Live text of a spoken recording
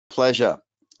pleasure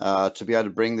to be able to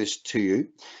bring this to you.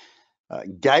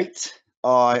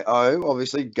 Gate.io,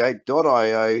 obviously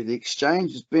Gate.io, the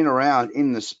exchange has been around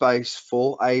in the space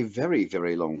for a very,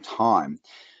 very long time,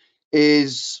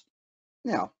 is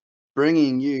now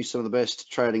bringing you some of the best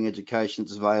trading education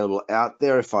that's available out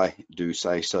there, if I do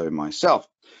say so myself.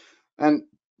 And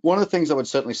one of the things I would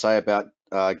certainly say about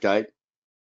Gate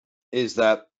is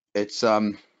that it's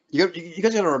you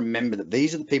guys got to remember that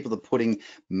these are the people that are putting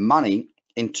money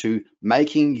into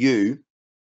making you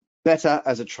better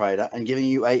as a trader and giving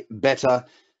you a better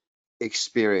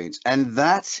experience. And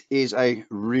that is a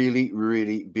really,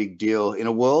 really big deal. In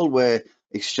a world where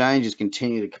exchanges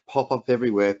continue to pop up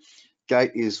everywhere,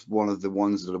 Gate is one of the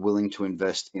ones that are willing to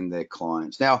invest in their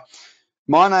clients. Now,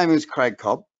 my name is Craig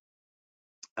Cobb.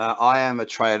 I am a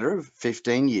trader of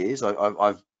 15 years.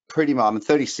 I've pretty much, I'm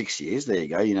 36 years. There you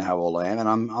go. You know how old I am. And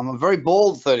I'm a very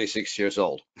bald 36 years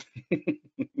old.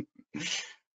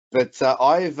 But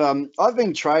I've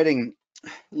been trading,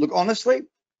 look, honestly,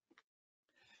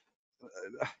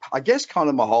 I guess kind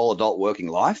of my whole adult working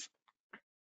life.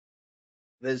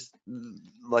 There's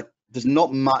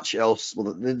not much else.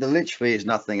 Well, there literally is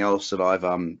nothing else that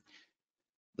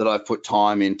I've put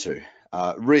time into.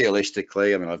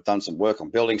 Realistically, I mean, I've done some work on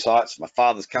building sites. My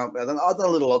father's company. I've done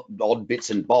a little odd bits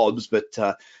and bobs, but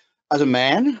as a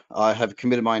man, I have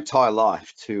committed my entire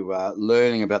life to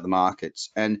learning about the markets,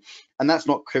 and that's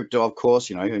not crypto, of course.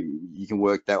 You know, you can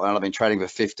work that one. I've been trading for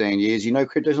 15 years. You know,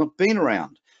 crypto's not been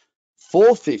around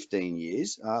for 15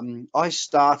 years. I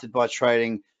started by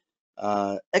trading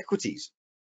equities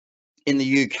in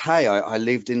the UK. I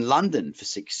lived in London for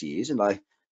 6 years, and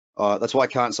that's why I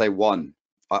can't say one.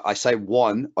 I say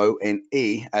one,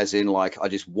 O-N-E, as in like I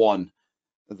just won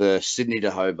the Sydney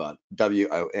to Hobart,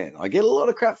 W-O-N. I get a lot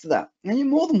of crap for that, and you're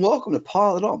more than welcome to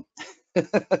pile it on.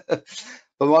 But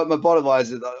my bottom line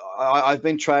is that I've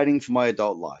been trading for my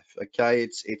adult life. Okay,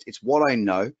 it's what I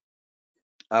know.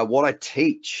 What I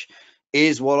teach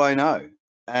is what I know,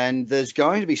 and there's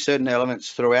going to be certain elements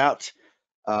throughout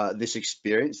this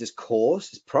experience, this course,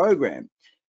 this program,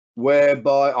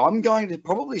 whereby I'm going to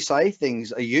probably say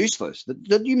things are useless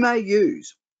that you may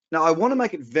use. Now, I want to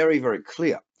make it very, very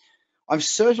clear. I'm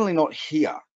certainly not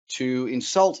here to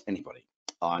insult anybody.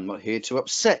 I'm not here to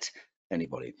upset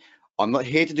anybody. I'm not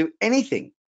here to do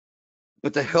anything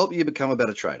but to help you become a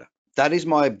better trader. That is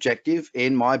my objective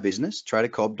in my business,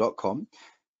 TraderCobb.com.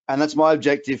 And that's my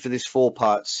objective for this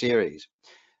 4-part series.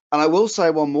 And I will say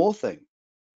one more thing.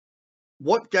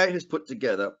 What Gate has put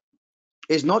together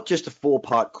is not just a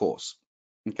 4-part course.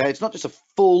 Okay, it's not just a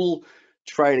full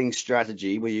trading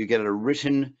strategy where you get a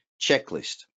written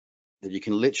checklist that you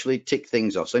can literally tick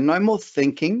things off. So no more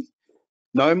thinking,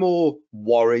 no more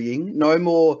worrying, no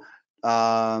more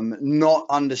not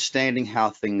understanding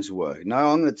how things work. No,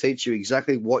 I'm going to teach you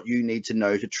exactly what you need to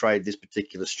know to trade this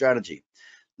particular strategy.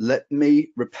 Let me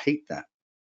repeat that.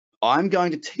 I'm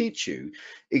going to teach you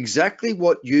exactly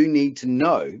what you need to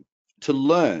know to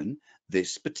learn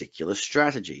this particular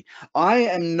strategy. I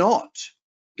am not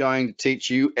going to teach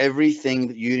you everything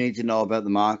that you need to know about the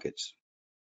markets.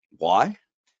 Why?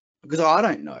 Because I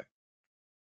don't know.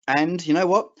 And you know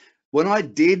what? When I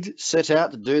did set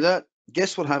out to do that,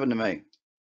 guess what happened to me?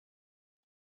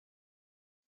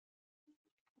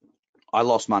 I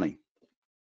lost money.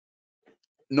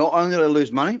 Not only did I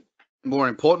lose money, more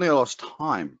importantly, I lost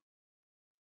time.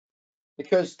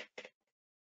 Because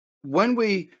when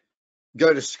we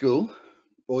go to school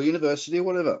or university or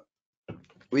whatever,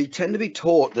 we tend to be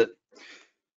taught that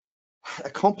a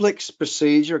complex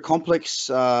procedure, a complex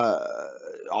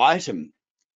item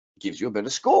gives you a better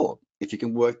score if you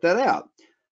can work that out.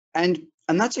 And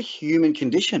that's a human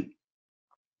condition.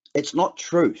 It's not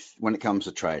truth when it comes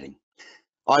to trading.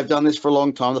 I've done this for a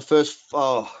long time. The first,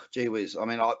 gee whiz, I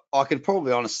mean, I can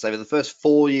probably honestly say that the first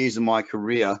 4 years of my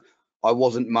career, I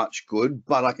wasn't much good,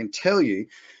 but I can tell you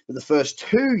that the first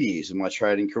 2 years of my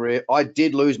trading career, I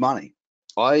did lose money.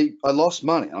 I lost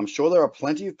money. I'm sure there are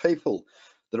plenty of people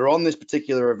that are on this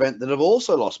particular event that have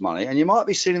also lost money. And you might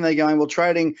be sitting there going, well,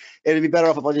 trading, it'd be better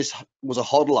off if I just was a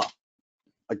hodler.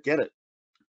 I get it,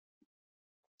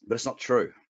 but it's not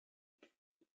true.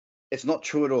 It's not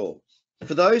true at all.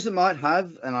 For those that might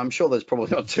have, and I'm sure there's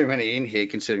probably not too many in here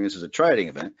considering this is a trading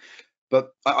event,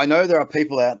 but I know there are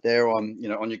people out there on, you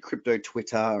know, on your crypto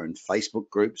Twitter and Facebook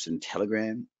groups and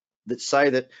Telegram that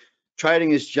say that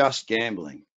trading is just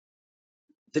gambling.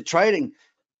 That trading,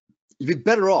 you'd be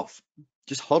better off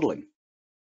just hodling.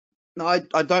 No,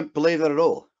 I don't believe that at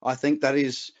all. I think that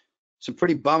is some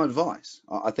pretty bum advice.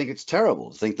 I think it's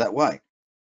terrible to think that way.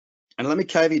 And let me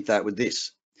caveat that with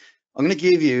this. I'm going to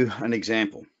give you an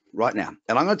example. right now.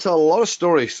 And I'm going to tell a lot of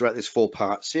stories throughout this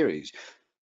 4-part series.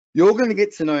 You're going to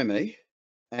get to know me,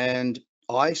 and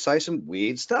I say some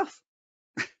weird stuff.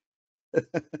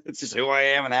 It's just who I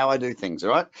am and how I do things,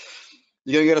 all right?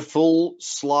 You're going to get a full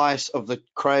slice of the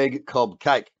TraderCobb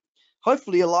cake.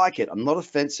 Hopefully you like it. I'm not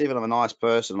offensive and I'm a nice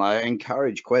person. I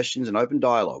encourage questions and open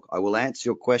dialogue. I will answer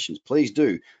your questions. Please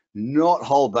do not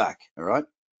hold back, all right?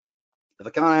 If I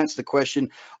can't answer the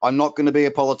question, I'm not going to be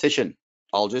a politician.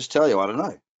 I'll just tell you, I don't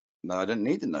know. No, I don't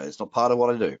need to know. It's not part of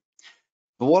what I do.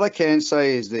 But what I can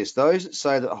say is this: those that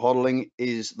say that hodling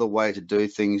is the way to do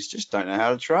things just don't know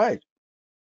how to trade.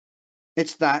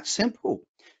 It's that simple.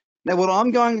 Now, what I'm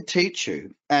going to teach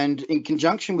you, and in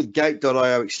conjunction with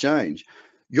Gate.io Exchange,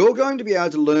 you're going to be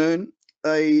able to learn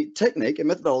a technique, a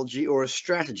methodology, or a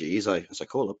strategy, as I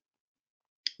call it,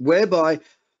 whereby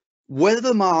whether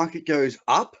the market goes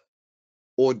up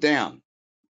or down,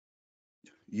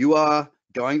 you are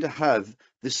going to have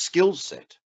the skill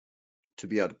set to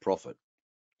be able to profit.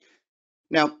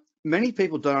 Now, many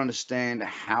people don't understand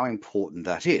how important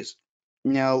that is.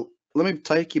 Now, let me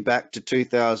take you back to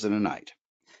 2008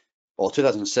 or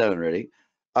 2007, really.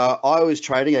 I was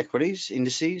trading equities,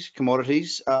 indices,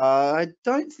 commodities. I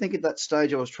don't think at that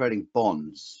stage I was trading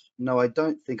bonds. No, I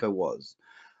don't think I was.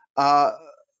 The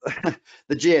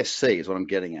GFC is what I'm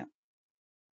getting at.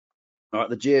 All right,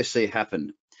 the GFC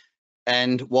happened.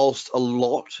 And whilst a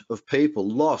lot of people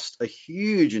lost a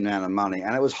huge amount of money,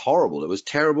 and it was horrible, it was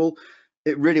terrible,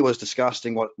 it really was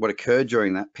disgusting what occurred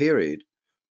during that period,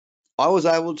 I was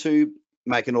able to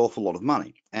make an awful lot of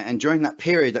money. And during that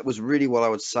period, that was really what I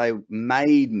would say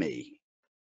made me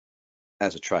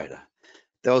as a trader.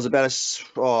 There was about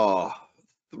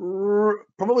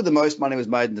probably the most money was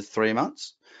made in the 3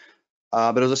 months,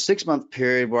 but it was a 6-month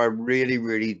period where I really,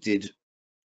 really did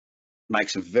make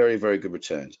some very, very good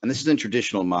returns. And this is in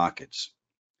traditional markets.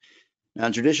 Now,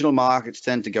 traditional markets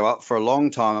tend to go up for a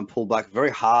long time and pull back very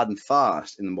hard and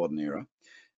fast in the modern era.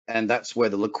 And that's where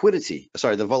the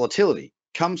volatility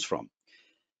comes from.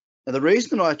 Now, the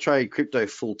reason that I trade crypto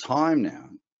full time now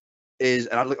is,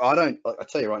 and I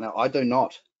tell you right now, I do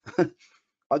not,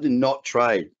 I do not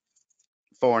trade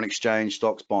foreign exchange,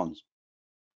 stocks, bonds,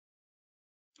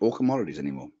 or commodities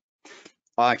anymore.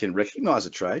 I can recognize a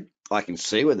trade. I can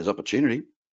see where there's opportunity.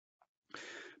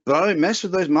 But I don't mess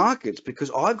with those markets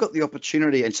because I've got the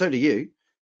opportunity, and so do you,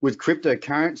 with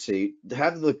cryptocurrency, to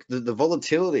have the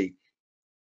volatility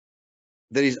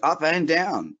that is up and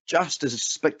down just as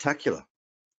spectacular.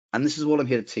 And this is what I'm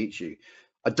here to teach you.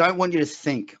 I don't want you to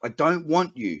think. I don't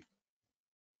want you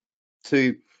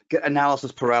to get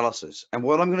analysis paralysis. And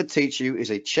what I'm going to teach you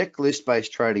is a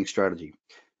checklist-based trading strategy.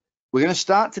 We're going to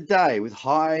start today with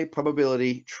high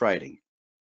probability trading.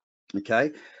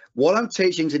 Okay? What I'm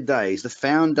teaching today is the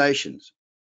foundations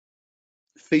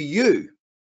for you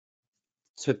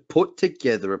to put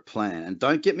together a plan. And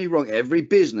don't get me wrong, every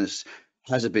business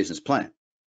has a business plan.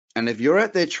 And if you're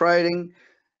out there trading,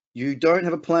 you don't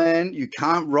have a plan, you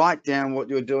can't write down what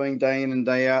you're doing day in and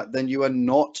day out, then you are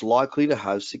not likely to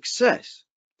have success.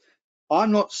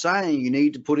 I'm not saying you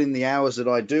need to put in the hours that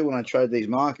I do when I trade these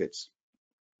markets.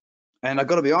 And I've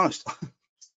got to be honest,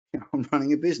 I'm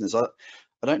running a business. I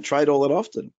don't trade all that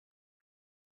often.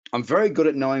 I'm very good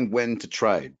at knowing when to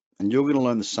trade, and you're going to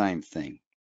learn the same thing.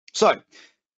 So,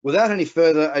 without any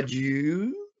further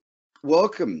ado,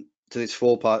 welcome to this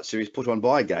 4-part series put on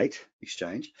by Gate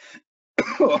Exchange.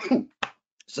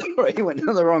 Sorry, you went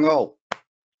down the wrong hole.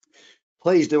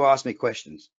 Please do ask me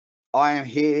questions. I am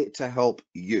here to help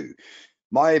you.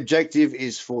 My objective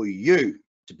is for you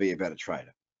to be a better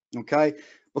trader. Okay?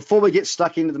 Before we get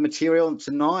stuck into the material,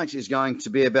 tonight is going to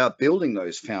be about building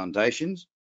those foundations,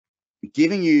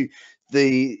 giving you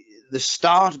the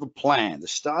start of a plan, the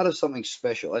start of something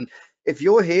special. And if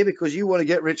you're here because you want to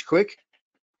get rich quick,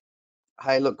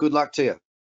 hey, look, good luck to you.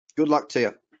 Good luck to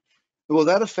you. But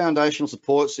without a foundational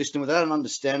support system, without an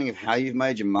understanding of how you've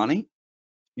made your money,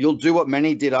 you'll do what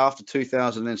many did after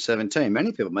 2017.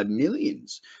 Many people made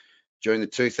millions during the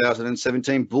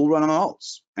 2017 bull run on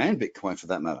alts and Bitcoin for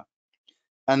that matter.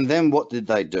 And then what did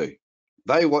they do?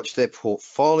 They watched their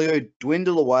portfolio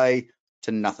dwindle away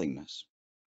to nothingness.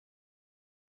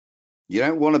 You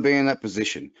don't want to be in that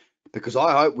position, because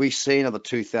I hope we see another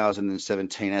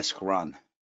 2017-esque run.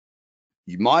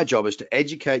 My job is to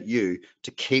educate you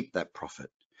to keep that profit,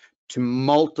 to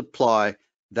multiply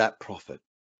that profit.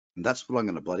 And that's what I'm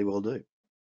going to bloody well do.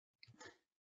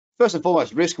 First and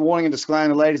foremost, risk warning and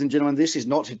disclaimer, ladies and gentlemen, this is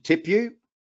not to tip you.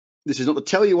 This is not to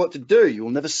tell you what to do. You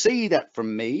will never see that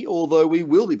from me, although we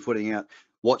will be putting out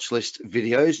watch list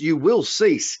videos. You will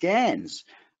see scans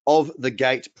of the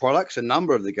Gate products, a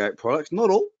number of the Gate products, not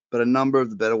all, but a number of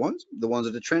the better ones, the ones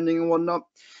that are trending and whatnot.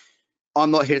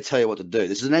 I'm not here to tell you what to do.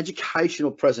 This is an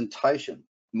educational presentation.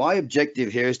 My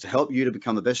objective here is to help you to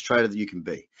become the best trader that you can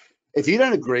be. If you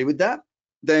don't agree with that,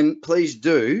 then please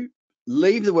do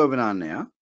leave the webinar now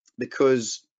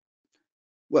because,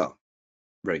 well,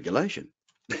 regulation.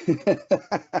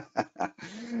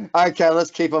 Okay,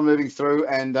 let's keep on moving through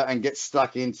and get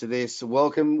stuck into this.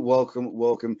 Welcome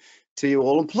to you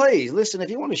all. And please, listen, if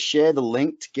you want to share the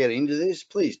link to get into this,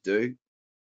 please do.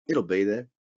 It'll be there.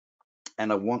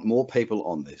 And I want more people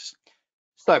on this.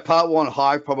 So part one,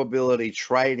 high probability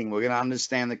trading. We're going to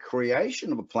understand the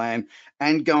creation of a plan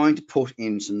and going to put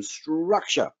in some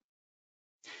structure.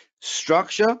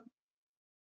 Structure,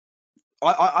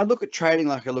 I look at trading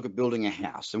like I look at building a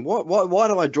house. And why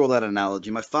do I draw that analogy?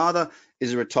 My father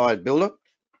is a retired builder.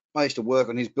 I used to work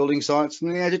on his building sites from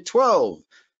the age of 12,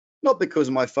 not because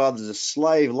my father's a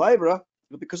slave laborer,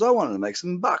 but because I wanted to make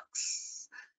some bucks.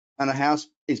 And a house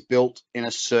is built in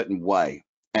a certain way,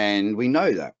 and we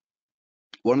know that.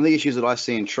 One of the issues that I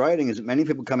see in trading is that many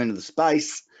people come into the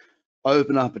space,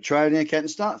 open up a trading account,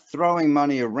 and start throwing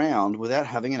money around without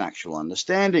having an actual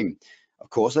understanding. Of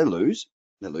course, they lose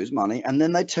money, and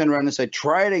then they turn around and say,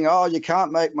 trading, oh, you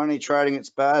can't make money trading, it's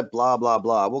bad, blah, blah,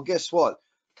 blah. Well, guess what?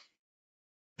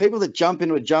 People that jump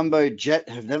into a jumbo jet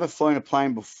have never flown a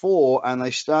plane before, and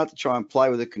they start to try and play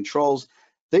with the controls.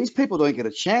 These people don't get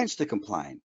a chance to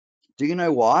complain. Do you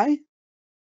know why?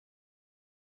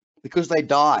 Because they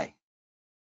die.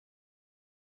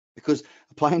 Because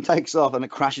a plane takes off and it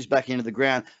crashes back into the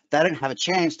ground, they don't have a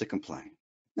chance to complain.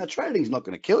 Now, trading is not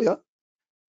going to kill you,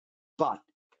 but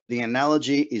the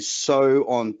analogy is so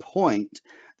on point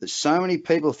that so many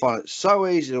people find it so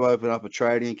easy to open up a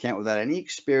trading account without any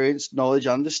experience, knowledge,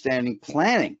 understanding,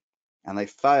 planning, and they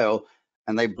fail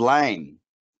and they blame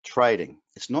trading.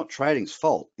 It's not trading's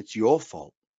fault, it's your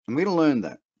fault. And we're going to learn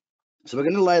that. So we're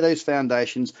going to lay those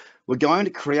foundations. We're going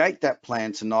to create that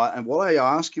plan tonight. And what I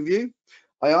ask of you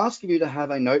to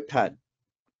have a notepad.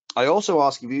 I also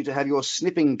ask of you to have your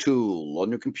snipping tool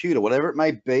on your computer, whatever it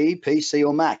may be, PC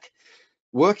or Mac.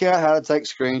 Work out how to take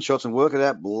screenshots and work it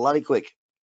out bloody quick.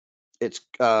 It's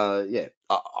yeah,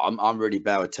 I'm really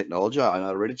bad with technology. I know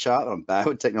how to read a chart, but I'm bad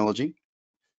with technology.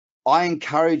 I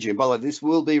encourage you, by the way, this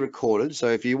will be recorded. So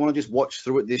if you want to just watch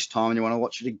through it this time and you want to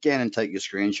watch it again and take your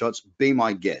screenshots, be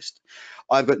my guest.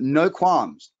 I've got no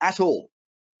qualms at all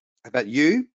about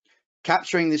you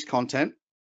capturing this content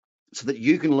so that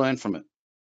you can learn from it.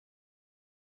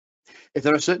 If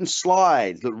there are certain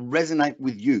slides that resonate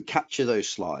with you, capture those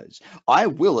slides. I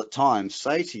will at times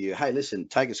say to you, hey, listen,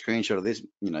 take a screenshot of this,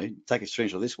 take a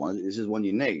screenshot of this one. This is one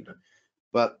you need.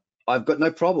 But I've got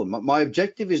no problem. My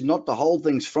objective is not to hold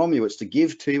things from you. It's to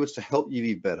give to you. It's to help you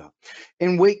be better.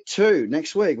 In week 2,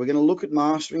 next week, we're going to look at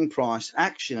mastering price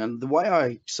action. And the way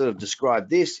I sort of describe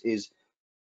this is,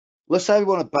 let's say we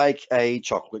want to bake a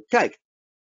chocolate cake.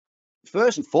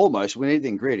 First and foremost, we need the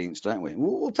ingredients, don't we?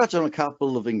 We'll touch on a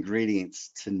couple of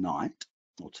ingredients tonight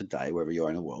or today, wherever you are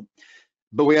in the world.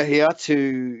 But we are here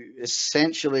to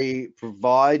essentially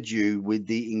provide you with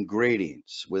the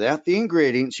ingredients. Without the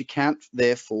ingredients, you can't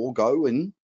therefore go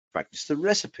and practice the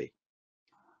recipe.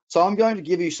 So I'm going to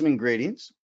give you some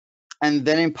ingredients. And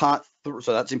then in part 3,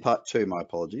 so that's in part 2, my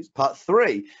apologies. Part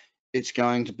 3, it's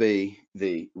going to be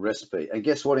the recipe. And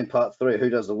guess what, in part 3, who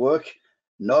does the work?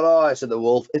 Not I, said the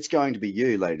wolf. It's going to be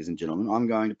you, ladies and gentlemen. I'm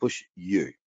going to push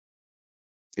you.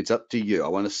 It's up to you. I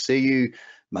want to see you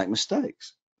make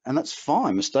mistakes. And that's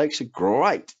fine. Mistakes are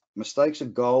great. Mistakes are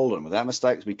golden. Without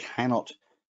mistakes, we cannot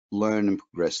learn and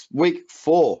progress. Week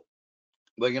 4,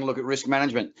 we're going to look at risk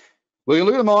management. We're going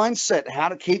to look at the mindset, how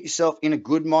to keep yourself in a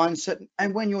good mindset.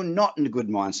 And when you're not in a good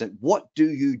mindset, what do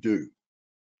you do?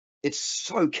 It's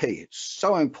so key. It's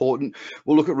so important.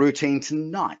 We'll look at routine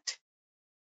tonight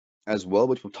as well,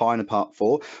 which will tie into part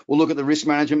 4. We'll look at the risk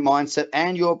management mindset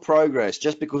and your progress.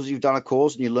 Just because you've done a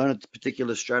course and you learn a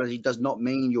particular strategy does not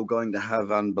mean you're going to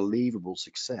have unbelievable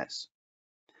success.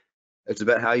 It's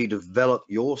about how you develop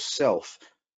yourself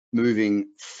moving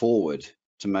forward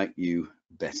to make you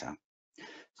better.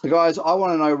 So guys, I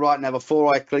want to know right now,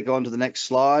 before I click on to the next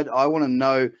slide, I want to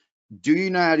know, do you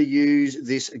know how to use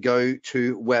this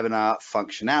GoToWebinar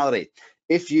functionality?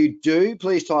 If you do,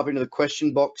 please type into the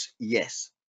question box,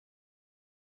 yes.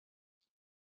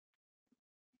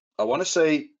 I want to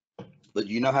see that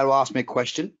you know how to ask me a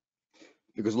question,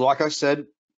 because like I said,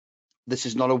 this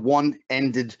is not a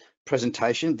one-ended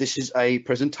presentation. This is a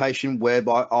presentation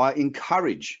whereby I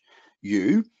encourage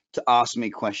you to ask me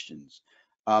questions.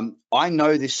 I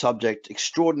know this subject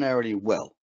extraordinarily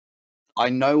well. I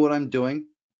know what I'm doing,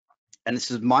 and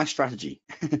this is my strategy.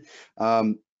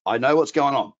 I know what's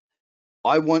going on.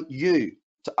 I want you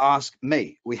to ask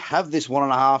me. We have this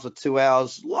 1.5 to 2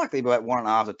 hours, likely about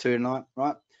 1.5 to 2 tonight,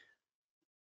 right?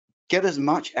 Get as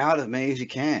much out of me as you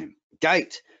can.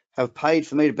 Gate have paid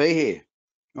for me to be here.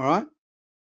 All right.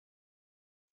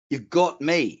 You've got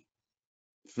me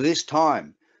for this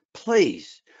time.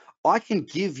 Please, I can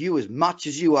give you as much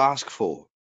as you ask for.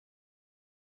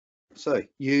 So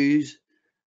use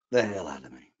the hell out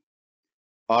of me.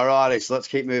 All righty, so let's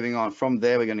keep moving on. From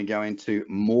there, we're going to go into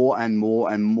more and more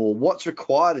and more. What's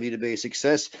required of you to be a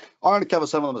success? I'm going to cover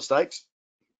some of the mistakes.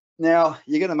 Now,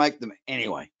 you're going to make them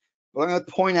anyway. But I'm going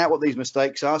to point out what these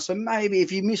mistakes are. So maybe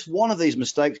if you miss one of these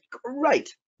mistakes,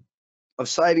 great. I've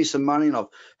saved you some money and I've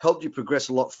helped you progress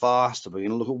a lot faster. We're going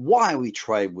to look at why we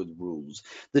trade with rules,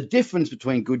 the difference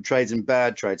between good trades and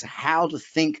bad trades, how to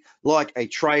think like a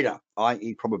trader,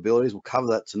 i.e. probabilities. We'll cover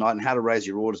that tonight, and how to raise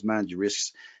your orders, manage your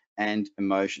risks and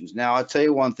emotions. Now, I'll tell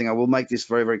you one thing. I will make this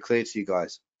very, very clear to you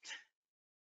guys.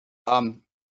 I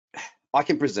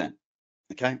can present,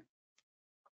 okay?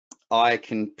 I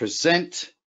can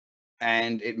present,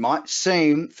 and it might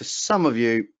seem for some of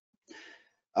you,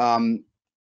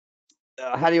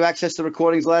 how do you access the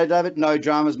recordings later, David? No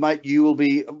dramas, mate. You will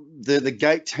be, the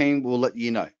gate team will let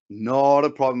you know. Not a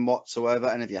problem whatsoever.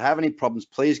 And if you have any problems,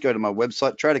 please go to my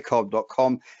website,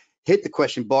 TraderCobb.com, hit the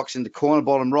question box in the corner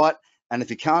bottom right. And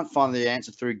if you can't find the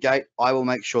answer through gate, I will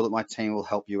make sure that my team will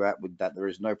help you out with that. There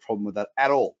is no problem with that at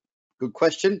all. Good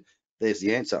question. There's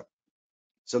the answer.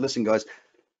 So listen, guys,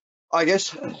 I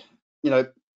guess,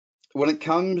 when it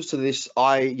comes to this,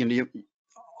 I've been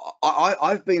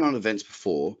on events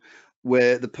before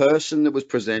where the person that was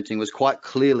presenting was quite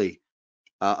clearly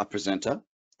a presenter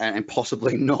and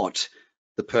possibly not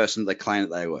the person they claimed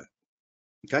that they were.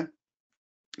 Okay,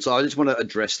 so I just want to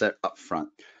address that up front.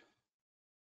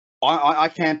 I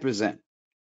can present.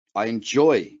 I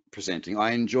enjoy presenting.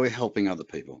 I enjoy helping other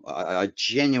people. I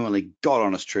genuinely, God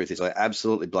honest truth is, I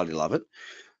absolutely bloody love it.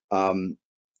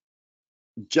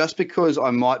 Just because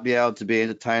I might be able to be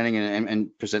entertaining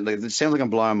and present, it sounds like I'm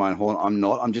blowing my own horn. I'm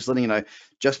not. I'm just letting you know,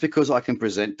 just because I can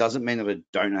present doesn't mean that I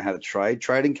don't know how to trade.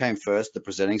 Trading came first. The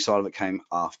presenting side of it came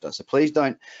after. So please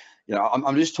don't,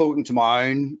 I'm just talking to my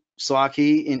own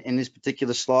psyche in this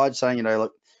particular slide, saying,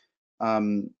 look,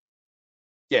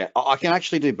 yeah, I can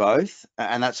actually do both.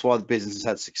 And that's why the business has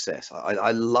had success.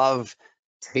 I love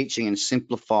teaching and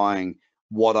simplifying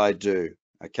what I do.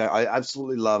 Okay, I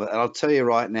absolutely love it. And I'll tell you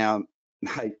right now,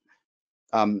 hey,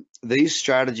 these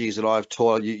strategies that I've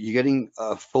taught you, you're getting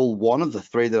a full one of the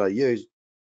three that I use.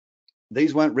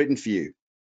 These weren't written for you.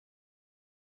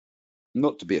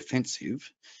 Not to be offensive.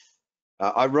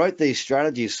 I wrote these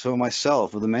strategies for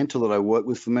myself with a mentor that I worked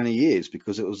with for many years,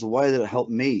 because it was the way that it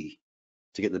helped me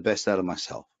to get the best out of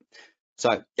myself.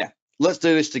 So yeah, let's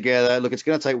do this together. Look, it's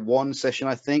going to take one session,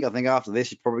 I think. I think after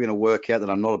this, you're probably going to work out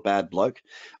that I'm not a bad bloke.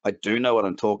 I do know what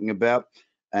I'm talking about.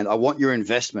 And I want your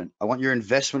investment. I want your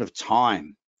investment of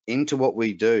time into what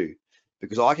we do,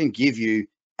 because I can give you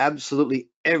absolutely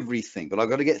everything, but I've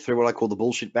got to get through what I call the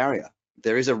bullshit barrier.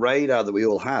 There is a radar that we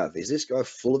all have. Is this guy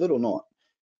full of it or not?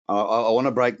 I want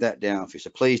to break that down for you. So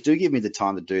please do give me the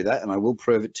time to do that, and I will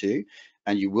prove it to you,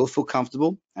 and you will feel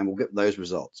comfortable, and we'll get those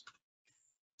results.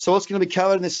 So what's going to be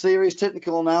covered in this series?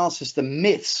 Technical analysis, the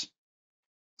myths.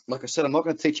 Like I said, I'm not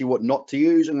going to teach you what not to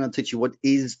use. I'm going to teach you what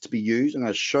is to be used. I'm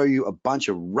going to show you a bunch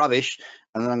of rubbish,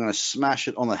 and then I'm going to smash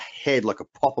it on the head like a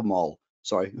pop-a-mole.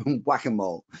 Sorry,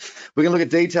 whack-a-mole. We're going to look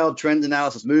at detailed trend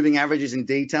analysis, moving averages in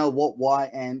detail, what, why,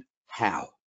 and how.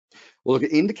 We'll look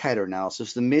at indicator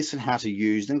analysis, the myths and how to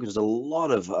use them, because there's a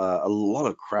lot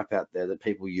of crap out there that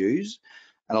people use,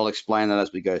 and I'll explain that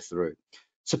as we go through.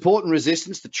 Support and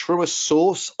resistance, the truest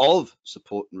source of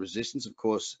support and resistance. Of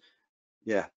course,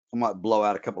 yeah, I might blow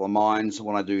out a couple of minds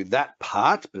when I do that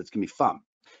part, but it's going to be fun.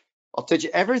 I'll teach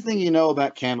you everything you know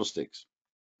about candlesticks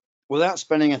without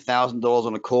spending $1,000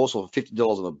 on a course or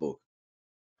 $50 on a book.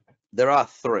 There are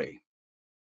three.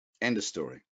 End of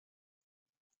story.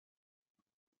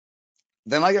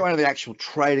 Then I go into the actual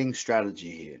trading strategy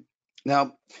here.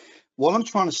 Now, what I'm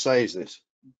trying to say is this.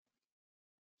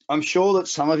 I'm sure that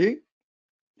some of you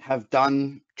have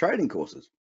done trading courses.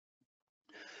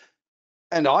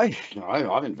 And I've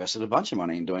invested a bunch of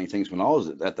money in doing things when I was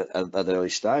at the early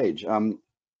stage.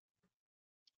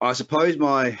 I suppose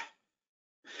my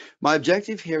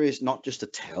objective here is not just to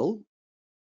tell,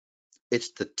 it's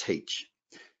to teach.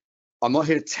 I'm not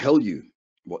here to tell you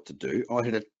what to do. I'm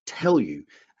here to tell you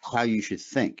how you should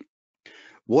think.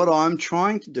 What I'm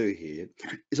trying to do here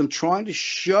is I'm trying to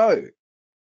show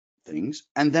things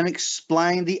and then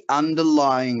explain the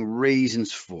underlying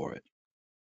reasons for it.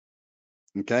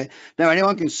 Okay. Now,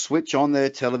 anyone can switch on their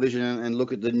television and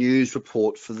look at the news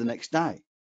report for the next day.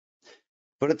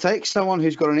 But it takes someone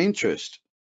who's got an interest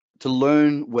to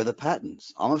learn weather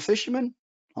patterns. I'm a fisherman.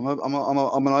 I'm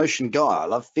an ocean guy. I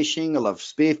love fishing. I love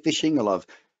spear fishing. I love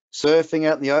surfing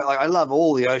out in the ocean. I love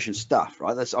all the ocean stuff,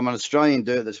 right? I'm an Australian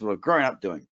dude. That's what I've grown up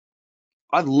doing.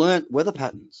 I've learnt weather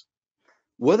patterns.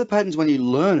 Weather patterns, when you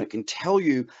learn it, can tell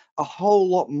you a whole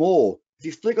lot more. If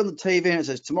you flick on the TV and it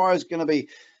says tomorrow's going to be,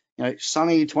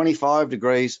 sunny 25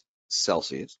 degrees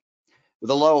Celsius with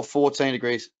a low of 14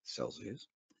 degrees Celsius,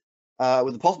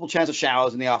 with a possible chance of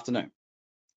showers in the afternoon,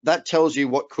 that tells you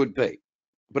what could be.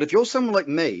 But if you're someone like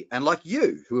me and like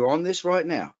you who are on this right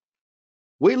now,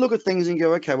 we look at things and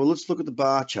go, okay, well, let's look at the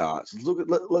bar charts. Let's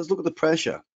look at the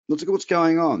pressure. Let's look at what's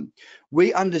going on.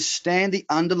 We understand the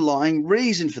underlying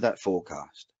reason for that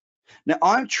forecast. Now,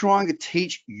 I'm trying to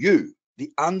teach you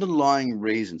the underlying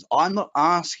reasons. I'm not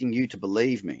asking you to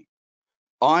believe me.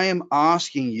 I am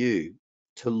asking you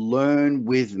to learn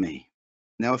with me.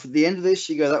 Now, if at the end of this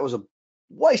you go, that was a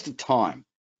waste of time,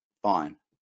 fine.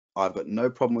 I've got no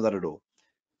problem with that at all.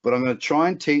 But I'm going to try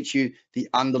and teach you the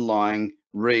underlying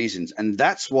reasons. And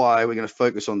that's why we're going to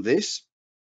focus on this.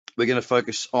 We're going to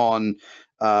focus on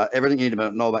everything you need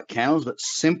to know about candles, but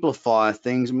simplify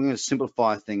things. And we're going to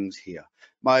simplify things here.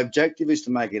 My objective is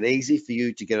to make it easy for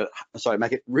you to get it. Sorry,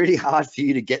 make it really hard for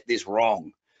you to get this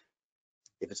wrong.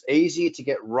 If it's easier to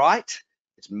get right,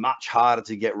 it's much harder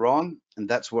to get wrong. And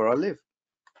that's where I live.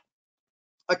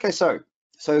 Okay, so.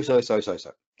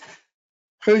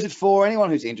 Who's it for? Anyone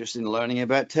who's interested in learning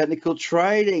about technical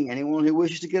trading. Anyone who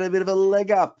wishes to get a bit of a leg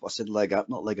up. I said leg up,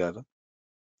 not leg over.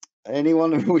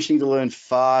 Anyone wishing to learn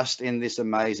fast in this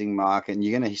amazing market. And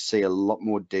you're going to see a lot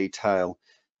more detail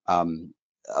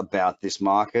about this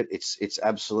market. It's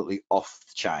absolutely off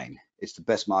the chain. It's the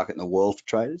best market in the world for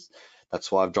traders.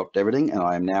 That's why I've dropped everything and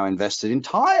I am now invested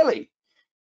entirely,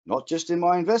 not just in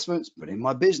my investments, but in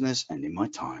my business and in my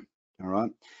time. All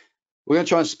right. We're going to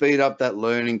try and speed up that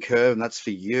learning curve, and that's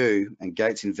for you and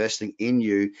Gates investing in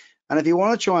you. And if you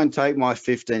want to try and take my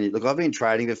 15 years, look, I've been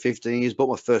trading for 15 years, bought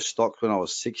my first stocks when I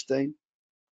was 16.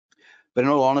 But in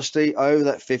all honesty, over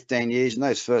that 15 years, in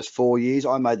those first 4 years,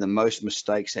 I made the most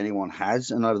mistakes anyone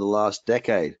has. And over the last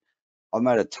decade, I've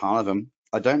made a ton of them.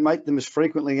 I don't make them as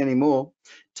frequently anymore.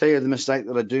 Tell you the mistake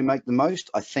that I do make the most,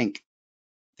 I think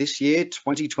this year,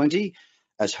 2020,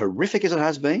 as horrific as it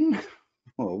has been,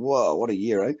 oh, whoa, what a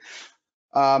year, eh?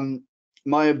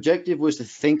 My objective was to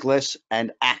think less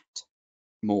and act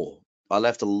more. I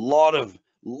left a lot of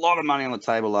money on the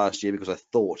table last year because I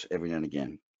thought every now and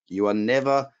again. You are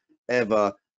never,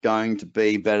 ever going to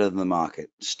be better than the market.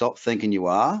 Stop thinking you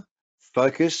are.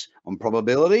 Focus on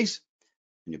probabilities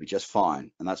and you'll be just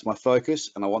fine. And that's my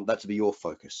focus, and I want that to be your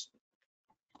focus.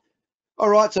 All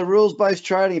right, so rules-based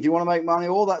trading, if you want to make money,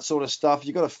 all that sort of stuff,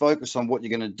 you've got to focus on what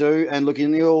you're going to do. And look,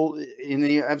 in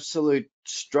the absolute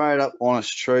straight up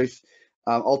honest truth,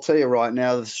 I'll tell you right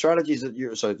now, the strategy that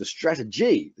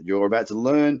you're about to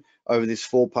learn over this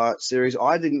 4-part series,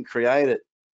 I didn't create it.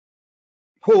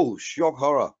 Oh, shock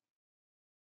horror.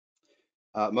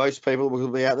 Most people will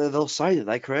be out there, they'll say that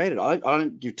they created it. I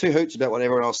don't give two hoots about what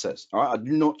everyone else says. All right, I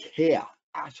do not care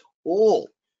at all.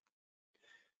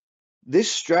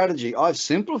 This strategy I've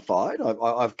simplified.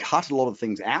 I've cut a lot of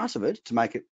things out of it to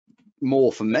make it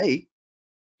more for me.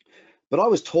 But I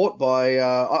was taught by,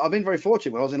 I've been very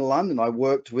fortunate. When I was in London, I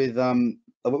worked with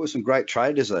some great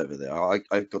traders over there.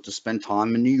 I got to spend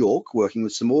time in New York working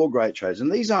with some more great traders.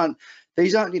 And these aren't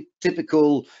your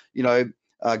typical,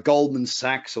 Goldman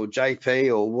Sachs or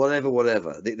JP or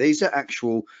whatever. These are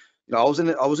actual, I was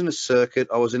in a circuit.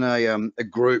 I was in a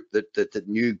group that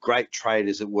knew great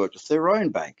traders that worked with their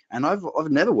own bank. And I've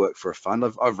never worked for a fund.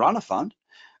 I've run a fund.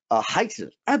 Hated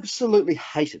it. Absolutely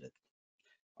hated it.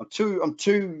 I'm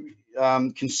too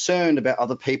concerned about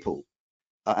other people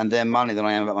and their money than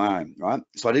I am about my own, right?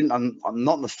 So I'm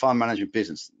not in the fund management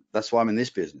business. That's why I'm in this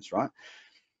business, right?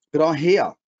 But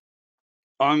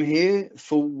I'm here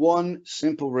for one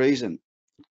simple reason: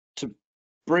 to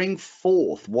bring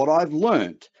forth what I've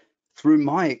learned through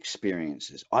my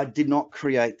experiences. I did not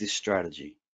create this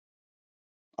strategy.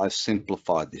 I've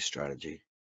simplified this strategy.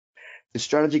 This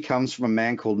strategy comes from a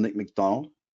man called Nick McDonald,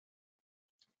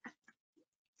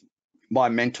 my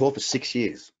mentor for 6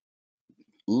 years.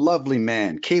 Lovely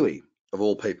man, Kiwi of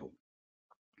all people.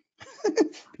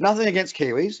 Nothing against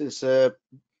Kiwis. It's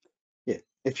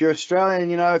if you're Australian,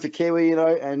 if you're Kiwi,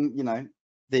 and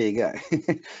there you go.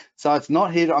 So it's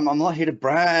not here. I'm not here to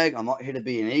brag. I'm not here to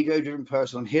be an ego-driven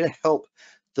person. I'm here to help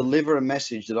deliver a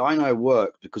message that I know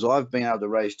works, because I've been able to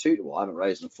raise two. Well, I haven't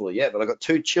raised them fully yet, but I've got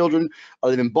 2 children. I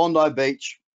live in Bondi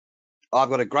Beach. I've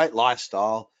got a great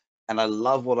lifestyle and I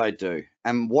love what I do.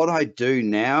 And what I do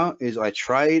now is I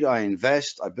trade, I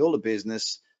invest, I build a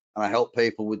business, and I help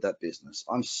people with that business.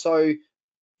 I'm so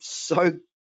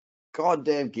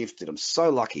goddamn gifted. I'm so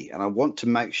lucky, and I want to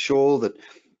make sure that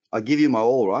I give you my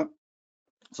all, right?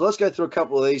 So let's go through a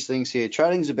couple of these things here.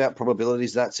 Trading is about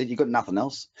probabilities. That's it. You've got nothing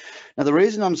else. Now, the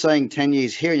reason I'm saying 10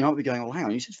 years here, and you might be going, well, hang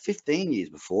on, you said 15 years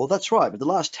before. That's right. But the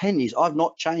last 10 years, I've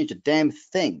not changed a damn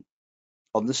thing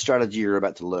of the strategy you're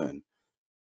about to learn.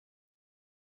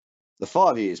 The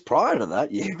 5 years prior to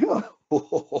that, yeah,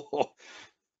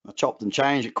 I chopped and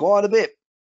changed it quite a bit.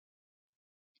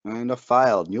 And I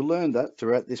failed. And you'll learn that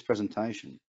throughout this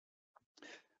presentation.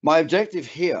 My objective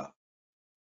here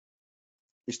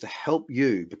is to help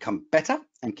you become better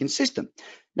and consistent.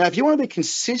 Now, if you want to be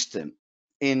consistent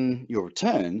in your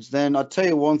returns, then I'll tell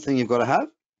you one thing you've got to have: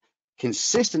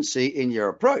 consistency in your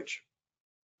approach.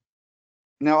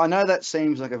 Now, I know that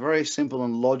seems like a very simple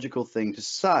and logical thing to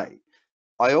say.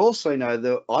 I also know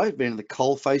that I've been in the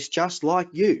coalface just like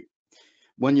you.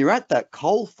 When you're at that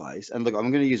coalface, and look,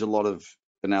 I'm going to use a lot of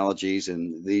analogies,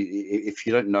 and if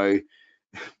you don't know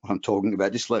what I'm talking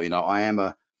about, just let me know. I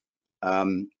am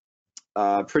I'm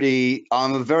a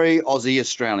very Aussie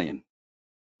Australian,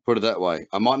 put it that way.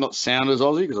 I might not sound as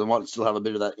Aussie because I might still have a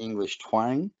bit of that English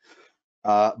twang,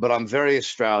 but I'm very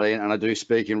Australian and I do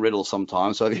speak in riddles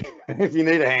sometimes. So if you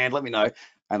need a hand, let me know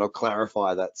and I'll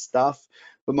clarify that stuff.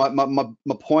 But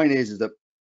my point is that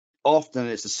often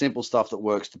it's the simple stuff that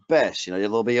works the best. You know,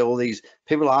 there'll be all these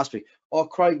people ask me, "Oh,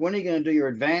 Craig, when are you going to do your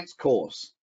advanced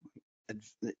course?"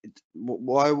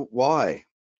 Why?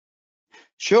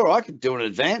 Sure, I could do an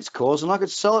advanced course and I could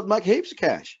sell it and make heaps of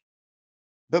cash.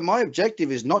 But my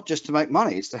objective is not just to make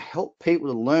money, it's to help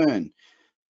people to learn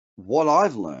what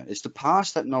I've learned. It's to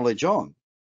pass that knowledge on.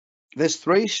 There's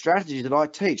 3 strategies that I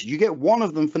teach. You get one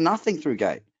of them for nothing through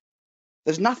Gate.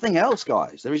 There's nothing else,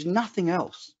 guys. There is nothing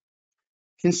else.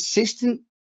 Consistent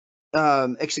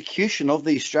execution of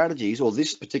these strategies, or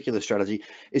this particular strategy,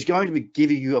 is going to be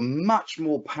giving you a much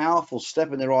more powerful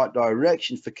step in the right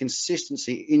direction for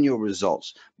consistency in your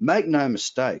results. Make no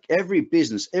mistake, every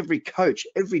business, every coach,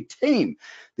 every team,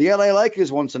 the LA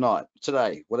Lakers won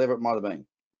today, whatever it might have been.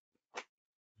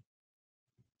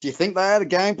 Do you think they had a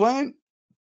game plan?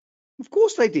 Of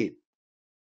course they did.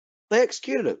 They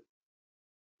executed it.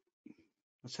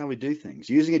 That's how we do things.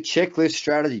 Using a checklist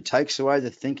strategy takes away the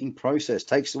thinking process,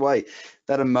 takes away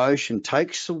that emotion,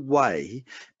 takes away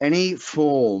any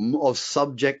form of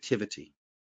subjectivity.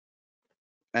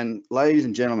 And ladies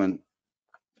and gentlemen,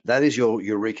 that is your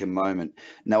eureka moment.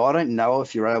 Now, I don't know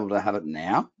if you're able to have it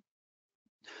now,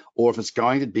 or if it's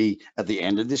going to be at the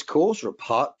end of this course, or at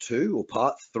part 2 or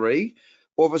part 3,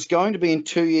 or if it's going to be in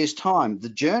 2 years' time. The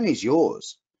journey's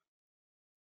yours,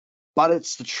 but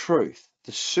it's the truth.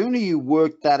 The sooner you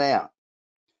work that out,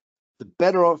 the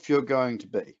better off you're going to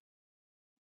be.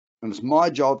 And it's my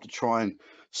job to try and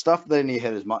stuff that in your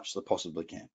head as much as I possibly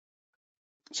can.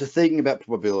 So thinking about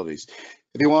probabilities.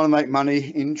 If you want to make money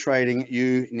in trading,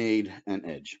 you need an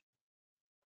edge.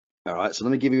 All right, so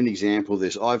let me give you an example of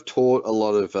this. I've taught a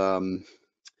lot of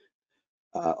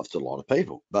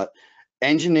people, but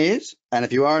engineers, and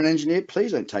if you are an engineer,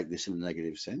 please don't take this in a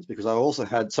negative sense, because I've also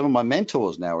had some of my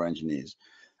mentors now are engineers.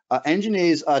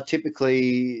 Engineers are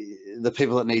typically the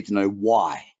people that need to know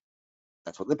why.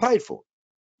 That's what they're paid for.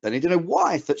 They need to know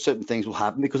why certain things will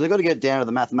happen, because they've got to get down to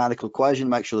the mathematical equation,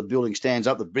 make sure the building stands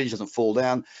up, the bridge doesn't fall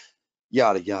down,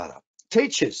 yada, yada.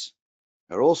 Teachers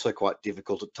are also quite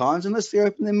difficult at times unless they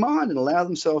open their mind and allow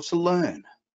themselves to learn.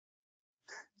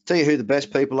 I'll tell you who the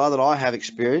best people are that I have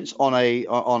experience on a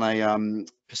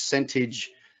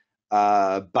percentage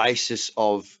basis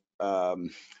of how do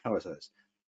I say this?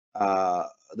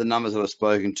 The numbers that I've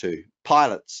spoken to.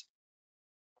 Pilots.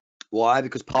 Why?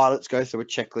 Because pilots go through a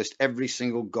checklist every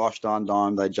single gosh darn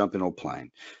time they jump in a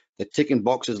plane. They're ticking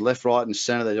boxes left, right, and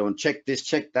center. They're doing check this,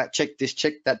 check that, check this,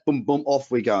 check that, boom, boom,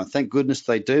 off we go. And thank goodness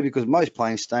they do, because most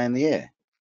planes stay in the air.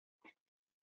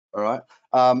 All right.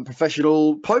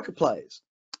 Professional poker players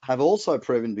have also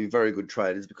proven to be very good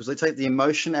traders because they take the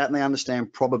emotion out and they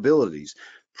understand probabilities.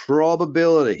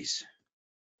 Probabilities.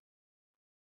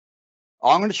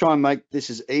 I'm going to try and make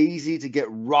this as easy to get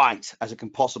right as it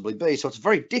can possibly be. So it's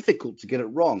very difficult to get it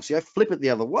wrong. See, I flip it the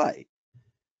other way.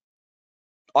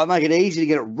 I make it easy to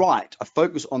get it right. I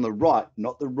focus on the right,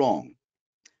 not the wrong.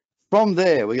 From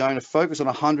there, we're going to focus on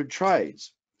 100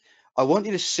 trades. I want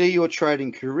you to see your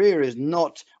trading career as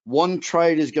not one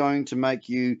trade is going to make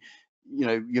you,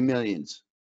 your millions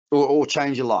or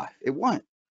change your life. It won't.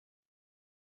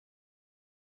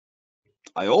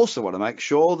 I also want to make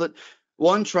sure that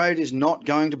one trade is not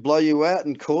going to blow you out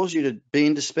and cause you to be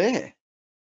in despair.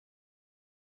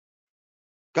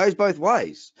 Goes both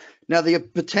ways. Now, the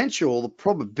potential, the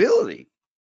probability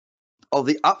of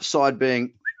the upside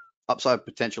being upside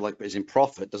potential, like is in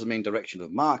profit, doesn't mean direction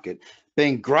of market,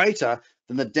 being greater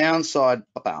than the downside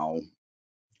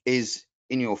is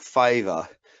in your favor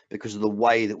because of the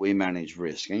way that we manage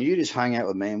risk. And you just hang out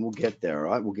with me and we'll get there,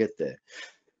 all right? We'll get there.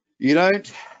 You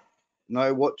don't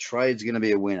know what trade's going to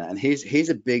be a winner. And here's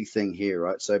a big thing here,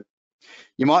 right? So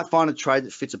you might find a trade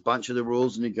that fits a bunch of the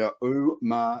rules and you go, oh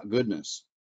my goodness,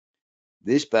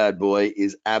 this bad boy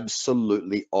is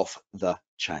absolutely off the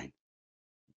chain.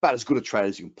 About as good a trade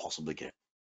as you can possibly get.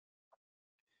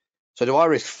 So do I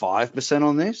risk 5%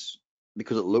 on this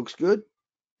because it looks good?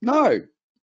 No.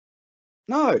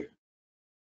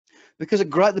 Because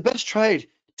the best trade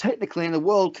technically in the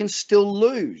world can still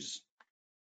lose.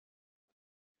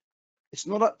 It's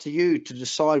not up to you to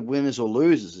decide winners or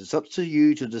losers. It's up to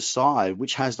you to decide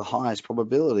which has the highest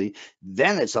probability.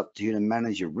 Then it's up to you to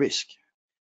manage your risk.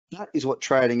 That is what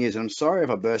trading is. And I'm sorry if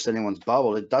I burst anyone's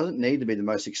bubble. It doesn't need to be the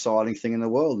most exciting thing in the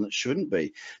world, and it shouldn't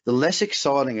be. The less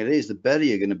exciting it is, the better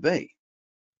you're going to be.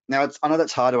 Now, I know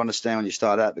that's hard to understand when you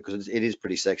start out because it is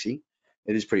pretty sexy.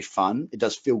 It is pretty fun. It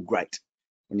does feel great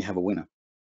when you have a winner.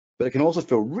 But it can also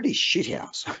feel really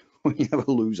shithouse when you have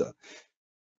a loser.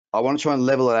 I want to try and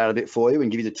level it out a bit for you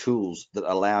and give you the tools that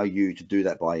allow you to do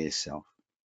that by yourself.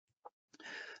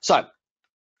 So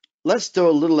let's do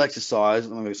a little exercise.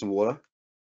 Let me get some water.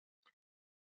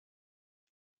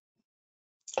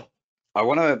 I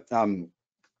want to,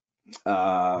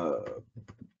 how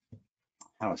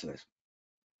do I say this?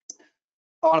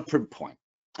 I want to prove a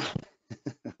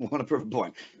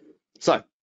point. So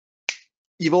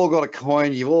you've all got a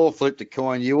coin. You've all flipped a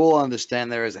coin. You all understand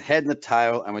there is a head and a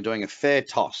tail, and we're doing a fair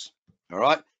toss. All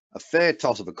right, a fair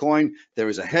toss of a coin. There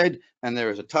is a head and there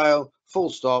is a tail. Full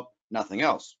stop. Nothing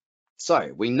else.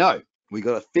 So we know we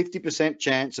got a 50%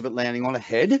 chance of it landing on a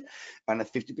head and a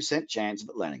 50% chance of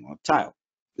it landing on a tail.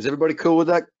 Is everybody cool with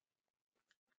that?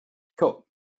 Cool.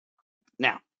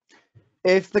 Now,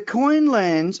 if the coin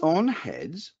lands on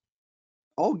heads,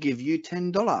 I'll give you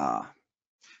 $10.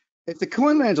 If the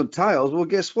coin lands on tails, well,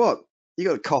 guess what? You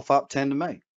got to cough up 10 to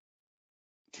me.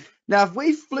 Now, if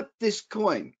we flip this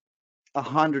coin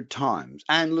 100 times,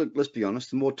 and look, let's be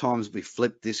honest, the more times we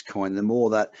flip this coin, the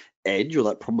more that edge or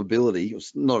that probability,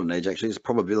 it's not an edge actually, it's a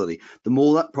probability, the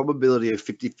more that probability of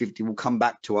 50-50 will come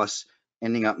back to us,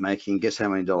 ending up making, guess how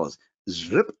many dollars?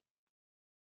 Zip.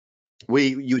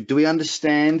 Do we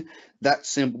understand that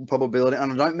simple probability?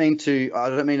 And I don't mean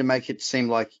to make it seem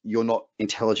like you're not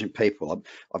intelligent people.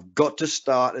 I've got to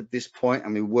start at this point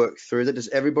and we work through that. Does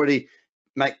everybody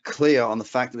make clear on the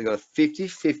fact that they've got a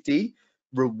 50-50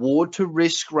 reward to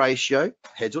risk ratio,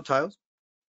 heads or tails?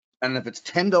 And if it's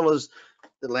 $10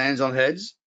 that lands on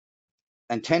heads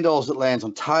and $10 that lands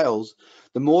on tails,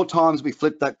 the more times we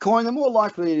flip that coin, the more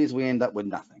likely it is we end up with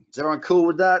nothing. Is everyone cool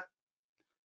with that?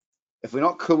 If we're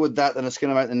not cool with that, then it's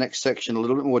going to make the next section a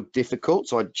little bit more difficult.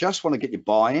 So I just want to get your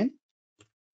buy-in.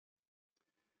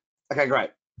 Okay, great.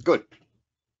 Good.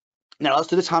 Now let's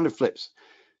do this 100 flips.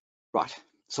 Right.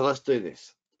 So let's do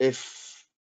this. If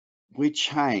we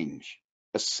change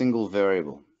a single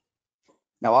variable.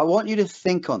 Now I want you to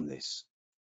think on this.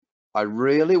 I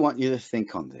really want you to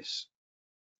think on this.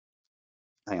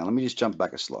 Hang on, let me just jump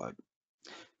back a slide.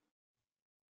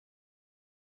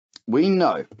 We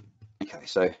know, okay,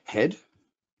 so head,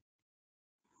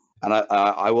 and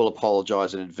I will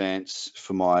apologize in advance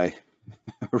for my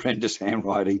horrendous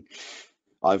handwriting.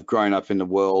 I've grown up in the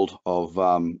world of,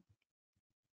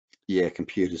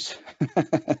 computers.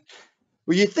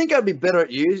 Well, you'd think I'd be better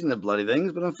at using the bloody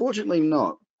things, but unfortunately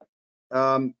not.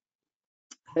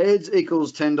 Heads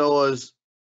equals $10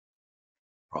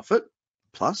 profit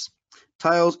plus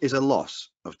tails is a loss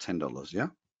of $10, yeah?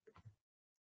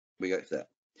 We go to that.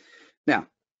 Now,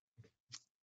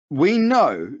 we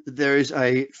know that there is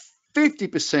a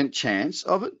 50% chance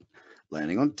of it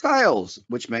landing on tails,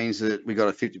 which means that we got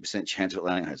a 50% chance of it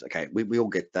landing on heads. Okay, we all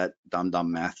get that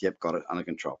dumb math. Yep, got it under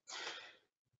control.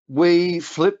 We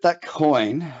flip that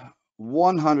coin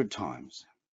 100 times.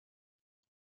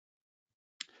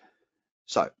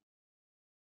 So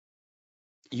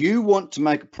you want to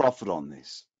make a profit on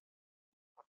this.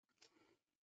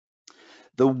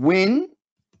 The win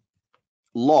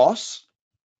loss,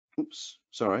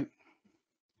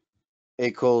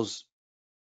 equals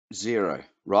 0,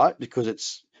 right? Because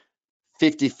it's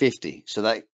 50-50. So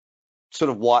that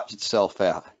sort of wipes itself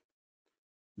out.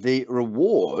 The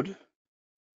reward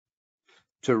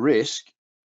to risk,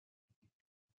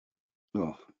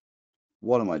 oh,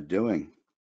 what am I doing?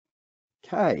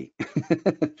 K,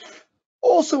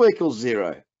 also equals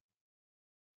 0.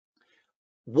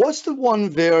 What's the one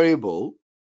variable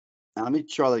Now, let me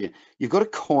try that again. You've got a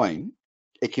coin.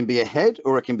 It can be a head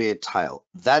or it can be a tail.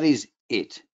 That is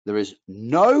it. There is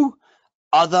no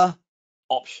other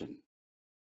option.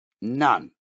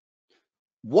 None.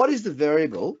 What is the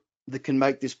variable that can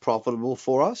make this profitable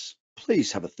for us?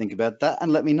 Please have a think about that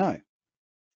and let me know.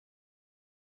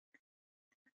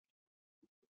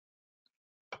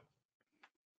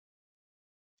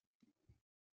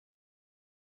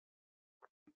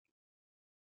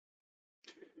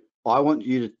 I want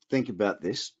you to think about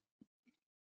this.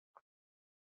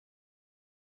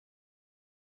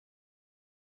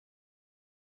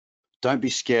 Don't be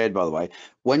scared, by the way.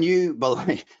 By the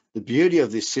way, the beauty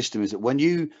of this system is that when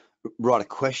you write a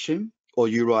question or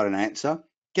you write an answer,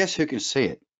 guess who can see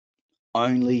it?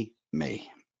 Only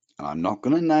me. And I'm not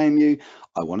going to name you.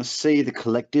 I want to see the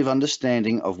collective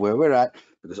understanding of where we're at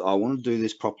because I want to do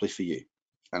this properly for you.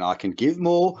 And I can give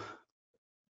more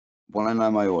when I know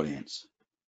my audience.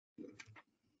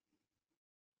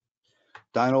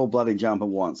 Don't all bloody jump at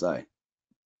once, eh?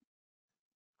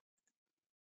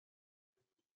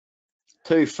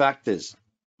 Two factors.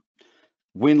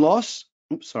 Win-loss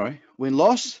and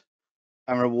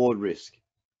reward risk.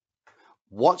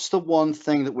 What's the one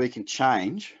thing that we can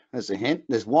change? As a hint,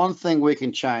 there's one thing we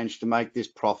can change to make this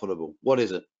profitable. What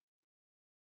is it?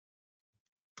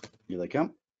 Here they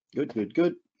come. Good, good,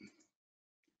 good.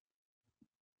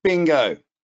 Bingo.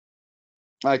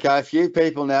 Okay, a few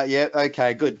people now. Yeah,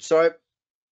 okay, good. So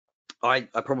I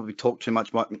probably talked too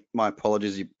much. My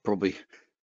apologies. You probably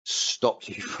stopped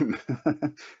you from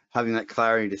having that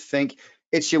clarity to think.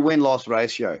 It's your win-loss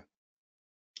ratio.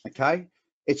 Okay,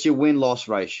 it's your win-loss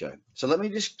ratio. So let me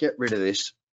just get rid of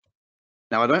this.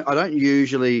 Now I don't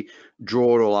usually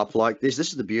draw it all up like this. This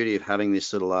is the beauty of having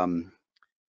this little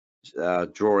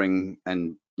drawing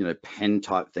and pen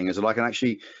type thing, is that I can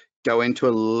actually go into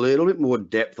a little bit more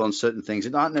depth on certain things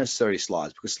that aren't necessarily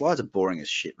slides, because slides are boring as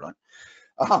shit, right?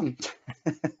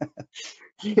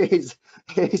 Here's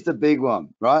the big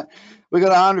one, right? We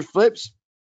got 100 flips.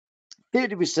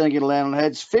 50% are going to land on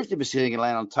heads, 50% are going to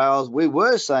land on tails. We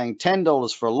were saying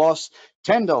 $10 for a loss,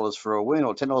 $10 for a win,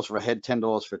 or $10 for a head,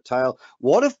 $10 for a tail.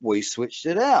 What if we switched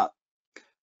it out?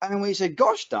 And we said,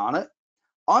 gosh darn it,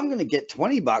 I'm going to get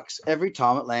 20 bucks every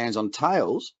time it lands on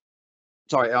tails,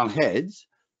 sorry, on heads.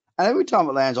 And every time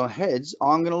it lands on heads,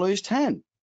 I'm going to lose 10.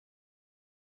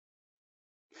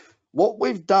 What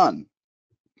we've done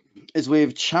is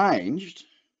we've changed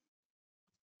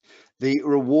the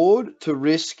reward to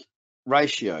risk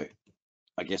ratio.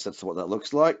 I guess that's what that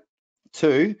looks like.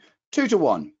 To 2 to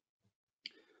 1.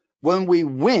 When we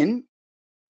win,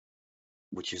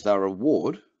 which is our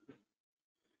reward,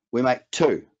 we make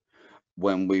 2.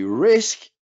 When we risk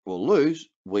or lose,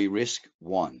 we risk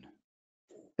 1.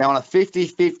 Now, on a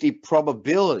 50-50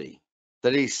 probability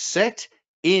that is set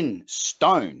in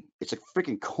stone, it's a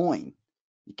freaking coin.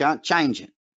 You can't change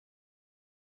it.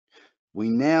 We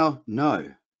now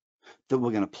know that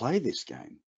we're going to play this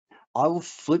game. I will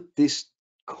flip this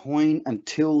coin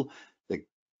until the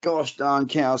gosh darn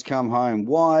cows come home.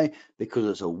 Why? Because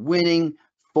it's a winning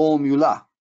formula.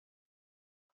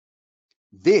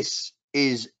 This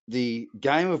is the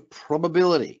game of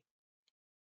probability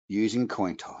using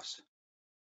coin toss.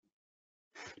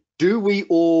 Do we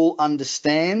all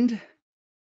understand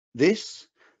this?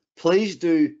 Please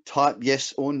do type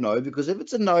yes or no, because if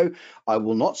it's a no, I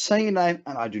will not say your name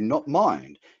and I do not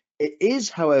mind. It is,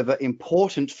 however,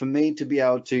 important for me to be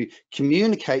able to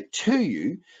communicate to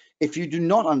you. If you do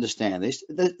not understand this,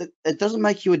 it doesn't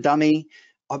make you a dummy.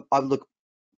 Look,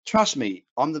 trust me,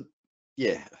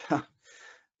 yeah.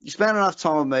 You spend enough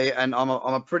time with me, and I'm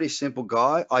a pretty simple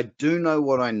guy. I do know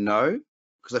what I know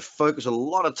because I focus a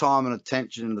lot of time and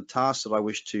attention in the tasks that I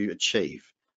wish to achieve.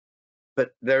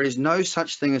 But there is no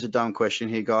such thing as a dumb question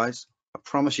here, guys. I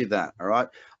promise you that, all right?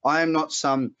 I am not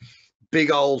some big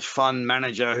old fund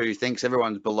manager who thinks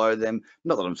everyone's below them.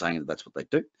 Not that I'm saying that that's what they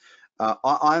do.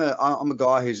 I'm a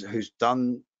guy who's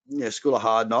done School of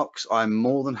Hard Knocks. I'm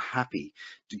more than happy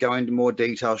to go into more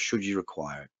detail should you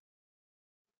require it.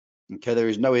 Okay, there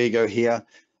is no ego here.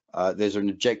 There's an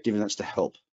objective, and that's to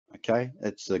help. Okay,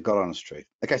 it's the God honest truth.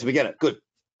 Okay, so we get it. Good.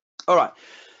 All right.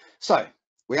 So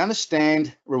we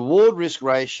understand reward risk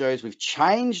ratios. We've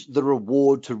changed the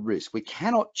reward to risk. We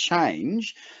cannot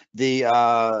change the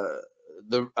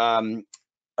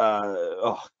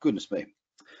oh goodness me,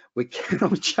 we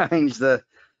cannot change the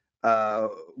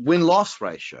win-loss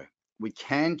ratio. We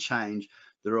can change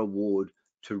the reward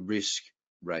to risk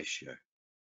ratio.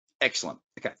 Excellent.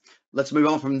 Okay, let's move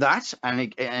on from that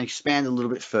and expand a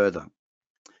little bit further.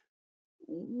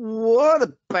 What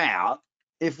about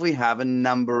if we have a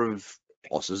number of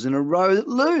losses in a row that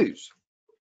lose?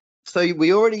 So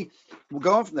we're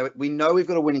going from there. We know we've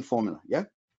got a winning formula. Yeah.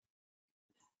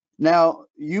 Now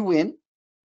you win,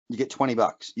 you get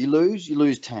 $20. You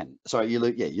lose 10. Sorry, you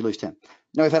lose 10.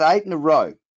 Now we've had 8 in a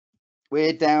row.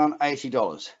 We're down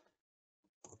 $80.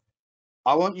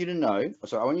 I want you to know,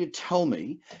 sorry, I want you to tell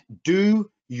me, do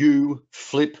you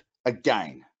flip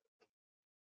again?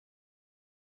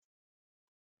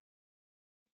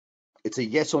 It's a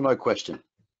yes or no question.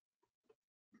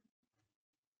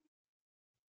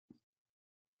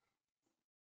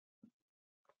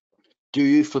 Do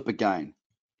you flip again?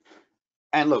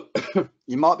 And look,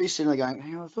 you might be sitting there going,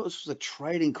 hey, I thought this was a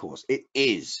trading course. It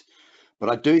is, but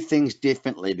I do things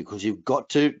differently because you've got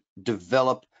to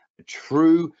develop a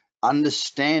true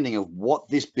understanding of what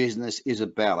this business is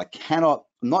about. I'm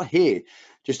not here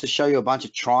just to show you a bunch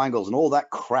of triangles and all that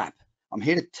crap. I'm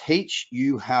here to teach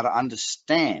you how to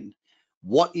understand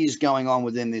what is going on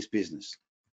within this business.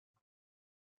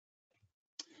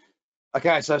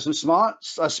 Okay, so a smart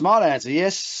answer.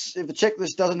 Yes, if the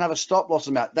checklist doesn't have a stop loss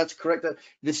amount, that's correct.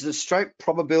 This is a straight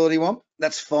probability one.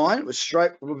 That's fine. With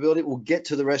straight probability, we'll get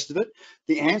to the rest of it.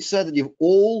 The answer that you've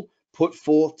all put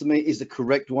forth to me is the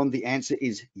correct one. The answer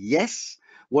is yes.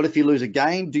 What if you lose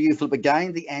again? Do you flip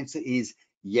again? The answer is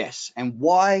yes. And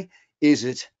why is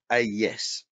it a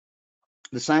yes?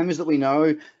 The same as that we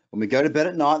know when we go to bed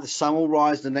at night, the sun will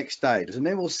rise the next day. Doesn't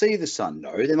mean we'll see the sun.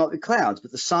 No, there might be clouds, but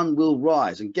the sun will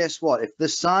rise. And guess what? If the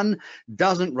sun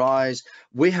doesn't rise,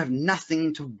 we have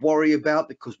nothing to worry about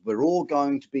because we're all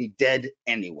going to be dead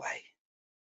anyway.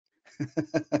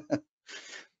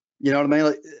 You know what I mean?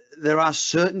 Like, there are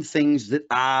certain things that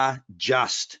are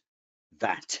just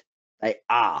that. They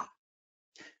are.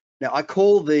 Now, I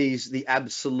call these the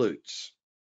absolutes.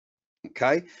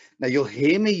 Okay, now you'll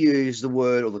hear me use the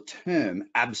word or the term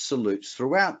absolutes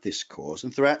throughout this course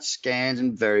and throughout scans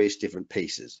and various different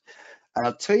pieces. And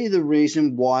I'll tell you the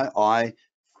reason why I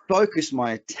focus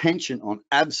my attention on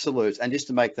absolutes. And just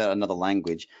to make that another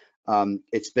language,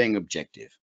 it's being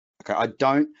objective. Okay, I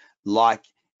don't like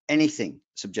anything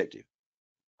subjective.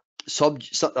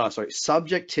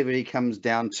 Subjectivity comes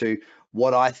down to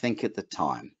what I think at the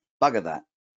time. Bugger that.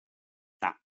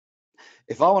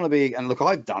 If I want to be, and look,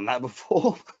 I've done that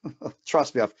before.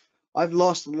 Trust me, I've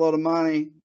lost a lot of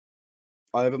money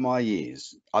over my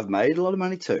years. I've made a lot of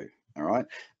money too. All right,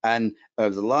 and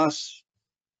over the last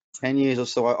 10 years or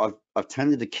so, I've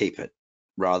tended to keep it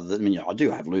rather than. I mean, I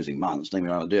do have losing months.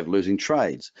 I do have losing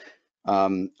trades.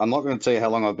 I'm not going to tell you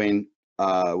how long I've been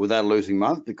without a losing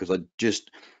month because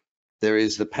there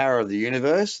is the power of the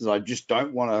universe that I just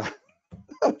don't want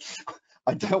to.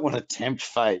 I don't want to tempt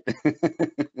fate.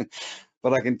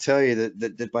 But I can tell you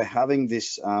that by having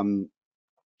this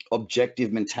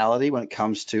objective mentality when it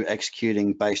comes to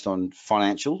executing based on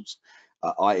financials,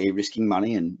 i.e. risking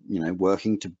money and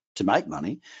working to make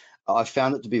money, I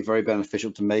found it to be very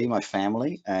beneficial to me, my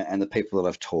family, and the people that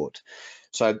I've taught.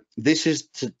 So this is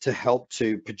to help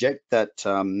to project that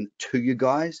to you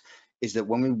guys, is that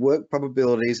when we work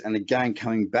probabilities, and again,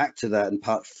 coming back to that in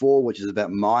part 4, which is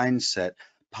about mindset,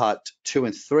 part 2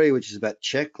 and 3, which is about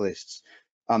checklists,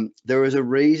 there is a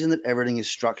reason that everything is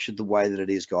structured the way that it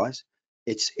is, guys.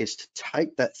 It's to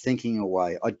take that thinking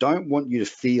away. I don't want you to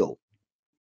feel,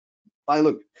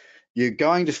 look, you're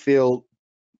going to feel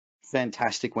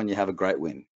fantastic when you have a great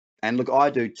win. And look, I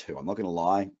do too. I'm not going to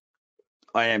lie.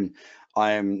 I am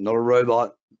not a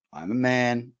robot. I'm a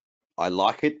man. I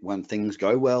like it when things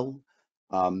go well.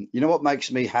 You know what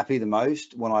makes me happy the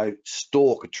most? When I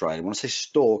stalk a trade. When I say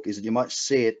stalk, is that you might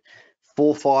see it 4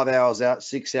 or 5 hours out,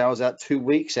 6 hours out, 2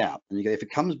 weeks out, and you go, if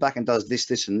it comes back and does this,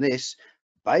 this, and this,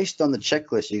 based on the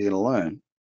checklist you're going to learn,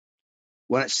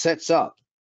 when it sets up,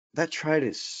 that trade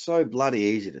is so bloody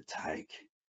easy to take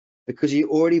because you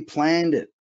already planned it.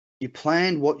 You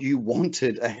planned what you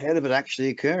wanted ahead of it actually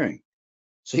occurring.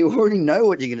 So you already know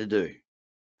what you're going to do.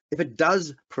 If it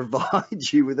does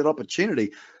provide you with an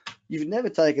opportunity, you've never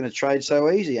taken a trade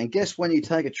so easy. And guess when you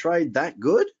take a trade that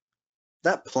good,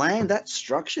 that planned, that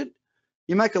structured,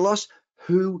 you make a loss,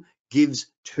 who gives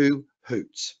 2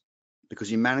 hoots?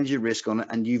 Because you manage your risk on it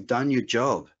and you've done your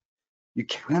job. You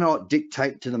cannot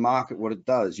dictate to the market what it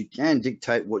does. You can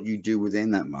dictate what you do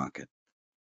within that market.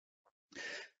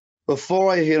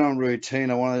 Before I hit on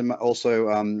routine, I want to also,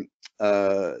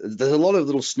 there's a lot of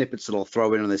little snippets that I'll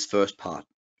throw in on this first part,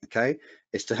 okay?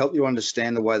 It's to help you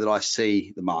understand the way that I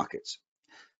see the markets.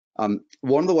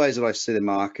 One of the ways that I see the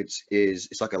markets is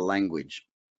it's like a language,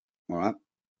 all right?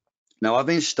 Now, I've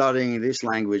been studying this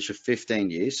language for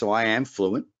 15 years, so I am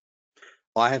fluent.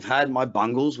 I have had my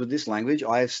bungles with this language.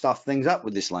 I have stuffed things up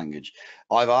with this language.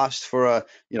 I've asked for a,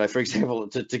 for example,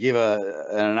 to give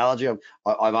an analogy,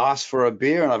 I've asked for a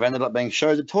beer and I've ended up being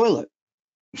showed the toilet.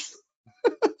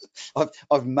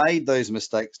 I've made those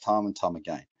mistakes time and time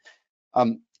again.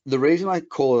 The reason I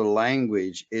call it a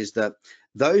language is that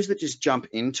those that just jump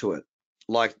into it,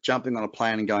 like jumping on a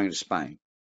plane and going to Spain.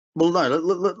 Well, no,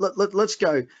 let's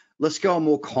go a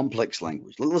more complex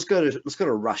language. Let's go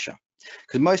to Russia,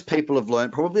 because most people have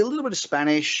learned probably a little bit of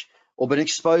Spanish or been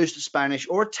exposed to Spanish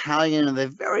or Italian, and they're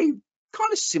very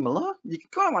kind of similar. You can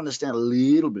kind of understand a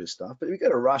little bit of stuff, but if you go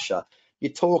to Russia,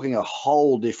 you're talking a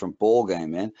whole different ball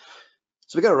game, man.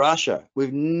 So we go to Russia.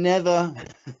 We've never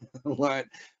learned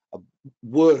a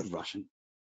word of Russian.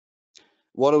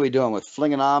 What are we doing? We're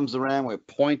flinging arms around, we're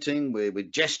pointing, we're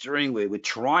gesturing, we're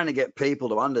trying to get people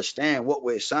to understand what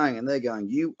we're saying, and they're going,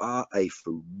 you are a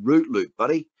Fruit Loop,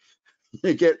 buddy.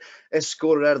 You get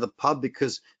escorted out of the pub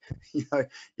because you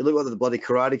look like the bloody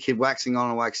Karate Kid waxing on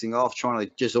and waxing off, trying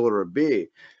to just order a beer.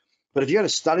 But if you go to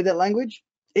study that language,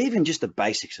 even just the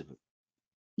basics of it,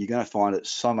 you're going to find it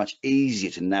so much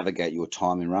easier to navigate your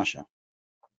time in Russia.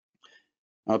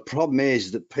 Now, the problem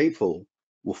is that people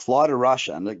will fly to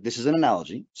Russia, and this is an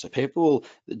analogy. So people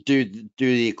will do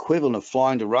the equivalent of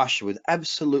flying to Russia with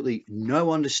absolutely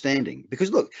no understanding.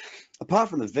 Because look, apart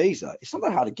from the visa, it's not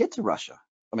that hard to get to Russia.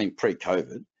 I mean,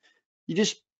 pre-COVID, you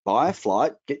just buy a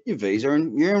flight, get your visa,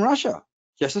 and you're in Russia.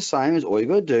 Just the same as all you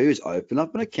got to do is open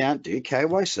up an account, do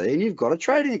KYC, and you've got a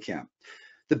trading account.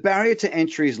 The barrier to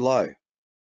entry is low,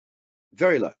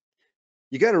 very low.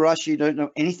 You go to Russia, you don't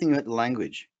know anything about the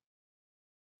language.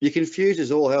 You're confused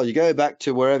as all hell. You go back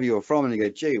to wherever you're from and you go,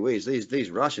 gee whiz, these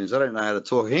Russians, they don't know how to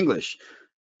talk English.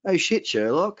 Oh shit,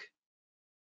 Sherlock.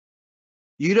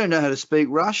 You don't know how to speak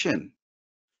Russian.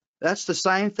 That's the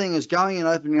same thing as going and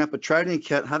opening up a trading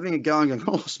account, having a go and going,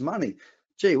 I lost money.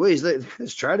 Gee whiz,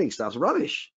 this trading stuff's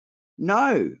rubbish.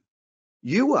 No,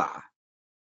 you are.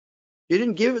 You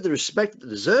didn't give it the respect it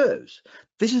deserves.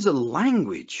 This is a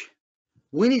language.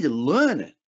 We need to learn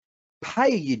it.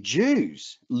 Pay your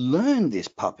dues. Learn this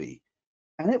puppy.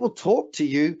 And it will talk to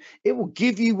you. It will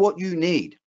give you what you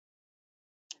need.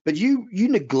 But you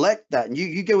neglect that, and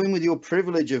you go in with your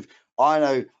privilege of I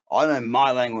know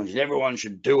my language, and everyone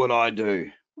should do what I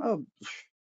do. Well,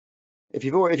 if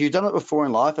you've done it before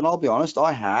in life, and I'll be honest,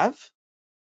 I have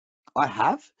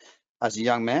as a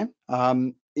young man,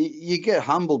 you get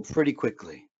humbled pretty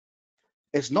quickly.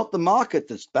 It's not the market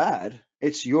that's bad,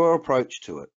 it's your approach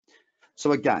to it.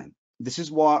 So again, this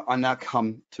is why I now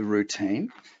come to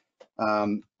routine.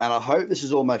 And I hope this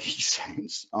is all making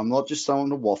sense. I'm not just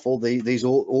someone to waffle.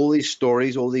 All these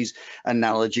stories, all these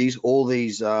analogies, all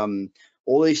these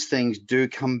things do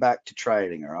come back to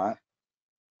trading. All right,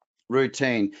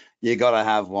 routine. You got to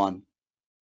have one.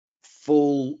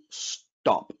 Full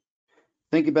stop.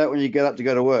 Think about when you get up to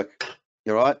go to work.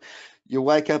 All right. You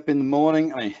wake up in the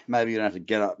morning. I mean, maybe you don't have to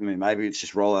get up. I mean, maybe it's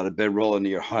just roll out of bed, roll into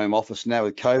your home office. Now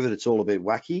with COVID, it's all a bit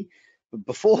wacky. But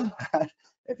before that,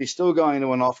 if you're still going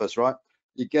into an office, right?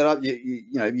 You get up,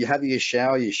 you have your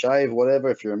shower, you shave, whatever.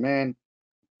 If you're a man,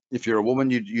 if you're a woman,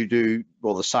 you do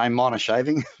well the same minor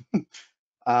shaving.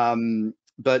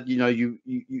 But you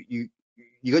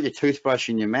got your toothbrush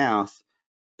in your mouth.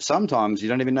 Sometimes you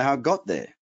don't even know how it got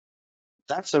there.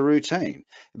 That's a routine.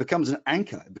 It becomes an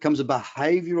anchor. It becomes a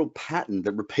behavioral pattern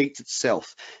that repeats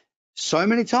itself so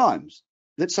many times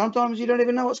that sometimes you don't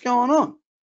even know what's going on.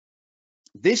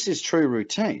 This is true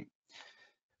routine.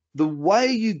 The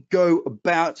way you go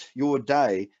about your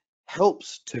day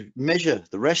helps to measure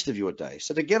the rest of your day.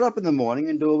 So to get up in the morning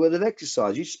and do a bit of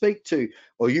exercise, you speak to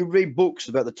or you read books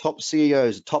about the top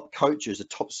CEOs, the top coaches, the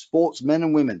top sportsmen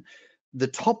and women, the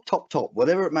top,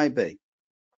 whatever it may be,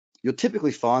 you'll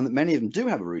typically find that many of them do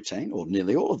have a routine, or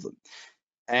nearly all of them.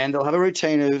 And they'll have a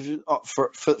routine of,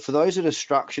 for those that are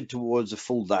structured towards a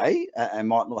full day and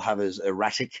might not have as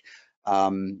erratic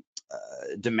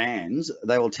demands,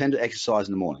 they will tend to exercise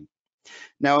in the morning.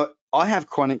 Now, I have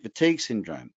chronic fatigue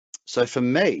syndrome. So for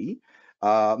me,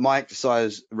 my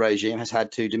exercise regime has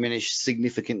had to diminish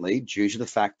significantly due to the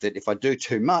fact that if I do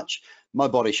too much, my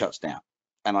body shuts down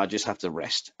and I just have to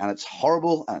rest. And it's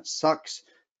horrible and it sucks.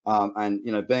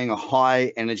 And being a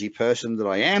high energy person that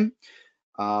I am,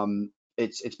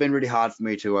 it's been really hard for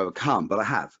me to overcome, but I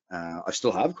have. I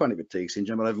still have chronic fatigue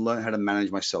syndrome, but I've learned how to manage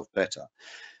myself better.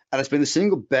 And it's been the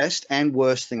single best and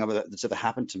worst thing that's ever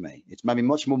happened to me. It's made me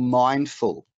much more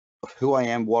mindful of who I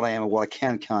am, and what I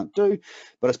can and can't do.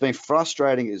 But it's been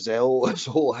frustrating as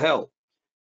all hell.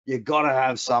 You got to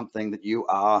have something that you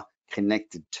are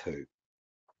connected to.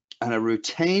 And a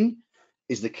routine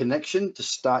is the connection to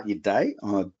start your day.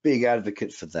 I'm a big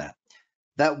advocate for that.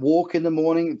 That walk in the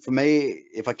morning, for me,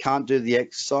 if I can't do the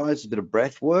exercise, a bit of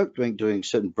breath work, doing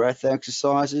certain breath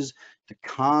exercises to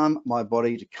calm my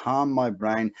body, to calm my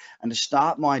brain, and to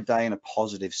start my day in a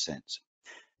positive sense.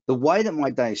 The way that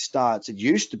my day starts, it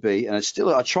used to be, and it's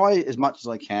still, I try as much as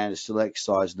I can to still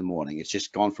exercise in the morning. It's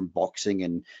just gone from boxing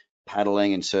and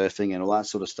paddling and surfing and all that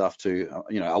sort of stuff to,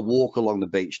 a walk along the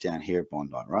beach down here at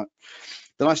Bondi, right?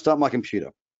 Then I start my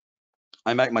computer.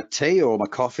 I make my tea or my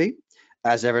coffee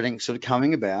as everything's sort of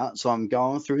coming about. So I'm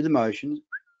going through the motions,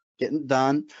 getting it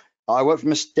done. I work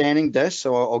from a standing desk,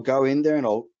 so I'll go in there and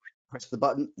I'll press the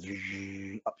button.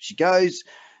 Up she goes.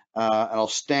 And I'll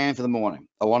stand for the morning.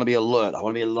 I want to be alert. I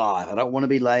want to be alive. I don't want to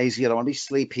be lazy. I don't want to be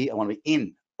sleepy. I want to be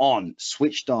in, on,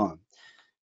 switched on.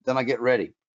 Then I get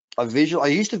ready. I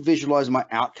used to visualize my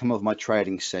outcome of my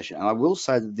trading session, and I will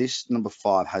say that this number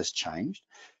 5 has changed.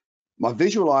 My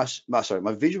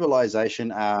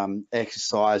visualization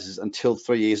exercises until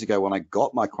 3 years ago when I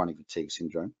got my chronic fatigue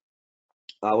syndrome.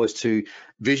 Was to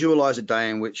visualize a day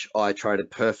in which I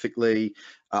traded perfectly.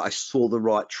 I saw the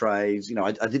right trades.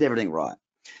 I did everything right.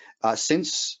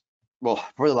 Since, well,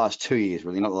 probably the last 2 years,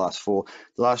 really, not the last 4.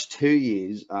 The last 2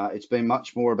 years, it's been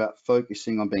much more about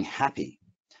focusing on being happy,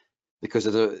 because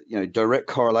of the direct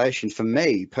correlation for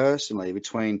me personally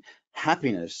between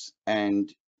happiness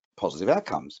and positive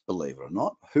outcomes. Believe it or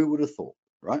not, who would have thought,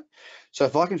 right? So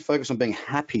if I can focus on being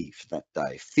happy for that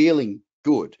day, feeling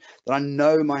good, then I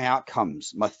know my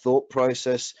outcomes, my thought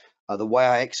process, the way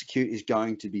I execute is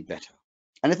going to be better.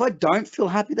 And if I don't feel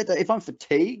happy that day, if I'm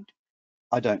fatigued,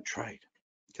 I don't trade.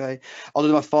 Okay, I'll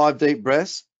do my 5 deep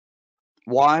breaths.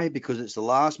 Why? Because it's the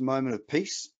last moment of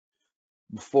peace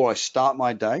before I start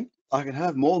my day. I can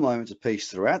have more moments of peace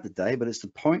throughout the day, but it's the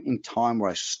point in time where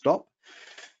I stop,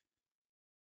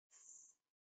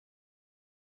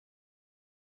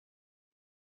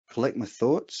 collect my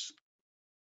thoughts,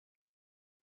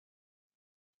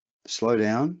 slow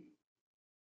down,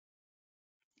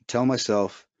 tell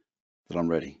myself that I'm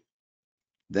ready.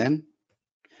 Then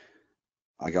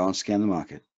I go and scan the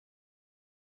market.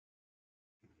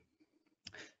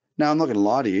 Now, I'm not going to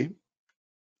lie to you.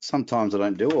 Sometimes I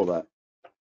don't do all that,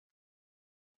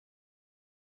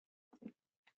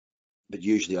 but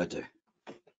usually I do.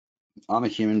 I'm a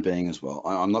human being as well.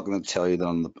 I'm not going to tell you that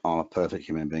I'm a perfect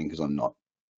human being, because I'm not.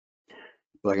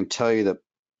 But I can tell you that,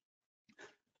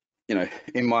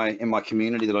 in my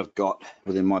community that I've got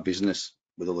within my business,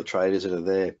 with all the traders that are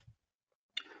there,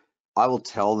 I will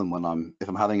tell them if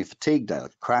I'm having a fatigue day,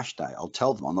 like a crash day, I'll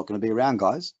tell them I'm not going to be around,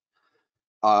 guys.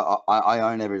 I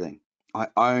own everything. I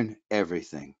own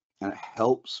everything, and it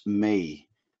helps me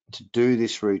to do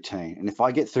this routine. And if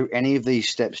I get through any of these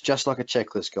steps, just like a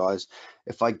checklist, guys,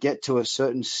 if I get to a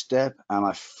certain step and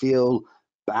I feel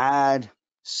bad,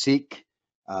 sick,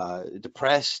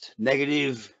 depressed,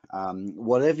 negative,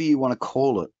 whatever you want to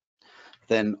call it,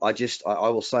 then I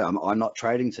will say I'm not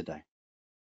trading today.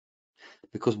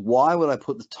 Because why would I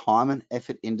put the time and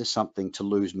effort into something to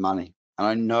lose money? And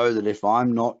I know that if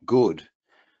I'm not good,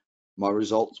 my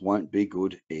results won't be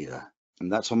good either.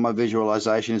 And that's why my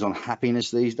visualization is on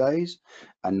happiness these days,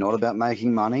 and not about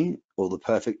making money or the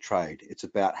perfect trade. It's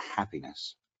about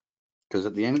happiness. Because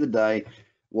at the end of the day,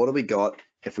 what do we got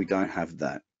if we don't have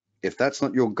that? If that's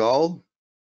not your goal,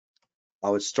 I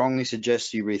would strongly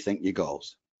suggest you rethink your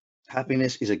goals.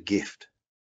 Happiness is a gift.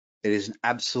 It is an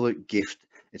absolute gift.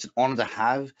 It's an honor to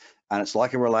have, and it's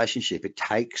like a relationship. It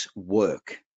takes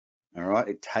work. All right,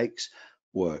 it takes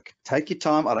work. Take your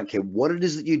time. I don't care what it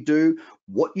is that you do,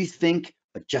 what you think.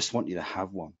 I just want you to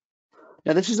have one.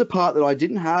 Now, this is the part that I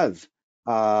didn't have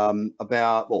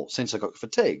since I got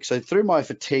fatigue. So through my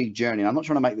fatigue journey, I'm not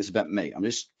trying to make this about me. I'm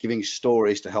just giving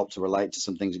stories to help to relate to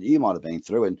some things that you might have been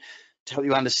through, and to help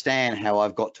you understand how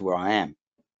I've got to where I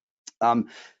am.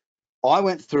 I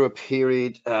went through a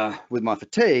period with my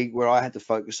fatigue where I had to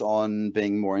focus on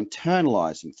being more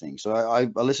internalizing things. So I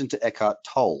listened to Eckhart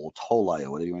Tolle, or Tolle,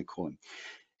 or whatever you want to call him.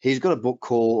 He's got a book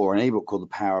called, or an ebook called The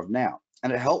Power of Now.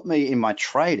 And it helped me in my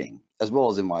trading as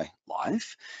well as in my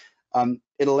life.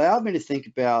 It allowed me to think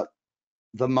about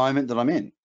the moment that I'm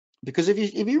in. Because if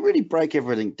you really break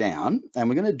everything down, and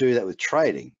we're going to do that with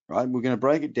trading, right? We're going to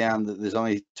break it down that there's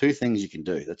only 2 things you can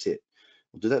do. That's it.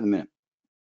 We'll do that in a minute.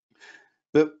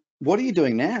 But what are you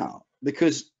doing now?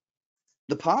 Because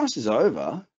the past is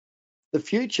over. The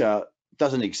future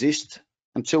doesn't exist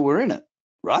until we're in it,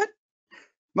 right?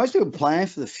 Most people plan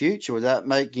for the future without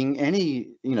making any,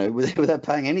 without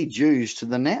paying any dues to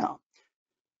the now.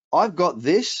 I've got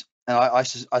this, and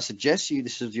I suggest you,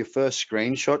 this is your first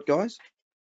screenshot, guys,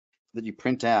 that you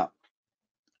print out.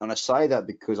 And I say that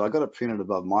because I got it printed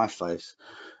above my face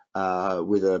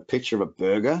with a picture of a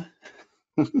burger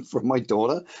from my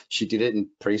daughter. She did it in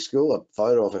preschool, a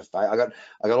photo of her face. I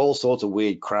got all sorts of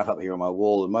weird crap up here on my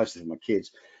wall, and most of it my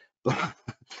kids. But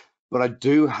but I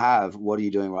do have, what are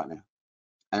you doing right now?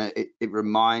 And it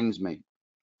reminds me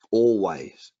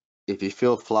always, if you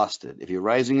feel flustered, if you're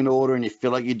raising an order and you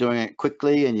feel like you're doing it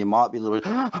quickly and you might be a little bit,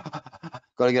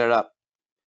 got to get it up.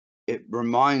 It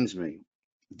reminds me,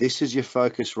 this is your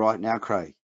focus right now,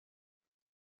 Craig.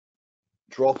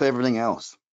 Drop everything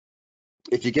else.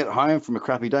 If you get home from a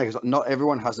crappy day, because not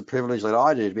everyone has the privilege that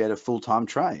I do to be able to full-time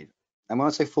trade. And when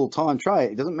I say full-time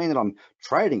trade, it doesn't mean that I'm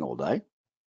trading all day.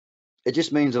 It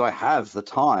just means that I have the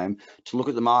time to look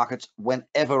at the markets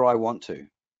whenever I want to. And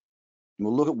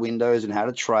we'll look at windows and how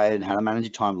to trade and how to manage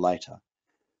your time later.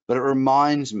 But it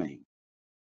reminds me,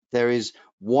 there is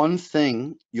one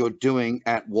thing you're doing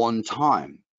at one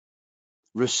time.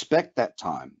 Respect that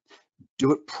time.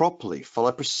 Do it properly.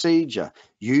 Follow procedure.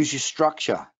 Use your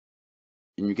structure.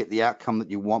 And you get the outcome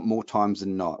that you want more times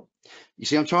than not. You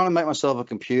see, I'm trying to make myself a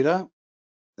computer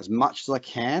as much as I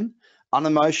can,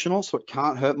 unemotional, so it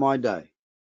can't hurt my day.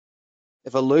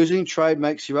 If a losing trade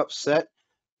makes you upset,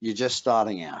 you're just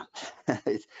starting out.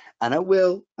 And it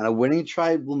will, and a winning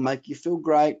trade will make you feel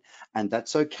great, and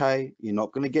that's okay. You're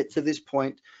not going to get to this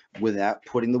point without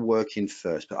putting the work in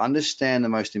first. But understand the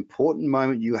most important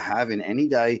moment you have in any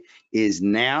day is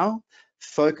now.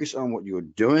 Focus on what you're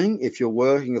doing. If you're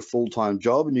working a full-time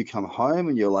job and you come home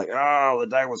and you're like, oh, the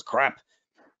day was crap,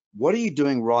 what are you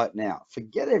doing right now?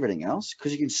 Forget everything else,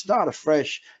 because you can start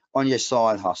afresh on your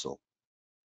side hustle.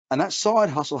 And that side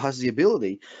hustle has the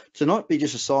ability to not be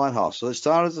just a side hustle. It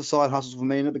started as a side hustle for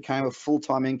me, and it became a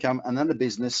full-time income, and then a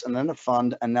business, and then a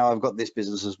fund, and now I've got this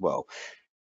business as well.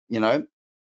 You know,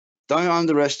 don't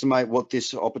underestimate what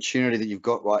this opportunity that you've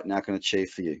got right now can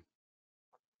achieve for you.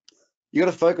 You got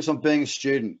to focus on being a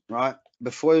student, right?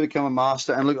 Before you become a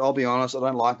master. And look, I'll be honest, I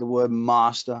don't like the word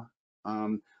master.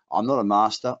 I'm not a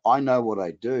master. I know what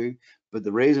I do, but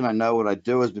the reason I know what I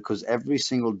do is because every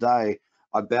single day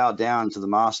I bow down to the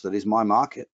master that is my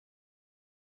market.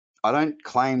 I don't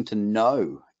claim to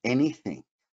know anything.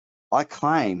 I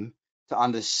claim to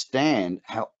understand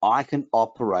how I can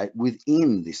operate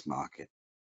within this market.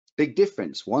 Big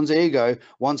difference. One's ego,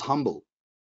 one's humble.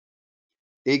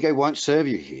 Ego won't serve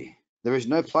you here. There is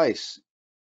no place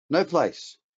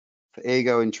for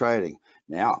ego in trading.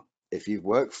 Now, if you've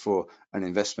worked for an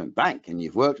investment bank and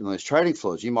you've worked on those trading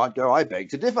floors, you might go, I beg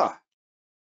to differ.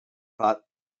 But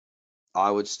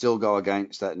I would still go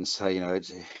against that and say, you know,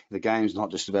 the game's not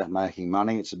just about making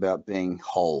money, it's about being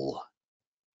whole.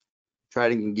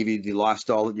 Trading can give you the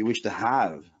lifestyle that you wish to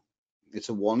have. It's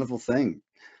a wonderful thing,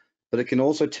 but it can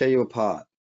also tear you apart.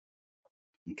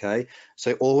 Okay,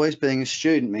 so always being a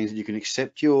student means that you can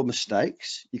accept your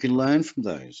mistakes, you can learn from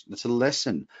those. That's a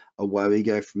lesson, away we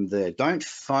go from there. Don't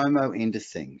FOMO into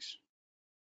things.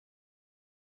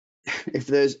 If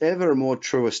there's ever a more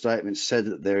truer statement said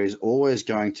that there is always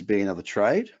going to be another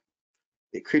trade,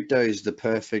 crypto is the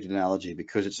perfect analogy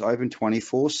because it's open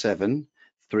 24/7,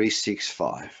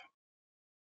 365.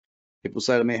 People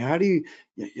say to me, how do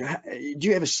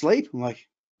you ever sleep? I'm like,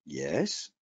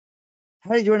 yes.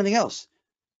 How do you do anything else?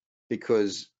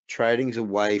 Because trading is a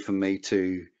way for me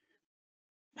to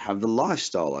have the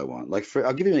lifestyle I want.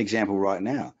 I'll give you an example right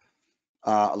now.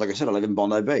 Like I said, I live in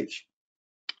Bondi Beach.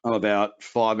 I'm about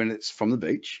 5 minutes from the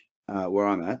beach where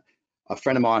I'm at. A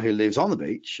friend of mine who lives on the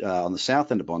beach on the south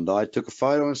end of Bondi took a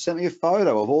photo and sent me a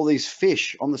photo of all these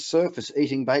fish on the surface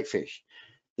eating bait fish.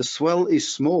 The swell is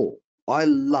small. I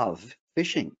love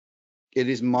fishing. It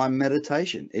is my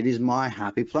meditation. It is my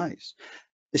happy place.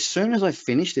 As soon as I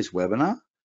finish this webinar,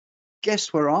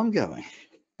 guess where I'm going?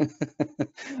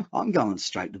 I'm going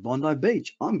straight to Bondi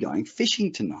Beach. I'm going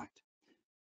fishing tonight.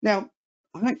 Now,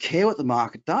 I don't care what the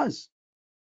market does.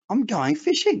 I'm going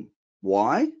fishing.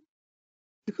 Why?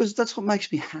 Because that's what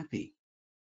makes me happy.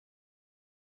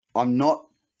 I'm not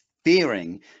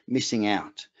fearing missing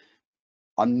out.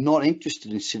 I'm not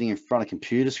interested in sitting in front of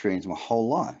computer screens my whole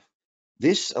life.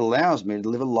 This allows me to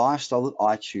live a lifestyle that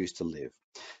I choose to live.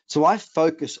 So I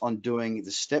focus on doing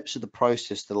the steps of the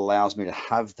process that allows me to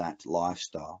have that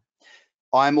lifestyle.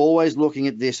 I'm always looking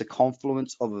at this, a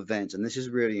confluence of events, and this is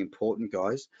really important,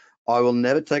 guys. I will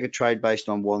never take a trade based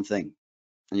on one thing,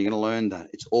 and you're going to learn that.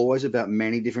 It's always about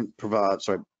many different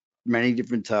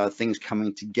things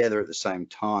coming together at the same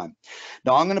time.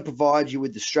 Now, I'm going to provide you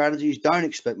with the strategies. Don't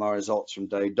expect my results from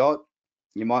day dot.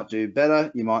 You might do better,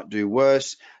 you might do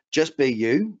worse. Just be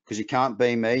you, because you can't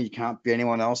be me, you can't be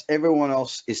anyone else. Everyone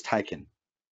else is taken.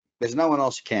 There's no one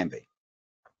else you can be.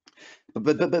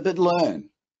 But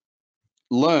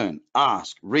learn,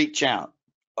 ask, reach out,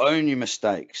 own your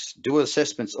mistakes, do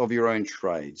assessments of your own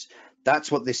trades,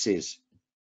 That's what this is.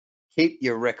 Keep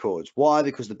your records. Why?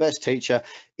 Because the best teacher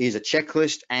is a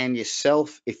checklist and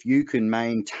yourself. If you can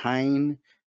maintain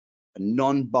a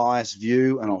non-biased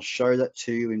view, and I'll show that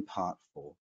to you in part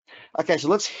 4. Okay, so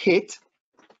let's hit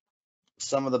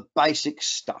some of the basic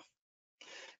stuff.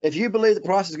 If you believe the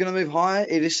price is going to move higher,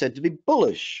 it is said to be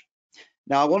bullish.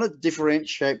 Now, I want to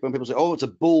differentiate when people say, oh, it's a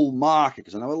bull market,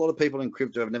 because I know a lot of people in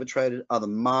crypto have never traded other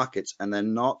markets and they're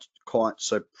not quite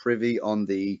so privy on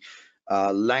the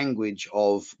language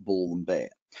of bull and bear.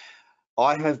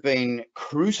 I have been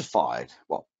crucified,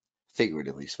 well,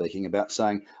 figuratively speaking, about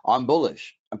saying I'm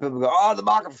bullish. And people go, oh, the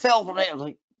market fell from there. I was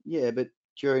like, yeah, but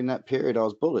during that period, I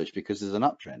was bullish because there's an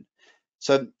uptrend.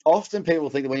 So often people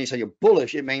think that when you say you're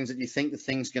bullish, it means that you think the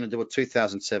thing's going to do a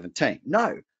 2017.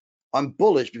 No, I'm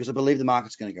bullish because I believe the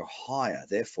market's going to go higher.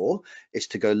 Therefore, it's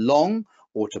to go long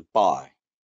or to buy.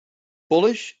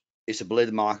 Bullish is to believe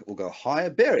the market will go higher.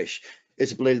 Bearish is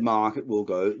to believe the market will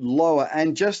go lower.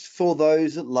 And just for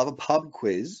those that love a pub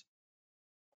quiz,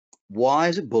 why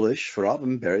is it bullish for up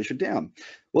and bearish for down?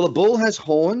 Well, a bull has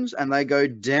horns and they go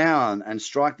down and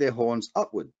strike their horns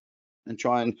upward and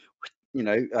try and, you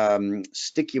know,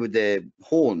 stick you with their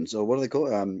horns, or what do they call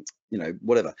it? You know,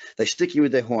 whatever. They stick you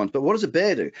with their horns. But what does a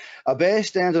bear do? A bear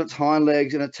stands on its hind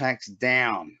legs and attacks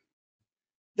down.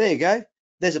 There you go.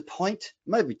 There's a point,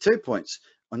 maybe 2 points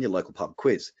on your local pub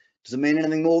quiz. Does it mean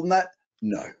anything more than that?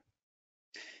 No.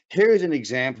 Here is an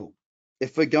example.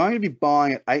 If we're going to be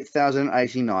buying at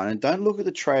 8,089, and don't look at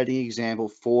the trading example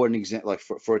for an example, like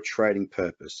for a trading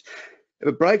purpose. If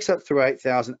it breaks up through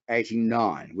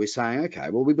 8,089, we're saying, okay,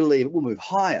 well, we believe it will move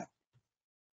higher.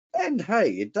 And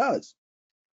hey, it does.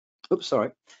 Oops,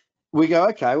 sorry. We go,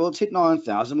 okay, well, it's hit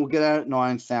 9,000. We'll get out at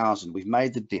 9,000. We've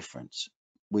made the difference.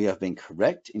 We have been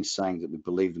correct in saying that we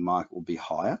believe the market will be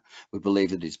higher. We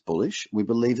believe that it's bullish. We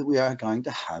believe that we are going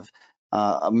to have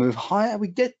a move higher. We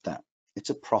get that. It's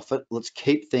a profit. Let's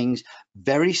keep things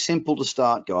very simple to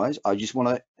start, guys. I just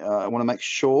want to make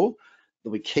sure that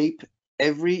we keep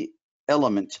every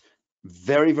element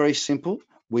very, very simple.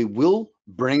 We will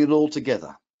bring it all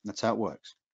together. That's how it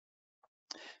works.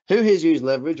 Who here's used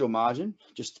leverage or margin?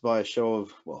 Just by a show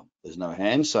of, well, there's no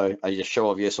hands, so I just show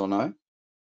of yes or no.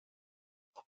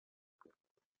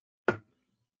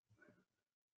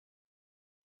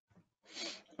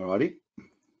 Alrighty.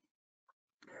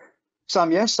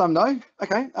 Some yes, some no.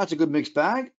 Okay, that's a good mixed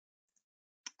bag.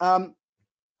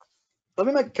 Let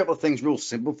me make a couple of things real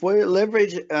simple for you.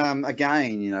 Leverage,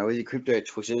 again, you know, with your crypto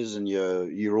twitters and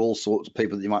your all sorts of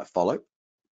people that you might follow.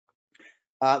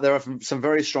 There are some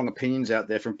very strong opinions out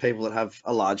there from people that have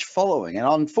a large following. And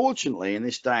unfortunately, in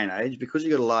this day and age, because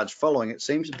you've got a large following, it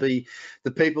seems to be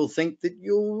the people think that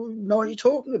you'll know what you're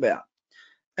talking about.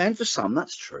 And for some,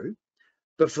 that's true.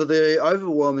 But for the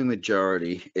overwhelming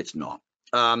majority, it's not.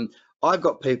 I've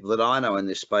got people that I know in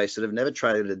this space that have never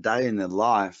traded a day in their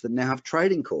life that now have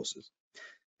trading courses.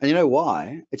 And you know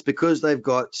why? It's because they've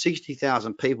got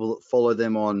 60,000 people that follow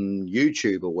them on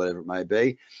YouTube or whatever it may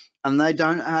be, and they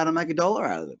don't know how to make $1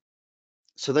 out of it.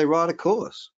 So they write a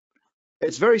course.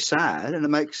 It's very sad, and it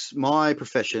makes my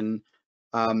profession,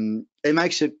 it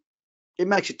makes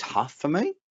it tough for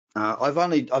me.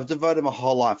 I've devoted my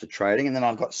whole life to trading, and then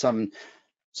I've got some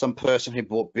person who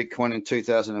bought Bitcoin in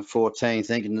 2014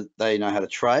 thinking that they know how to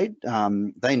trade.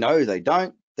 They know they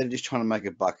don't. They're just trying to make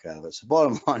a buck out of it. So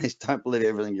bottom line is, don't believe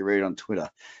everything you read on Twitter.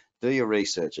 Do your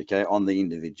research, okay, on the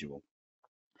individual.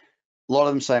 A lot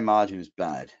of them say margin is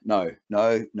bad. No,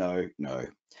 no, no, no.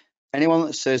 Anyone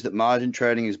that says that margin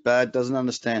trading is bad doesn't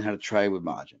understand how to trade with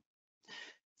margin.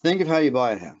 Think of how you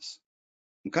buy a house,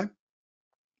 okay?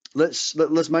 Let's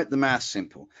make the math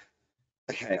simple.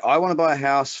 Okay, I want to buy a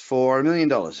house for $1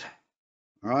 million, all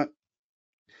right?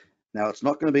 Now, it's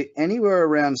not going to be anywhere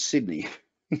around Sydney.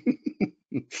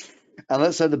 And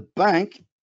let's say the bank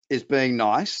is being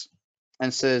nice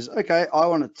and says, okay, I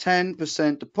want a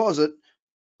 10% deposit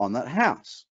on that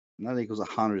house. And that equals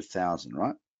 100,000,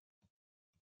 right?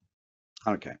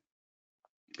 Okay.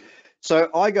 So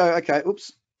I go, okay,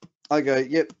 oops. I go,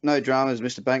 yep, no dramas,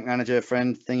 Mr. Bank Manager,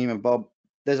 friend, thingy, Bob.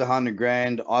 There's 100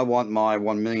 grand. I want my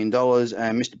 $1 million.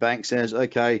 And Mr. Bank says,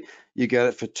 okay, you get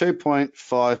it for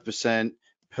 2.5%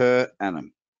 per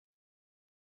annum.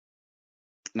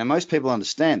 Now, most people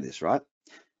understand this, right?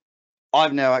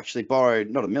 I've now actually borrowed,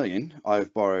 not $1 million,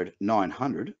 I've borrowed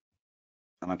 900.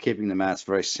 And I'm keeping the maths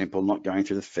very simple, not going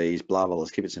through the fees, blah, blah,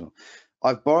 let's keep it simple.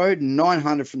 I've borrowed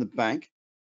 900 from the bank,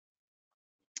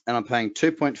 and I'm paying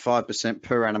 2.5%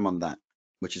 per annum on that,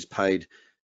 which is paid,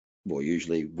 well,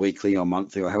 usually weekly or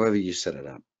monthly or however you set it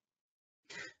up.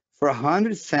 For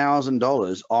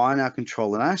 $100,000, I now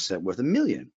control an asset worth $1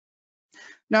 million.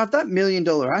 Now, if that $1 million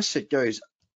asset goes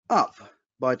up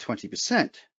by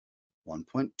 20%,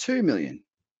 1.2 million.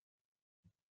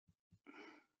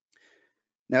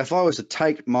 Now, if I was to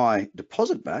take my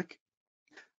deposit back,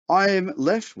 I am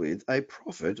left with a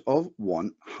profit of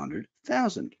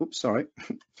 100,000. Oops, sorry,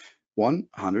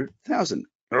 100,000.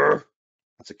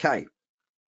 That's okay.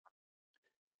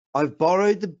 I've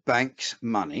borrowed the bank's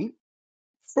money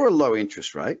for a low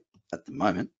interest rate at the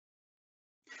moment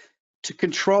to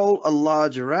control a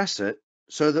larger asset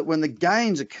so that when the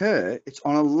gains occur, it's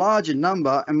on a larger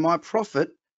number and my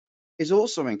profit is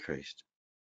also increased.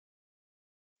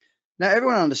 Now,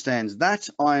 everyone understands that,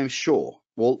 I am sure.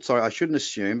 Well, sorry, I shouldn't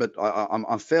assume, but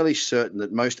I'm fairly certain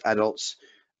that most adults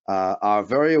are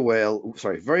very well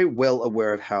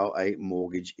aware of how a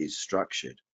mortgage is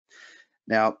structured.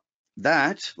 Now,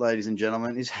 that, ladies and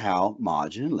gentlemen, is how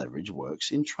margin and leverage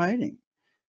works in trading.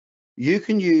 You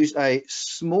can use a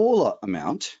smaller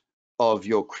amount of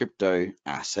your crypto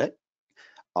asset,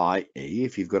 i.e.,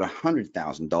 if you've got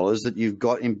 $100,000 that you've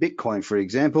got in Bitcoin, for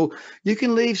example, you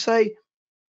can leave, say,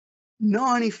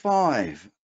 95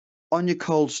 on your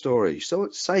cold storage, so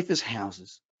it's safe as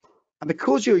houses. And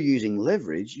because you're using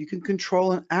leverage, you can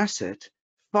control an asset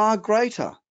far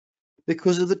greater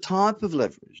because of the type of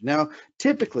leverage. Now,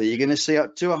 typically, you're going to see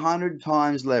up to 100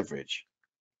 times leverage.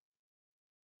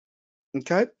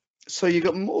 Okay, so you've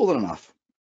got more than enough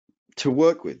to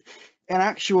work with. In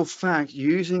actual fact,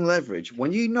 using leverage,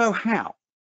 when you know how,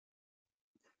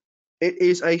 it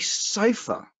is a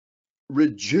safer,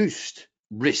 reduced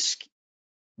risk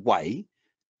way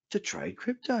to trade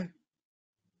crypto.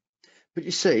 But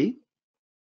you see,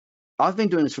 I've been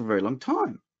doing this for a very long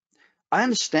time. I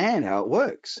understand how it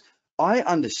works. I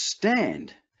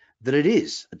understand that it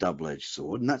is a double-edged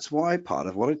sword, and that's why part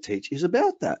of what I teach is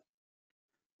about that.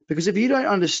 Because if you don't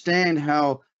understand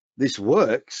how this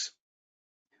works,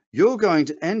 you're going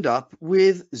to end up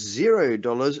with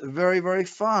 $0 very, very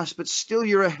fast, but still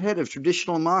you're ahead of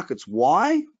traditional markets.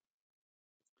 Why?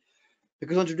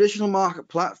 Because on traditional market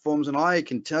platforms, and I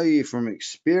can tell you from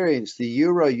experience, the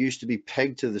euro used to be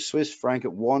pegged to the Swiss franc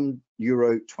at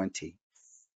 €1.20.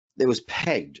 It was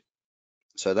pegged.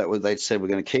 So that was, they'd said, we're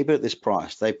going to keep it at this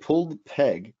price. They pulled the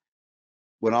peg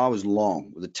when I was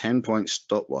long with a 10-point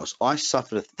stop loss. I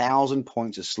suffered 1,000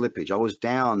 points of slippage. I was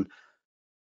down,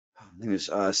 I think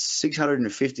it was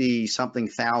 650 something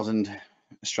thousand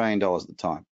Australian dollars at the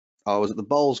time. I was at the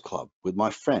bowls club with my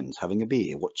friends having a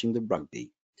beer, watching the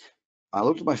rugby. I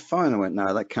looked at my phone and went,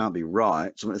 no, that can't be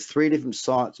right. So I went to 3 different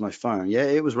sites on my phone. Yeah,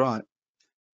 it was right.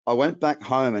 I went back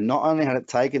home and not only had it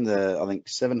taken the, I think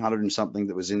 700 and something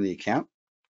that was in the account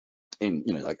in,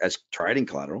 like as trading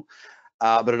collateral,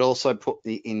 but it also put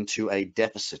me into a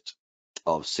deficit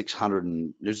of it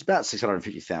was about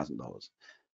 $650,000.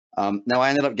 Now I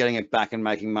ended up getting it back and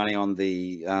making money on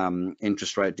the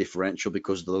interest rate differential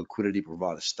because the liquidity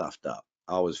provider stuffed up.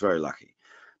 I was very lucky.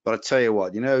 But I tell you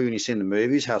what, when you see in the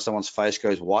movies how someone's face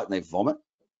goes white and they vomit,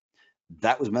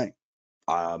 that was me.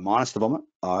 Minus the vomit.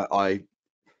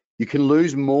 You can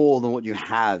lose more than what you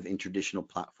have in traditional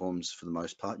platforms for the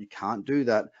most part. You can't do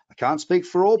that. I can't speak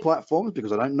for all platforms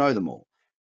because I don't know them all.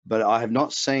 But I have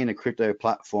not seen a crypto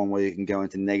platform where you can go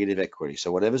into negative equity.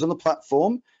 So whatever's on the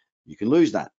platform, you can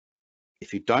lose that.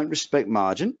 If you don't respect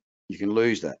margin, you can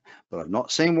lose that. But I've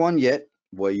not seen one yet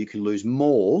where you can lose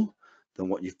more than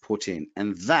what you've put in.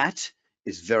 And that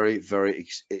is very, very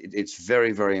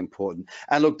important.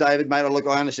 And look, David, mate,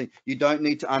 I understand. You don't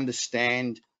need to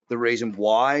understand the reason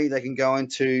why they can go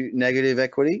into negative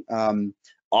equity.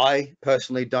 I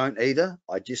personally don't either.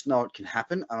 I just know it can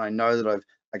happen. And I know that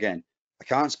I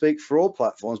can't speak for all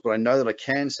platforms, but I know that I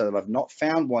can say that I've not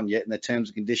found one yet in the terms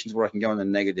and conditions where I can go into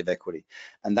negative equity.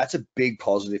 And that's a big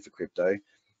positive for crypto.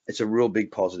 It's a real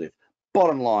big positive.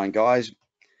 Bottom line, guys,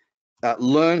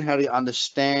 learn how to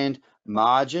understand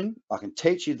margin. I can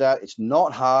teach you that. It's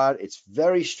not hard. It's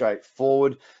very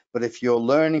straightforward. But if you're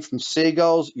learning from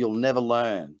seagulls, you'll never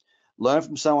learn. Learn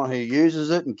from someone who uses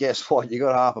it, and guess what? You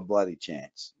got half a bloody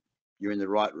chance. You're in the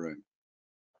right room.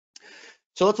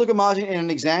 So let's look at margin in an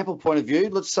example point of view.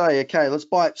 Let's say, okay, let's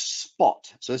buy it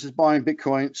spot. So this is buying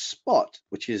Bitcoin spot,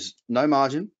 which is no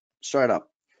margin, straight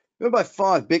up. We're going to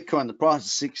buy 5 Bitcoin, the price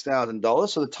is $6,000.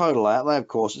 So the total outlay, of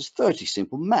course, is 30,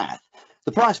 simple math.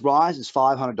 The price rise is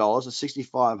 $500 to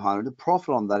 6,500. The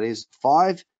profit on that is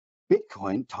 5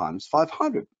 Bitcoin times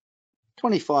 500,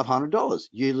 $2,500.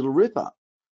 You little ripper.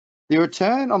 The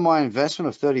return on my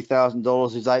investment of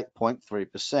 $30,000 is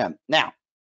 8.3%. Now,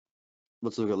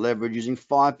 let's look at leverage using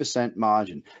 5%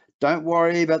 margin. Don't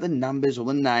worry about the numbers or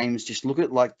the names. Just look at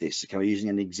it like this. Okay, we're using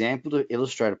an example to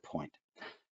illustrate a point.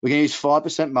 We're going to use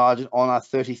 5% margin on our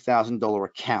 $30,000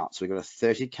 account. So we've got a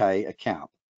 30K account.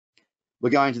 We're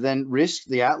going to then risk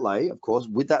the outlay, of course,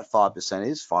 with that 5%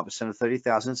 is 5% of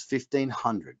 30,000 is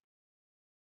 1,500.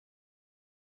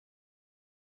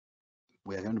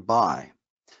 We're going to buy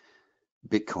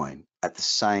Bitcoin at the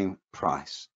same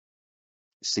price,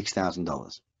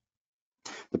 $6,000.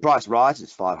 The price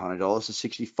rises $500 to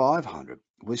 6,500.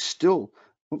 We're still,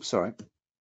 oops, sorry,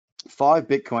 5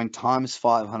 Bitcoin times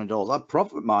 $500. Our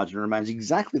profit margin remains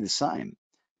exactly the same.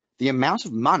 The amount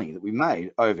of money that we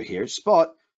made over here at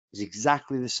spot is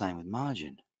exactly the same with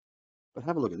margin. But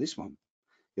have a look at this one.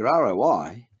 Your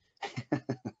ROI,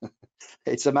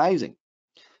 it's amazing.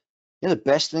 You know, the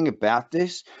best thing about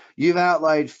this, you've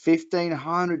outlaid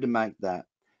 $1,500 to make that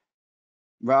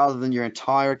rather than your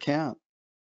entire account.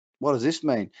 What does this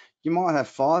mean? You might have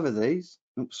 5 of these.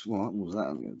 Oops, what was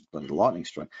that? Bloody lightning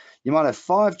strike. You might have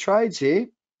 5 trades here.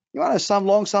 You might have some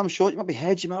long, some short. You might be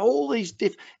hedged. You might have all these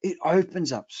different. It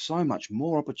opens up so much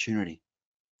more opportunity.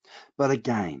 But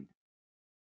again,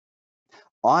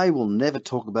 I will never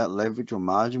talk about leverage or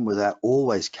margin without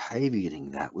always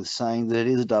caveating that with saying that it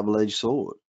is a double-edged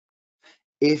sword.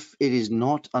 If it is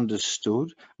not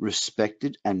understood,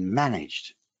 respected, and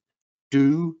managed,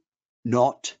 do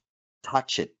not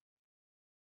touch it.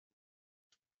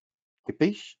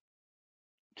 Capiche?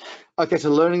 Okay,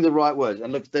 so learning the right words.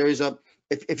 And look, there is a,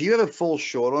 if you ever fall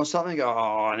short on something, go,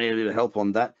 oh, I need a bit of help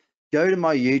on that, go to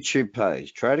my YouTube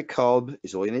page. TraderCobb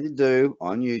is all you need to do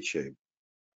on YouTube.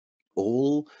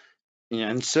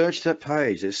 And search that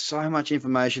page. There's so much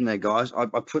information there, guys. I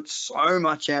put so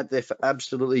much out there for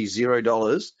absolutely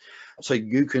 $0 so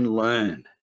you can learn,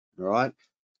 all right?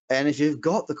 And if you've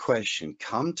got the question,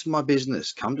 come to my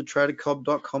business, come to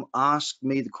TraderCobb.com, ask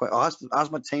me the question,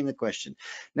 ask my team the question.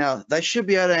 Now, they should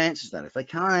be able to answer that. If they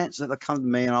can't answer that, they'll come to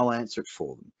me and I'll answer it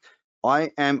for them.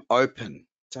 I am open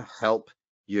to help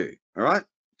you, all right?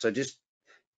 So just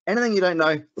anything you don't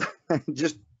know,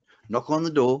 just knock on the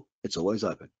door. It's always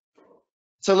open.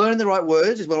 So learning the right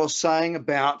words is what I was saying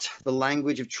about the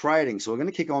language of trading. So we're going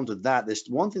to kick on to that. There's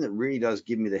one thing that really does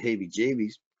give me the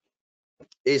heebie-jeebies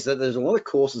is that there's a lot of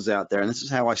courses out there, and this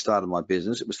is how I started my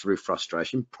business. It was through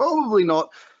frustration. Probably not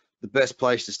the best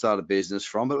place to start a business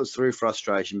from, but it was through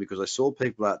frustration because I saw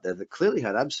people out there that clearly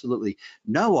had absolutely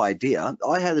no idea.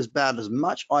 I had about as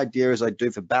much idea as I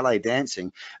do for ballet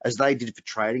dancing as they did for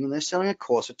trading, and they're selling a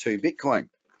course for 2 Bitcoin.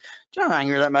 Do you know how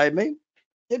angry that made me?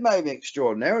 It made me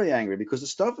extraordinarily angry because the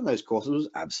stuff in those courses was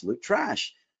absolute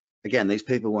trash. Again, these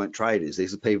people weren't traders.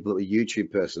 These are people that were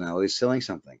YouTube personalities selling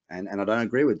something, and I don't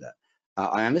agree with that.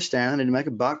 I understand I need to make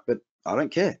a buck, but I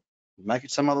don't care. Make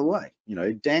it some other way. You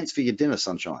know, dance for your dinner,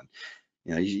 sunshine.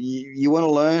 You know, you want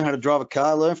to learn how to drive a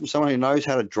car, learn from someone who knows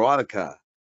how to drive a car.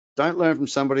 Don't learn from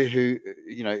somebody who,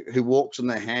 you know, who walks on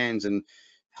their hands and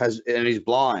is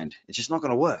blind. It's just not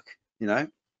going to work, you know.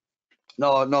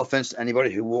 No offense to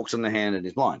anybody who walks on their hand and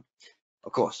is blind.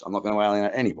 Of course, I'm not going to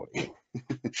alienate anybody.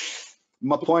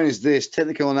 My point is this: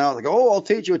 technical analysis. Oh, I'll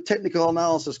teach you a technical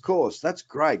analysis course. That's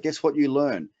great. Guess what you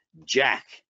learn? Jack.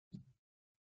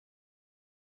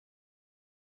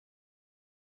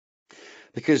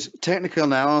 Because technical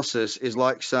analysis is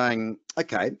like saying,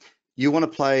 okay, you want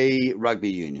to play rugby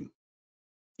union.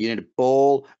 You need a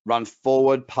ball, run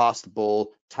forward, pass the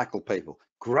ball, tackle people.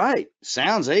 Great.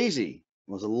 Sounds easy.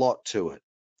 There's a lot to it.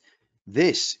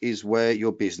 This is where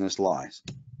your business lies.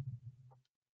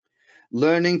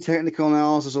 Learning technical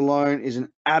analysis alone is an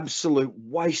absolute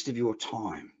waste of your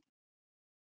time.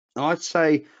 And I'd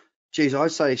say, geez,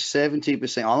 I'd say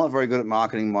 70%. I'm not very good at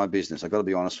marketing my business. I've got to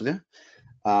be honest with you.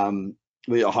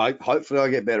 Hopefully I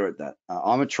get better at that.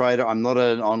 I'm a trader. I'm not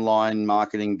an online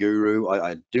marketing guru.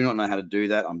 I do not know how to do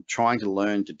that. I'm trying to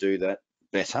learn to do that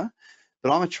better,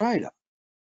 but I'm a trader.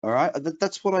 All right,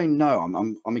 that's what I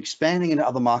know. I'm expanding into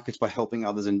other markets by helping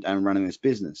others and running this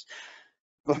business.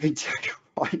 But I can tell you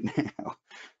right now,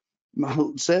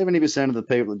 70% of the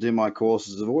people that do my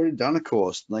courses have already done a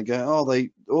course. And they go, oh,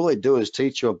 all they do is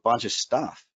teach you a bunch of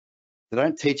stuff. They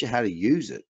don't teach you how to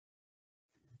use it.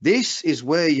 This is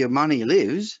where your money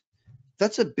lives.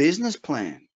 That's a business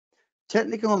plan.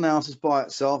 Technical analysis by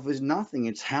itself is nothing.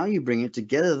 It's how you bring it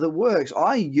together that works.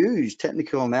 I use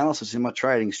technical analysis in my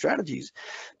trading strategies,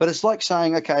 but it's like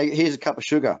saying, okay, here's a cup of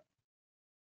sugar.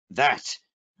 That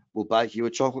will bake you a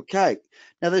chocolate cake.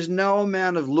 Now, there's no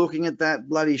amount of looking at that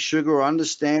bloody sugar or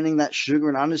understanding that sugar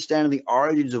and understanding the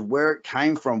origins of where it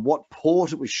came from, what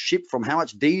port it was shipped from, how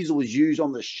much diesel was used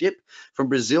on the ship from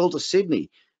Brazil to Sydney.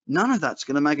 None of that's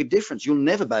going to make a difference. You'll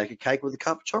never bake a cake with a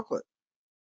cup of chocolate.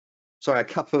 Sorry, a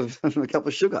cup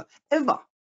of sugar, ever.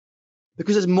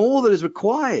 Because there's more that is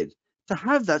required to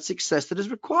have that success that is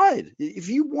required. If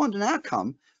you want an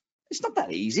outcome, it's not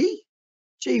that easy.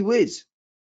 Gee whiz.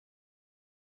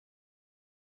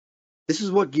 This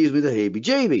is what gives me the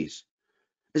heebie-jeebies.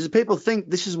 Is that people think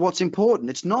this is what's important.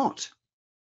 It's not.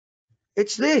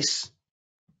 It's this.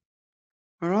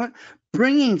 All right?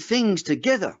 Bringing things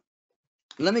together.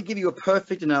 Let me give you a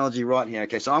perfect analogy right here.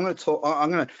 Okay, so I'm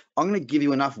going to give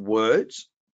you enough words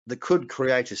that could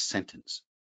create a sentence.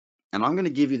 And I'm going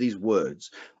to give you these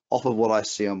words off of what I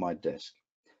see on my desk.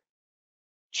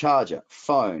 Charger,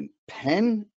 phone,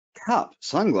 pen, cup,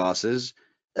 sunglasses,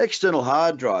 external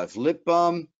hard drive, lip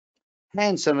balm,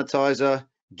 hand sanitizer,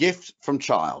 gift from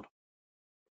child.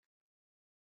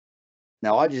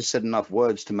 Now, I just said enough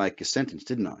words to make a sentence,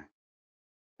 didn't I?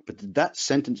 But did that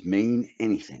sentence mean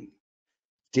anything?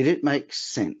 Did it make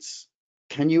sense?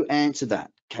 Can you answer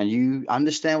that? Can you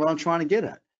understand what I'm trying to get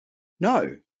at?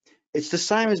 No. It's the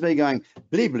same as me going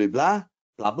blah, blah, blah,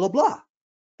 blah, blah, blah.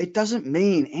 It doesn't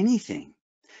mean anything.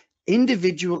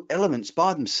 Individual elements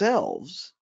by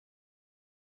themselves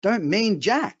don't mean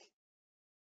jack.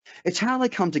 It's how they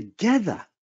come together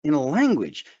in a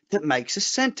language that makes a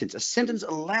sentence. A sentence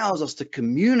allows us to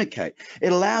communicate.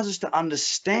 It allows us to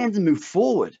understand and move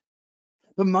forward.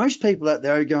 But most people out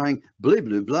there are going blah,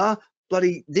 blah, blah,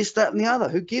 bloody this, that, and the other.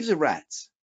 Who gives a rat's?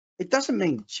 It doesn't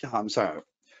mean, I'm sorry.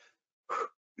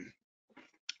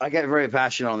 I get very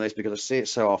passionate on this because I see it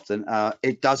so often.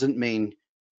 It doesn't mean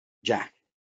jack.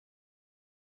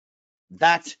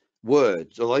 That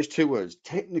words, or those two words,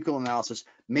 technical analysis,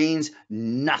 means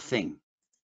nothing.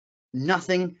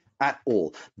 Nothing at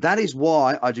all. That is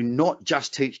why I do not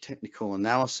just teach technical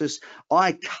analysis.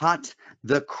 I cut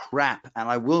the crap, and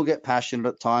I will get passionate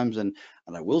at times, and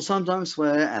I will sometimes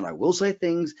swear, and I will say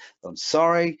things. I'm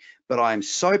sorry, but I am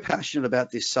so passionate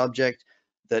about this subject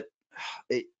that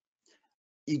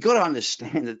you got to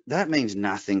understand that that means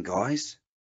nothing, guys.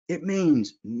 It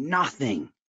means nothing.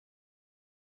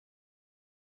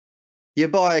 You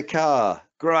buy a car,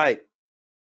 great.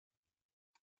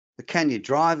 But can you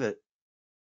drive it?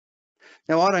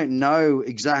 Now, I don't know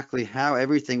exactly how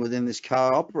everything within this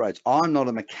car operates. I'm not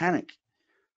a mechanic,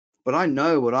 but I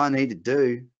know what I need to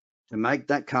do to make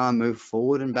that car move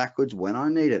forward and backwards when I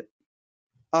need it.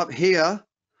 Up here,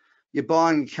 you're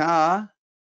buying a car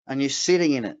and you're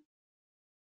sitting in it.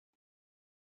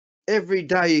 Every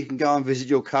day you can go and visit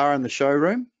your car in the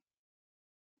showroom.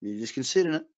 You just can sit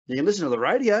in it. You can listen to the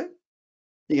radio.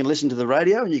 You can listen to the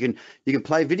radio, and you can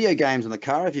play video games in the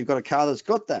car if you've got a car that's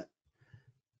got that.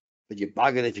 But you're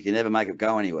buggered if you can never make it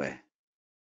go anywhere.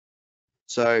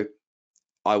 So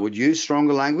I would use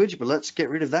stronger language, but let's get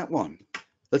rid of that one.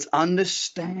 Let's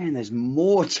understand there's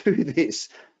more to this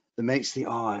than meets the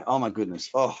eye. Oh my goodness.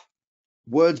 Oh,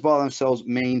 words by themselves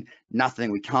mean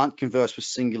nothing. We can't converse with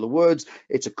singular words.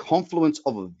 It's a confluence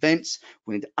of events.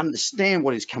 We need to understand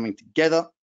what is coming together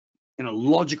in a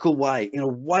logical way, in a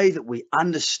way that we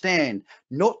understand,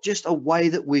 not just a way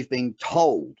that we've been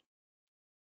told.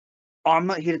 I'm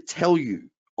not here to tell you.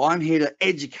 I'm here to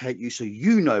educate you so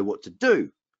you know what to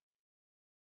do.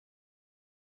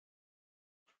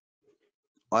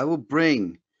 I will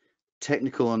bring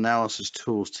technical analysis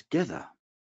tools together,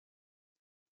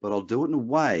 but I'll do it in a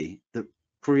way that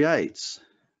creates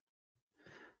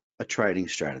a trading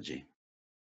strategy.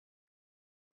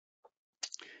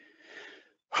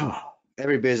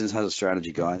 Every business has a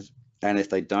strategy, guys. And if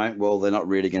they don't, well, they're not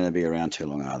really going to be around too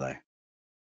long, are they?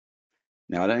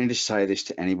 Now, I don't need to say this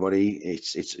to anybody.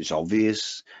 It's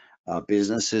obvious.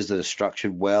 Businesses that are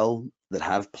structured well, that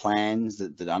have plans,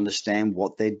 that understand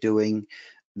what they're doing,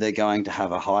 they're going to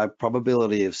have a higher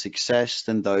probability of success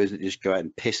than those that just go out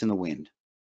and piss in the wind.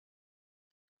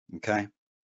 Okay.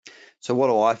 So what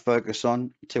do I focus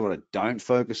on? I'll tell you what I don't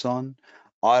focus on.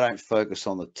 I don't focus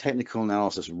on the technical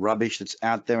analysis rubbish that's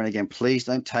out there. And again, please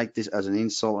don't take this as an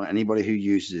insult on anybody who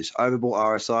uses this.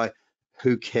 Overbought RSI,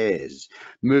 who cares?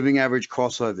 Moving average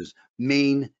crossovers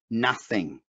mean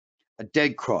nothing. A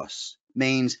dead cross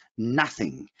means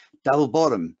nothing. Double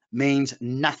bottom means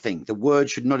nothing. The word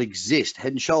should not exist.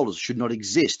 Head and shoulders should not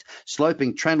exist.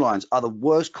 Sloping trend lines are the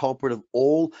worst culprit of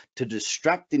all to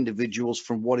distract individuals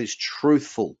from what is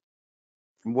truthful,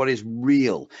 from what is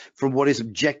real, from what is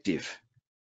objective.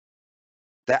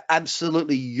 They're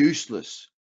absolutely useless.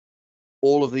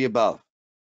 All of the above.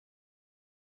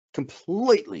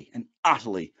 Completely and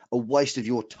utterly a waste of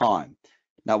your time.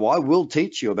 Now, I will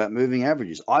teach you about moving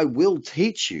averages. I will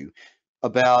teach you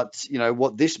about,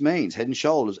 what this means, head and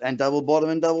shoulders and double bottom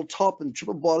and double top and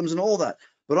triple bottoms and all that.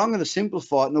 But I'm going to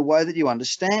simplify it in a way that you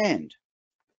understand.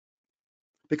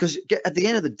 Because at the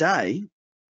end of the day,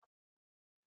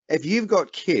 if you've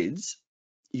got kids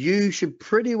you should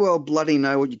pretty well bloody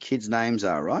know what your kids' names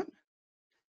are, right?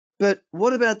 But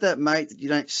what about that mate that you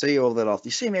don't see all that often?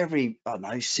 You see him every, I don't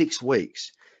know, 6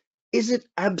 weeks. Is it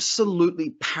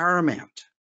absolutely paramount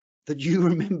that you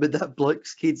remember that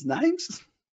bloke's kids' names?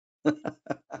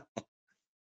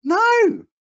 No,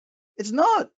 it's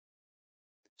not.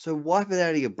 So wipe it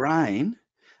out of your brain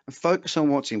and focus on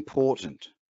what's important.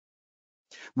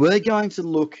 We're going to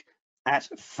look at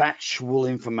factual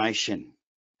information.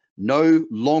 No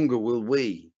longer will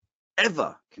we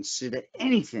ever consider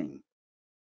anything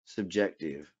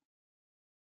subjective.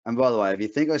 And by the way, if you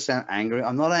think I sound angry,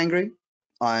 I'm not angry.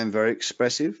 I am very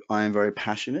expressive. I am very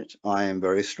passionate. I am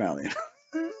very Australian.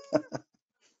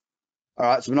 All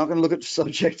right, so we're not going to look at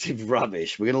subjective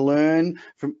rubbish. We're going to learn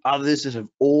from others that have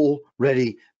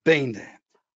already been there.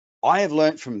 I have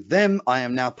learnt from them. I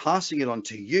am now passing it on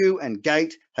to you, and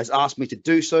Gate has asked me to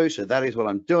do so. So that is what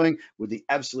I'm doing with the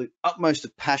absolute utmost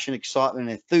of passion, excitement,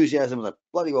 and enthusiasm that I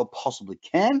bloody well possibly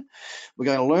can. We're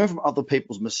going to learn from other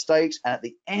people's mistakes. And at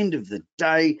the end of the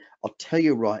day, I'll tell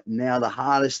you right now, the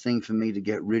hardest thing for me to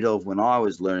get rid of when I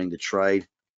was learning to trade,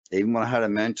 even when I had a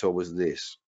mentor, was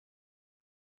this.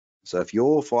 So if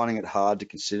you're finding it hard to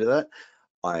consider that,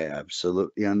 I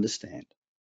absolutely understand.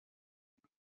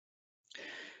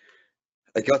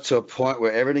 It got to a point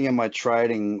where everything in my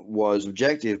trading was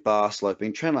objective bar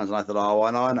sloping trend lines. And I thought, oh, I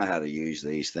know how to use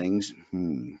these things.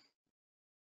 My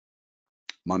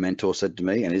mentor said to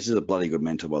me, and this is a bloody good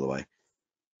mentor, by the way.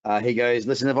 He goes,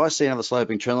 listen, if I see another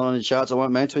sloping trend line in the charts, I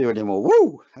won't mentor you anymore.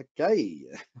 Woo! Okay.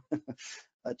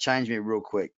 That changed me real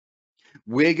quick.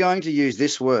 We're going to use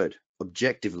this word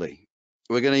objectively.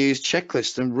 We're going to use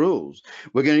checklists and rules.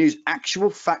 We're going to use actual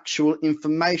factual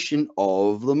information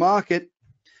of the market.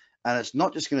 And it's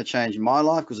not just going to change my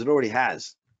life, because it already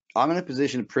has. I'm in a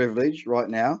position of privilege right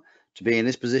now to be in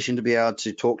this position to be able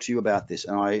to talk to you about this.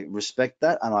 And I respect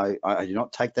that. And I do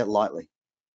not take that lightly.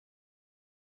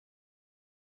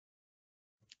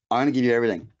 I'm going to give you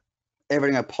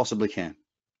everything I possibly can.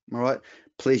 All right.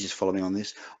 Please just follow me on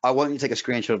this. I want you to take a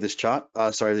screenshot of this chart.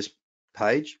 This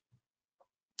page.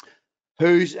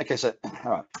 Okay. So,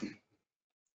 all right.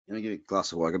 Let me give you a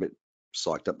glass of water. I got a bit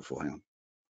psyched up before. Hang on.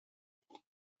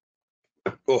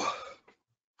 Oh.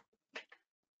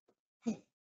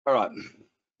 All right.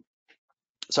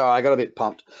 Sorry, I got a bit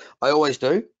pumped. I always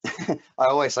do. I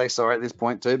always say sorry at this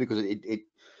point too, because it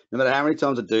no matter how many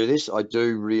times I do this, I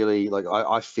do really like.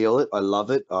 I feel it. I love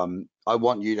it. I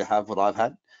want you to have what I've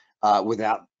had,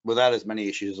 without as many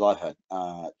issues as I've had.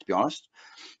 To be honest,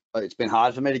 it's been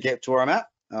hard for me to get to where I'm at.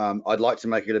 I'd like to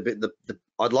make it a bit.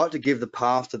 I'd like to give the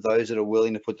path to those that are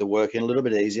willing to put the work in a little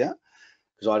bit easier,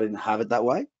 because I didn't have it that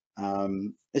way.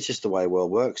 It's just the way the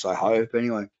world works, I hope.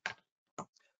 Anyway,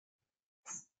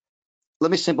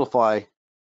 let me simplify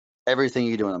everything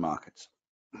you do in the markets.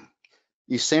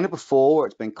 You've seen it before where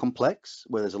it's been complex,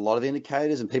 where there's a lot of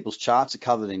indicators and people's charts are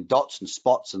covered in dots and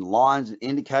spots and lines and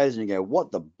indicators, and you go,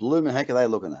 what the blooming heck are they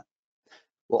looking at?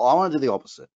 Well, I want to do the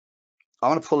opposite. I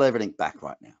want to pull everything back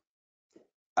right now.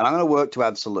 And I'm going to work to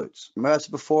absolutes. Remember I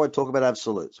said before I talk about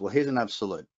absolutes. Well, here's an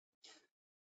absolute.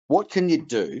 What can you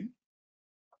do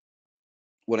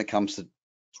when it comes to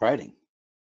trading?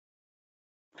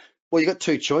 Well, you've got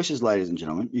two choices, ladies and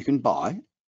gentlemen. You can buy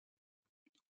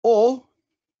or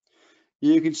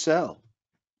you can sell.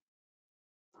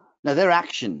 Now, they're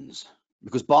actions,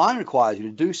 because buying requires you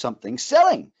to do something.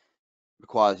 Selling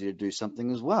requires you to do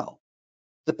something as well.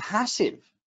 The passive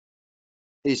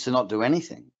is to not do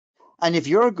anything. And if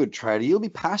you're a good trader, you'll be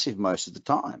passive most of the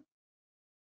time.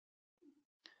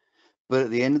 But at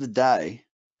the end of the day,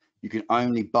 you can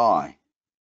only buy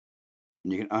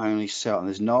and you can only sell. And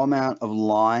there's no amount of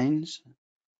lines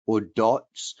or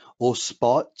dots or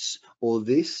spots or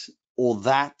this or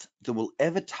that that will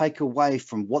ever take away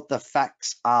from what the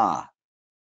facts are.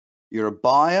 You're a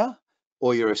buyer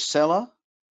or you're a seller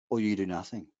or you do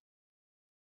nothing.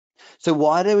 So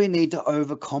why do we need to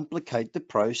overcomplicate the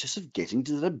process of getting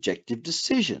to that objective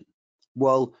decision?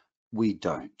 Well, we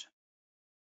don't.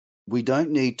 We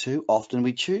don't need to. Often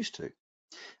we choose to.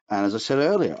 And as I said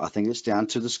earlier, I think it's down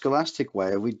to the scholastic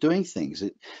way of we doing things.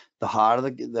 The harder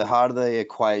the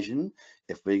equation,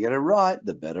 if we get it right,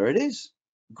 the better it is,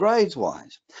 grades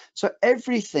wise. So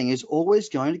everything is always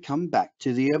going to come back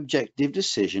to the objective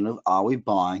decision of, are we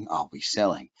buying, are we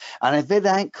selling? And if it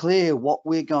ain't clear what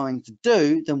we're going to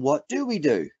do, then what do we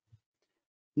do?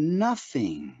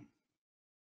 Nothing.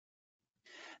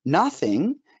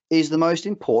 Nothing is the most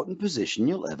important position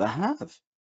you'll ever have.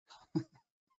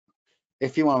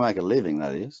 If you want to make a living,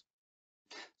 that is.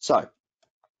 So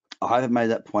I hope I've made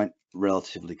that point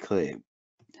relatively clear.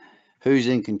 Who's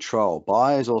in control,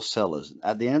 buyers or sellers?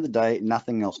 At the end of the day,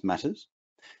 nothing else matters.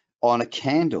 On a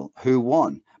candle, who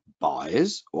won,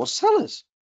 buyers or sellers?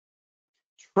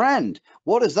 Trend,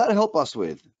 what does that help us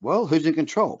with? Well, who's in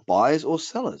control, buyers or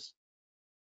sellers?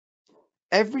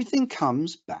 Everything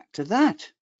comes back to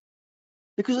that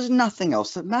because there's nothing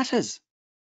else that matters.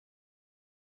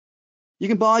 You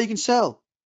can buy, you can sell.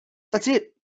 That's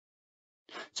it.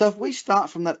 So if we start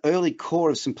from that early core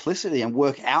of simplicity and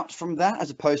work out from that, as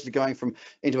opposed to going from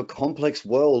into a complex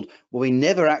world where we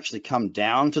never actually come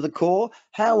down to the core,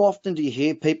 how often do you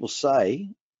hear people say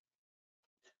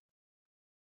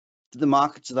that the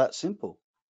markets are that simple?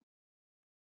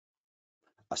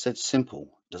 I said simple,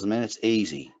 doesn't mean it's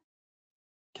easy.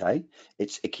 Okay,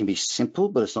 it can be simple,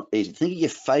 but it's not easy. Think of your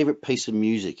favorite piece of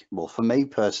music. Well, for me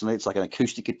personally, it's like an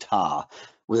acoustic guitar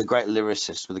with a great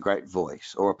lyricist with a great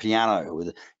voice, or a piano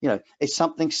with, it's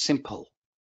something simple.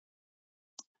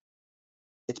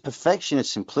 It's perfection,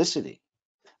 it's simplicity,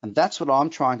 and that's what I'm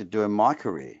trying to do in my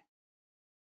career.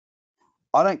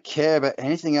 I don't care about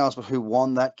anything else but who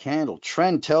won that candle.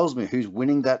 Trend tells me who's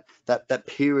winning that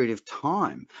period of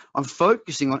time. I'm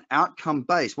focusing on outcome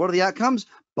based. What are the outcomes?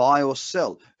 Buy or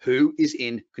sell. Who is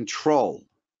in control?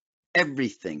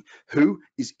 Everything. Who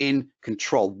is in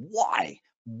control? Why?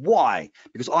 Why?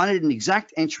 Because I need an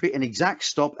exact entry, an exact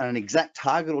stop, and an exact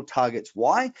target or targets.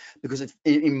 Why? Because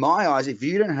in my eyes, if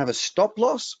you don't have a stop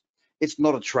loss, it's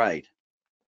not a trade.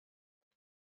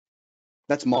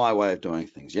 That's my way of doing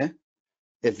things, yeah?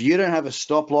 If you don't have a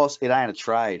stop loss, it ain't a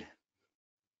trade.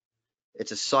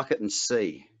 It's a suck it and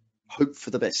see. Hope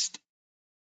for the best.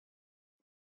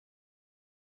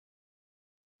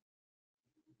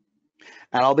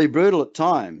 And I'll be brutal at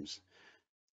times.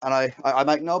 And I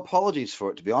make no apologies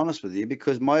for it, to be honest with you,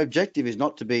 because my objective is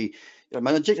not to be,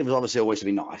 my objective is obviously always to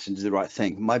be nice and do the right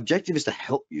thing. My objective is to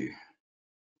help you,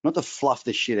 not to fluff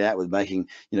this shit out with making,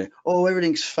 oh,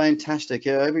 everything's fantastic.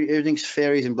 Everything's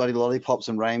fairies and bloody lollipops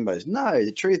and rainbows. No,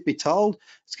 the truth be told,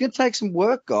 it's going to take some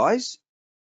work, guys,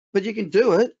 but you can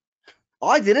do it.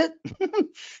 I did it.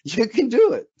 You can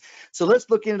do it. So let's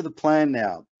look into the plan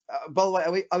now. By the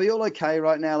way, are we all okay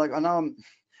right now? Like, I know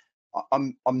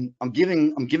I'm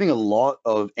giving a lot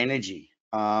of energy.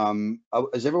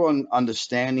 Is everyone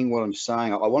understanding what I'm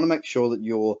saying? I want to make sure that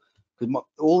you're, because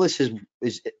all this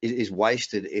is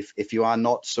wasted if you are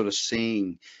not sort of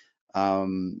seeing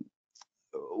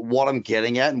what I'm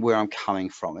getting at and where I'm coming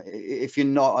from. If you're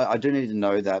not, I do need to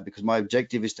know that, because my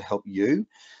objective is to help you.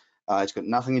 It's got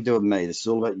nothing to do with me. This is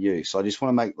all about you. So I just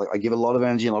want to make, I give a lot of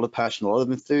energy, a lot of passion, a lot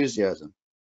of enthusiasm,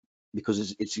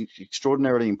 because it's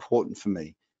extraordinarily important for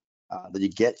me that you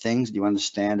get things, you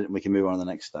understand it, and we can move on to the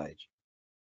next stage.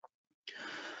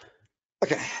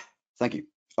 Okay, thank you.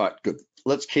 All right, good.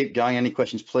 Let's keep going. Any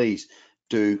questions, please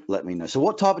do let me know. So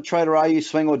what type of trader are you,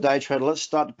 swing or day trader? Let's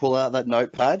start to pull out that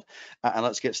notepad and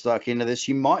let's get stuck into this.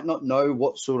 You might not know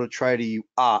what sort of trader you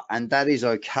are, and that is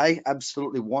okay.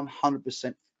 Absolutely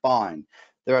 100% fine.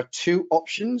 There are two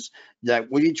options.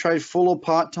 Will you trade full or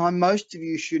part-time? Most of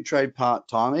you should trade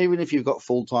part-time. Even if you've got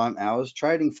full-time hours,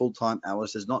 trading full-time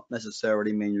hours does not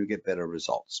necessarily mean you'll get better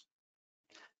results.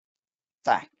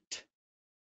 Fact.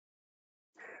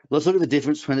 Let's look at the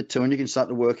difference between the two, and you can start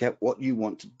to work out what you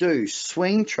want to do.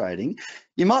 Swing trading,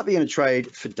 you might be in a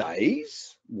trade for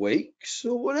days, weeks,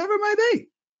 or whatever it may be.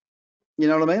 You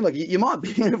know what I mean? Like, you might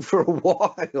be in it for a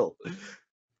while.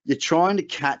 You're trying to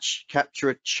capture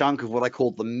a chunk of what I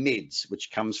call the mids,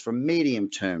 which comes from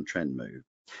medium-term trend move.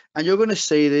 And you're going to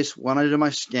see this when I do my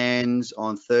scans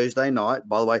on Thursday night,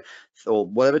 by the way, or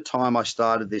whatever time I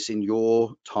started this in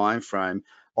your time frame.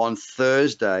 On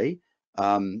Thursday,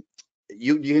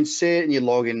 you can see it and you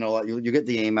log in and all that. You get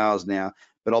the emails now,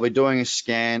 but I'll be doing a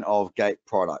scan of gate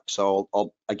products. So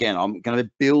again, I'm going to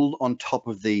build on top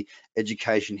of the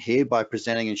education here by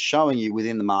presenting and showing you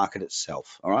within the market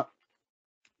itself. All right.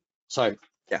 So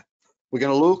yeah, we're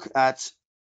going to look at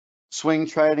swing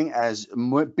trading as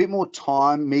a bit more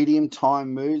time, medium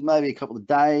time moves, maybe a couple of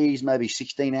days, maybe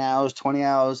 16 hours, 20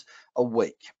 hours a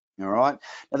week. All right.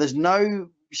 Now there's no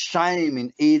shame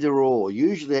in either or,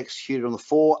 usually executed on the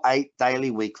 4, 8,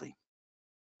 daily, weekly.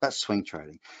 That's swing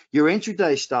trading. Your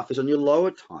intraday stuff is on your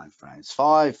lower time frames,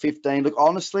 5, 15. Look,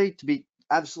 honestly, to be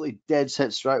absolutely dead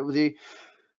set straight with you,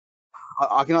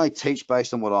 I can only teach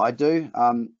based on what I do.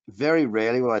 Very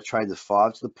rarely will I trade the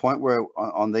 5, to the point where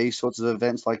on these sorts of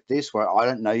events like this, where I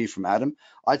don't know you from Adam,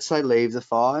 I'd say leave the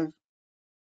 5.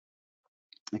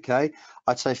 Okay,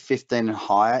 I'd say 15 and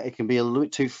higher. It can be a little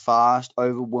bit too fast,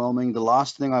 overwhelming. The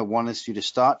last thing I want is you to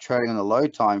start trading on a low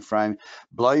time frame,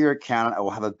 blow your account,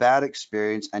 or have a bad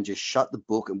experience and just shut the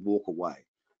book and walk away,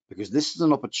 because this is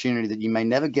an opportunity that you may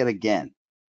never get again.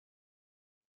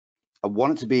 I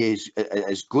want it to be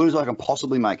as good as I can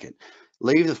possibly make it.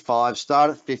 Leave the 5,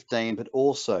 start at 15, but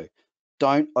also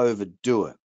don't overdo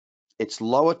it. It's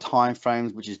lower time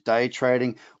frames, which is day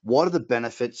trading. What are the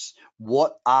benefits?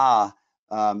 What are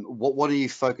you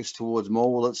focused towards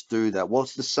more? Well, let's do that. Well,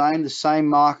 it's the same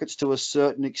markets to a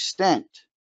certain extent.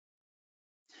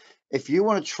 If you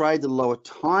want to trade the lower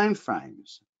time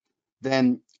frames,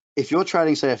 then if you're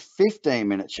trading, say, a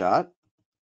 15-minute chart,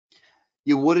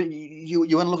 you want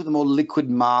to look at the more liquid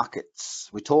markets.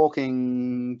 We're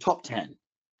talking top 10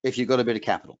 if you've got a bit of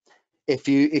capital. If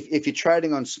you're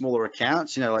trading on smaller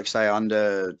accounts, like say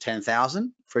under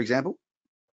 10,000, for example,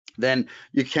 then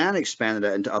you can expand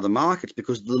it into other markets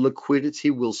because the liquidity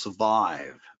will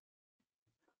survive.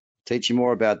 Teach you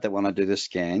more about that when I do the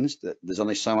scans. There's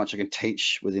only so much I can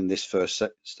teach within this first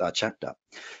chapter.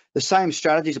 The same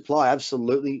strategies apply,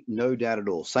 absolutely, no doubt at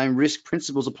all. Same risk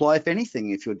principles apply. If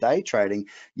anything, if you're day trading,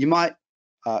 you might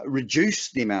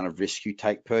reduce the amount of risk you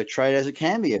take per trade, as it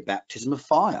can be a baptism of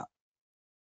fire.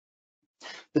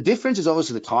 The difference is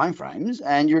obviously the time frames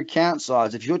and your account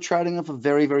size. If you're trading off a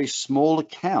very, very small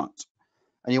account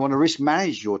and you want to risk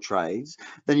manage your trades,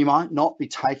 then you might not be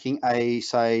taking a,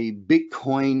 say,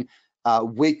 Bitcoin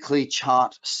weekly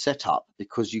chart setup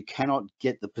because you cannot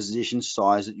get the position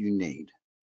size that you need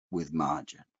with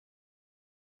margin.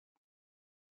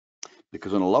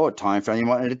 Because on a lower time frame, you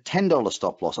might need a $10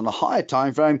 stop loss. On a higher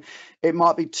time frame, it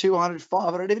might be $200,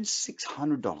 $500, even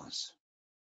 $600.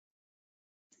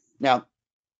 Now,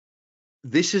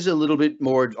 this is a little bit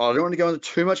more, I don't want to go into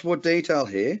too much more detail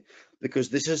here because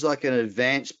this is like an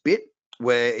advanced bit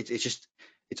where it's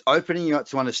opening you up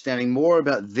to understanding more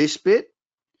about this bit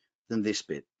than this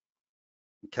bit.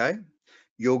 Okay,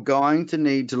 you're going to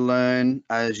need to learn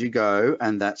as you go,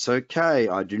 and that's okay.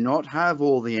 I do not have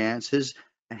all the answers,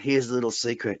 and here's a little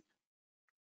secret: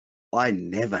 I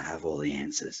never have all the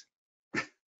answers.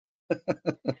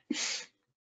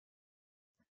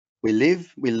 We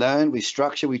live, we learn, we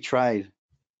structure, we trade.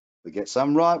 We get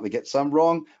some right, we get some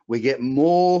wrong. We get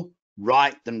more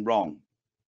right than wrong.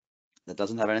 That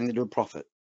doesn't have anything to do with profit.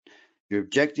 Your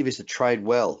objective is to trade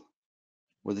well.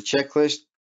 With a checklist,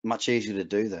 much easier to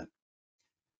do that.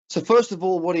 So first of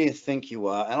all, what do you think you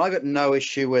are? And I got no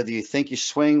issue whether you think you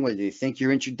swing, whether you think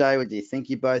you're intraday, whether you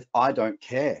think you both. I don't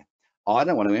care. I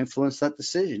don't want to influence that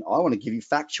decision. I want to give you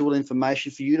factual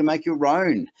information for you to make your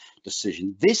own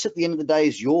decision. This, at the end of the day,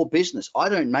 is your business. I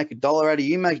don't make a dollar out of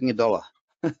you making a dollar.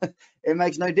 It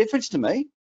makes no difference to me.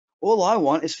 All I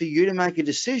want is for you to make a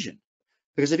decision.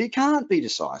 Because if you can't be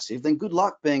decisive, then good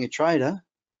luck being a trader.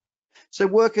 So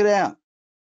work it out.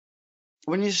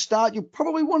 When you start, you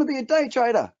probably want to be a day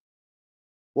trader.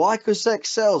 Why? Because sex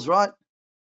sells, right?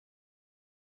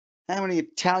 How many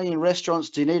Italian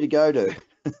restaurants do you need to go to?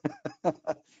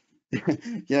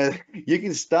 You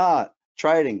can start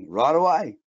trading right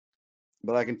away.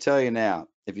 But I can tell you now,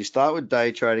 if you start with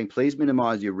day trading, please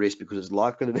minimize your risk because it's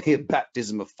likely to be a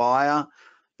baptism of fire.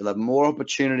 You'll have more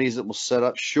opportunities that will set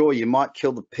up. Sure, you might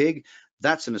kill the pig.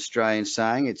 That's an Australian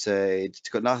saying. It's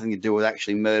got nothing to do with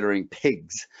actually murdering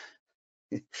pigs.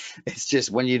 It's just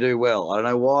when you do well. I don't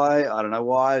know why.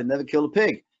 I've never killed a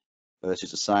pig. But that's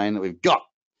just a saying that we've got.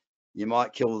 You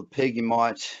might kill the pig. You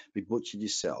might be butchered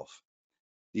yourself.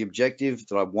 The objective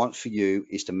that I want for you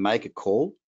is to make a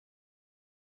call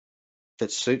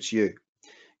that suits you.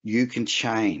 You can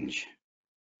change.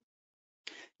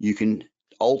 You can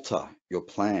alter your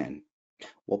plan.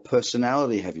 What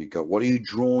personality have you got? What are you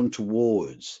drawn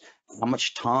towards? How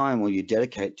much time will you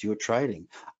dedicate to your trading?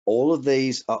 All of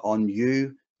these are on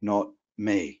you, not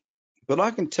me. But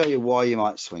I can tell you why you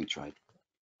might swing trade.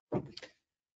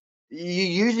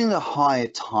 You're using the higher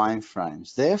time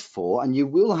frames, therefore, and you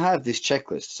will have this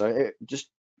checklist. So just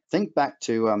think back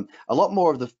to a lot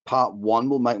more of the part 1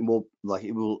 will make more like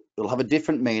it'll have a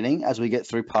different meaning as we get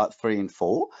through part 3 and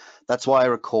 4. That's why I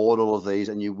record all of these,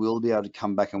 and you will be able to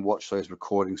come back and watch those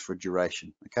recordings for a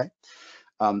duration. Okay.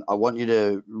 I want you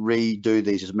to redo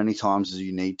these as many times as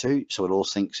you need to, so it all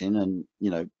sinks in. And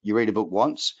you read a book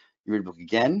once, you read a book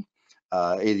again.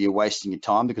 Either you're wasting your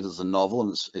time because it's a novel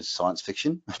and it's science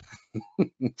fiction,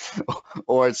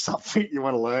 or it's something you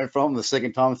want to learn from. The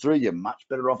second time through, you're much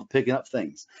better off at picking up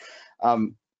things.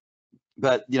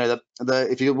 But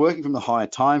if you're working from the higher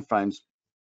time frames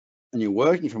and you're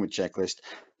working from a checklist,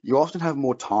 you often have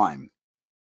more time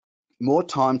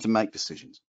to make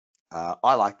decisions.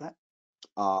 I like that.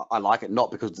 I like it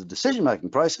not because of the decision-making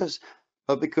process,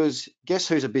 but because guess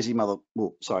who's a busy mother?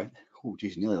 Well, sorry. Oh,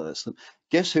 geez, nearly let it slip.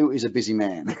 Guess who is a busy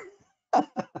man?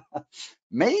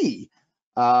 Me.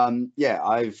 Yeah,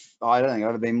 I don't think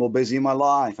I'd have been more busy in my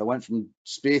life. I went from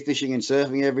spearfishing and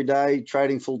surfing every day,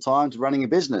 trading full time, to running a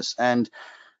business. And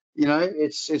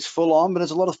it's full on, but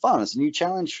it's a lot of fun. It's a new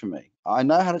challenge for me. I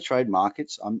know how to trade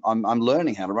markets. I'm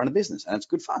learning how to run a business, and it's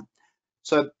good fun.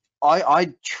 So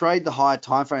I trade the higher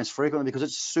time frames frequently because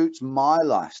it suits my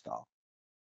lifestyle.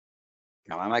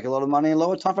 Can I make a lot of money in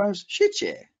lower time frames? Shit,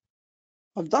 yeah.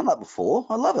 I've done that before.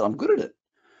 I love it. I'm good at it.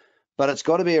 But it's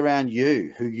got to be around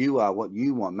you, who you are, what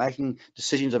you want. Making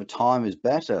decisions over time is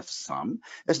better for some.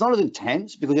 It's not as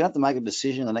intense because you don't have to make a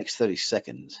decision in the next 30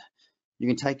 seconds. You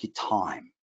can take your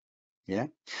time. Yeah.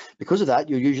 Because of that,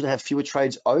 you'll usually have fewer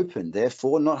trades open,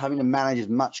 therefore not having to manage as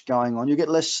much going on. You get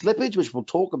less slippage, which we'll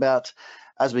talk about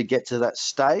as we get to that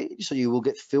stage. So you will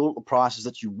get filled the prices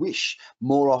that you wish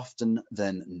more often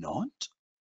than not.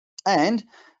 And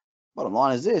bottom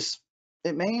line is this: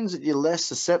 it means that you're less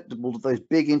susceptible to those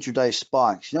big intraday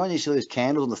spikes. When you see those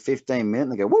candles on the 15-minute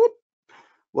and they go whoop.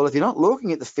 Well, if you're not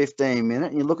looking at the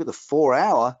 15-minute and you look at the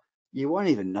 4-hour, you won't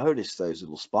even notice those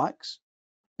little spikes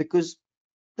because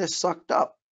they're sucked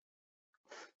up.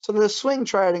 So the swing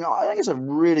trading, I think, is a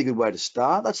really good way to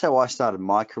start. That's how I started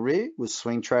my career, was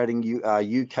swing trading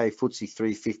UK FTSE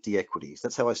 350 equities.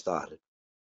 That's how I started.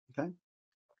 Okay.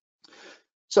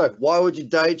 So why would you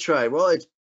day trade? Well, it's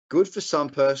good for some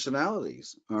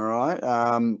personalities. All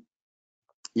right.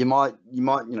 You might,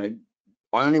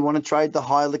 I only want to trade the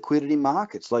high liquidity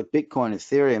markets like Bitcoin,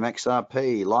 Ethereum,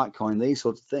 XRP, Litecoin, these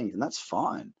sorts of things, and that's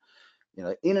fine.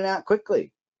 In and out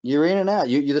quickly. You're in and out.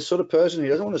 You're the sort of person who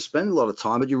doesn't want to spend a lot of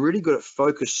time, but you're really good at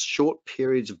focused, short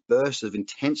periods of bursts of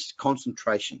intense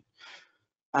concentration.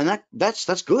 And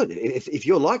that's good. If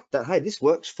you're like that, hey, this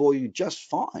works for you just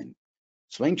fine.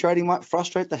 Swing trading might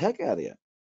frustrate the heck out of you.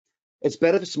 It's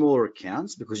better for smaller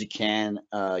accounts because you can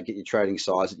get your trading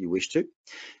size that you wish to.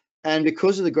 And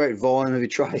because of the great volume of your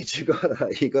trades, you've got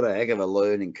a heck of a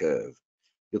learning curve.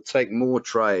 You'll take more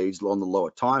trades on the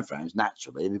lower time frames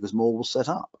naturally because more will set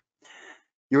up.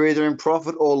 You're either in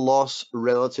profit or loss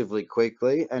relatively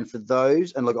quickly. And for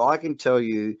those, and look, I can tell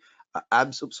you, I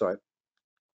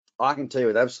can tell you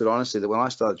with absolute honesty that when I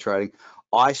started trading,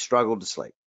 I struggled to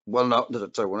sleep. Well, no,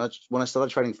 sorry, when I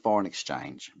started trading foreign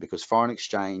exchange, because foreign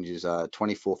exchange is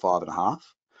 24/5.5,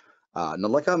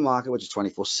 not like our market, which is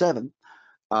 24/7.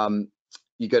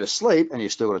 You go to sleep and you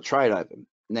still got a trade open.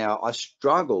 Now, I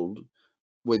struggled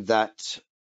with that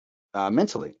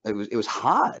mentally. It was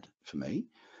hard for me.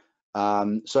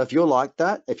 So if you're like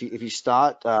that, if you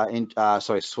start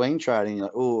swing trading,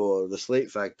 like, oh, the sleep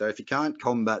factor, if you can't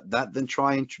combat that, then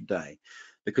try intraday,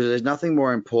 because there's nothing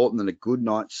more important than a good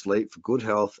night's sleep for good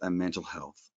health and mental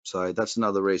health. So that's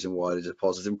another reason why it is a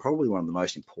positive, and probably one of the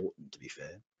most important, to be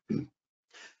fair.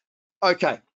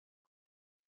 Okay,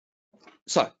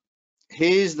 so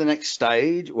here's the next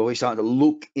stage where we start to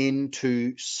look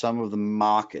into some of the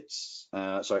markets.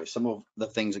 Some of the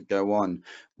things that go on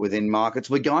within markets.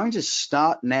 We're going to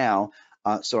start now,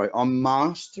 on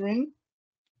mastering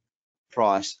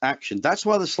price action. That's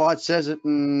why the slide says it.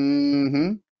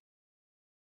 Now,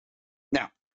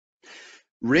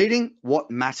 reading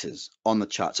what matters on the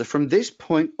chart. So from this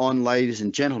point on, ladies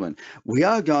and gentlemen, we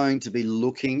are going to be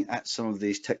looking at some of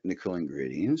these technical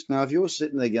ingredients. Now, if you're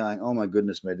sitting there going, oh my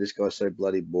goodness, mate, this guy's so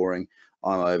bloody boring,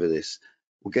 I'm over this.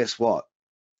 Well, guess what?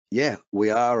 Yeah,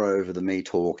 we are over the me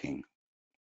talking.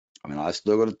 I mean, I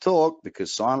still got to talk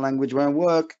because sign language won't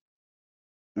work.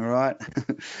 All right.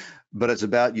 But it's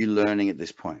about you learning at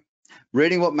this point.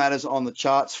 Reading what matters on the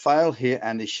charts, fail here,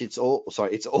 and it's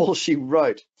all she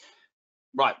wrote.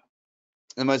 Right.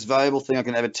 The most valuable thing I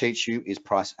can ever teach you is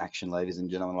price action, ladies and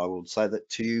gentlemen. I will say that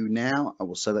to you now. I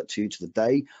will say that to you to the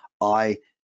day I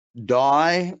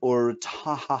die or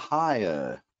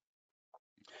retire.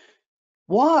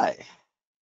 Why?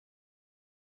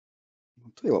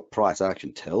 I'll tell you what price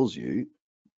action tells you.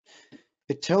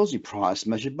 It tells you price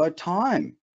measured by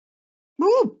time.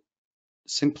 Woo!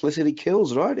 Simplicity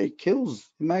kills, right? It kills.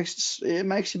 It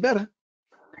makes you better.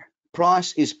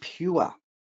 Price is pure.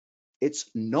 It's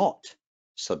not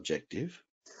subjective.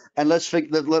 And let's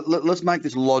make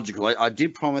this logical. I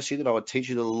did promise you that I would teach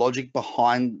you the logic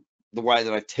behind the way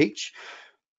that I teach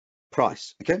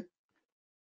price. Okay.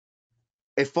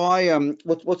 If I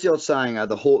what's the old saying?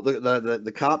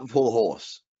 The cart before the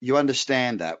horse. You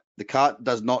understand that the cart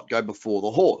does not go before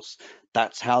the horse.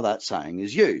 That's how that saying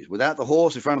is used. Without the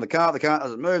horse in front of the cart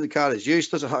doesn't move. The cart is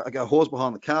useless. A horse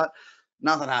behind the cart,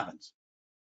 nothing happens.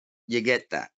 You get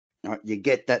that. All right? You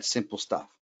get that simple stuff.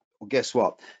 Well, guess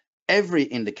what? Every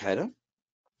indicator,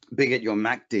 be it your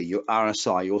MACD, your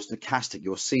RSI, your stochastic,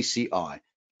 your CCI,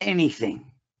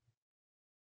 anything,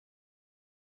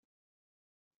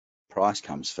 price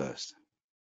comes first.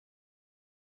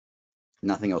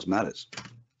 Nothing else matters.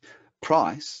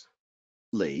 Price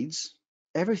leads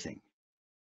everything.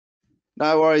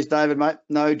 No worries, David, mate.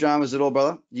 No dramas at all,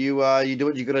 brother. You do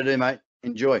what you got to do, mate.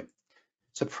 Enjoy.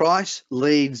 So price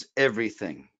leads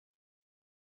everything.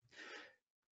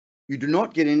 You do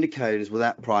not get indicators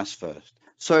without price first.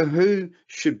 So who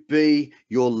should be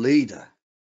your leader?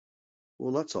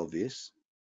 Well, that's obvious.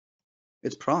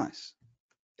 It's price.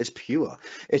 It's pure.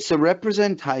 It's the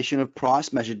representation of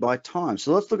price measured by time.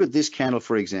 So let's look at this candle,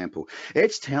 for example.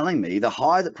 It's telling me the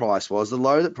high that price was, the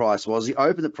low that price was, the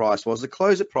open that price was, the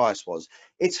close that price was.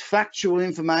 It's factual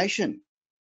information.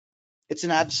 It's an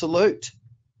absolute.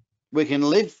 We can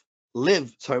live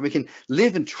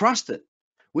and trust it.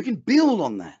 We can build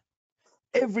on that.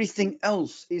 Everything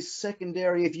else is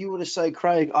secondary. If you were to say,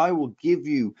 Craig, I will give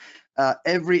you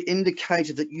every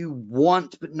indicator that you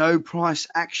want, but no price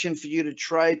action for you to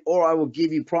trade, or I will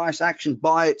give you price action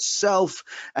by itself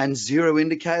and zero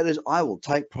indicators, I will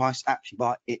take price action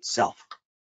by itself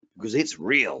because it's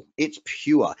real, it's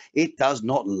pure, it does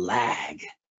not lag.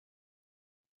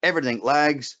 Everything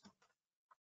lags.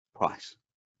 Price.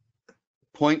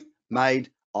 Point made.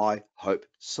 I hope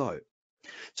so.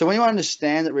 So when you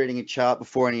understand that reading a chart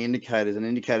before any indicators and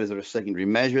indicators are a secondary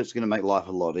measure, it's going to make life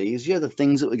a lot easier. The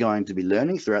things that we're going to be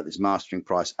learning throughout this Mastering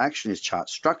Price Action is chart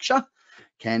structure,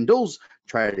 candles,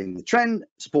 trading the trend,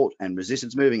 support and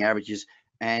resistance, moving averages,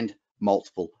 and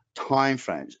multiple time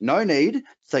frames. No need to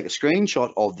take a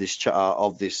screenshot of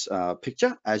this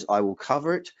picture, as I will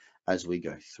cover it as we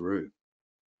go through.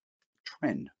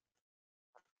 Trend.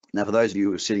 Now, for those of you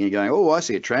who are sitting here going, oh, I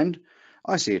see a trend.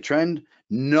 I see a trend.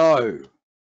 No.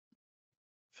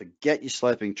 Forget your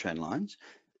sloping trend lines.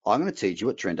 I'm going to teach you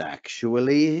what trend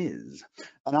actually is.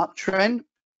 An uptrend,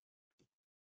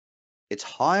 it's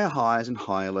higher highs and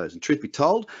higher lows. And truth be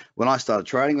told, when I started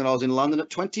trading when I was in London at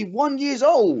 21 years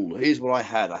old, here's what I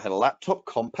had. I had a laptop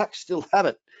compact, still have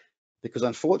it, because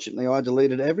unfortunately I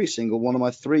deleted every single one of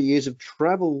my 3 years of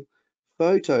travel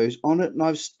photos on it, and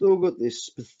I've still got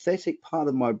this pathetic part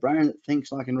of my brain that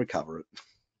thinks I can recover it.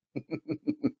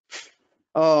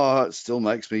 Oh, it still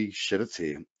makes me shed a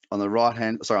tear. On the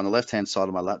left-hand side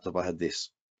of my laptop, I had this.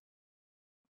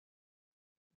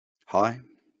 High,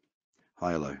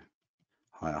 higher low,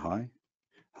 higher high,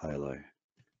 higher low,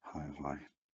 higher high.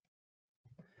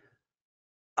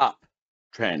 Up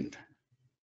trend.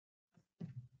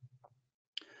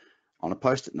 On a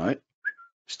post-it note,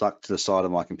 stuck to the side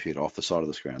of my computer, off the side of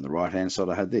the screen. On the right-hand side,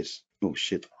 I had this. Oh,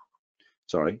 shit.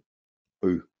 Sorry.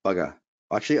 Ooh, bugger.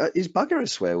 Actually, is bugger a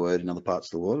swear word in other parts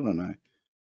of the world? I don't know.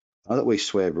 I know that we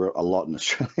swear a lot in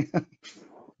Australia.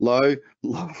 Low,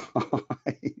 low,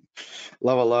 high,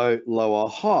 lower, low, lower,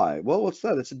 high. Well, what's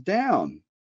that? It's a down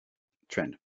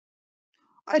trend.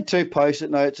 I had 2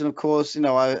 post-it notes, and of course,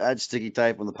 I had sticky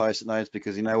tape on the post-it notes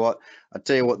because you know what? I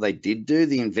tell you what they did do.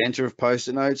 The inventor of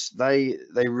post-it notes, they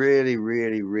really,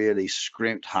 really, really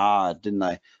scrimped hard, didn't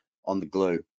they, on the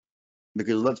glue?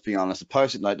 Because let's be honest, a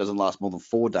post-it note doesn't last more than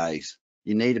 4 days.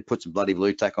 You need to put some bloody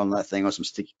blue tack on that thing or some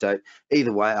sticky tape.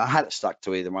 Either way, I had it stuck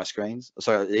to either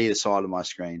side of my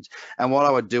screens. And what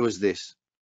I would do is this.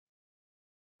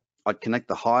 I'd connect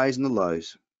the highs and the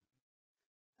lows.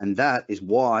 And that is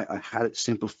why I had it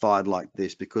simplified like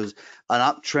this, because an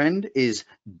uptrend is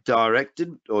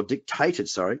dictated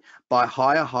by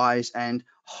higher highs and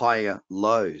higher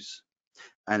lows.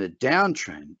 And a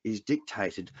downtrend is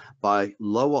dictated by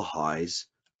lower highs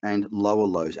and lower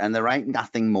lows. And there ain't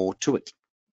nothing more to it.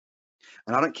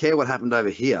 And I don't care what happened over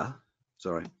here.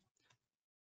 Sorry.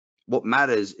 What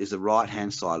matters is the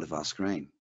right-hand side of our screen.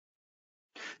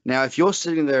 Now, if you're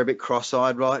sitting there a bit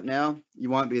cross-eyed right now, you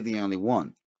won't be the only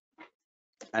one.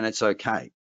 And it's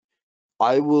okay.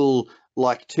 I will,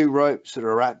 like 2 ropes that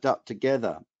are wrapped up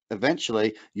together.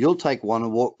 Eventually, you'll take one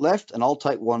and walk left, and I'll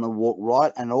take one and walk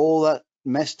right, and all that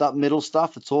messed up middle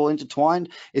stuff that's all intertwined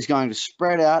is going to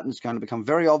spread out, and it's going to become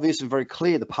very obvious and very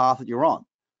clear the path that you're on.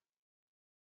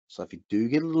 So if you do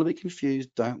get a little bit confused,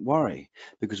 don't worry,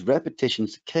 because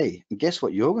repetition's the key. And guess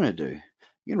what you're going to do?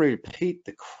 You're going to repeat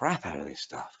the crap out of this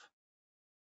stuff.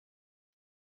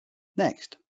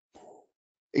 Next,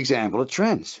 example of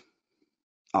trends.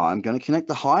 I'm going to connect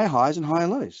the higher highs and higher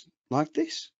lows like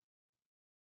this.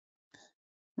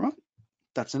 Right?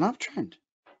 That's an uptrend.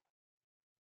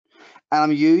 And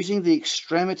I'm using the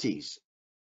extremities.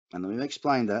 And let me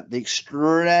explain that. The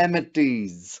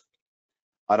extremities.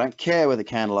 I don't care where the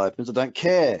candle opens. I don't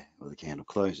care where the candle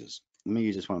closes. Let me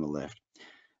use this one on the left.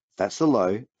 That's the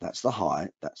low. That's the high.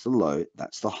 That's the low.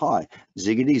 That's the high.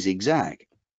 Ziggity zigzag.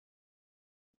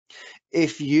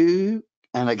 If you,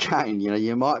 and again,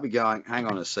 you might be going, hang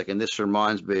on a second, this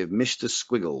reminds me of Mr.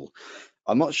 Squiggle.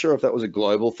 I'm not sure if that was a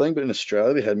global thing, but in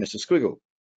Australia we had Mr. Squiggle.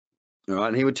 All right,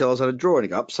 and he would tell us how to draw it. He'd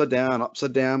go upside down,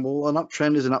 upside down. Well, an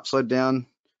uptrend is an upside down.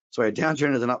 Sorry, a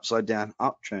downtrend is an upside down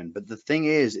uptrend. But the thing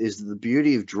is that the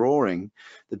beauty of drawing,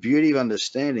 the beauty of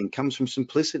understanding comes from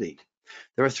simplicity.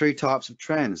 There are three types of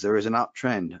trends. There is an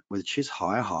uptrend, which is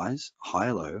higher highs,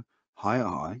 higher low, higher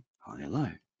high, higher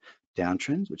low.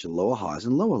 Downtrends, which are lower highs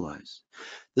and lower lows.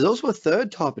 There's also a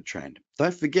third type of trend.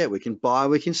 Don't forget, we can buy,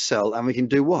 we can sell, and we can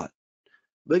do what?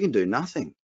 We can do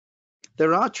nothing.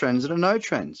 There are trends that are no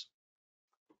trends.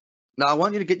 Now, I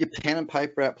want you to get your pen and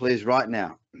paper out, please, right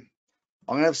now. I'm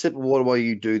going to have a sip of water while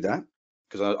you do that,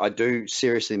 because I do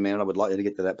seriously mean it. I would like you to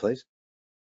get to that, please.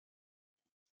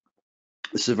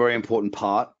 This is a very important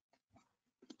part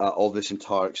of this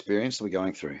entire experience that we're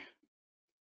going through.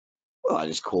 Well, I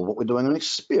just call what we're doing an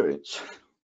experience.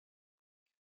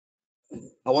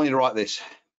 I want you to write this.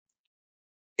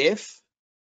 If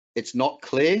it's not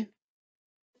clear,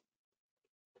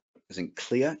 as in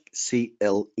clear,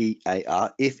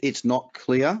 C-L-E-A-R, if it's not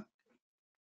clear,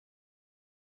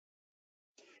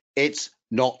 it's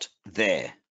not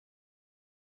there.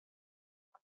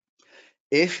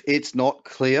 If it's not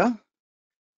clear,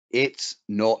 it's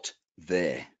not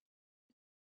there.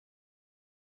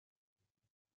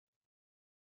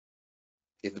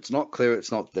 If it's not clear,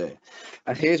 it's not there.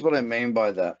 And here's what I mean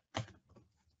by that.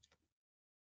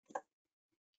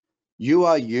 You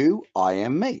are you, I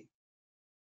am me.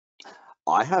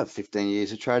 I have 15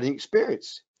 years of trading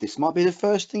experience. This might be the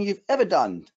first thing you've ever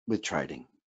done with trading.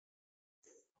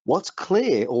 What's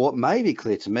clear, or what may be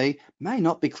clear to me, may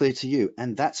not be clear to you,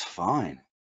 and that's fine.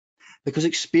 Because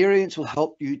experience will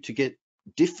help you to get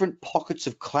different pockets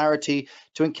of clarity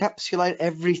to encapsulate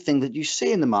everything that you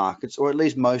see in the markets, or at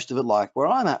least most of it, like where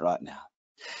I'm at right now.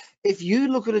 If you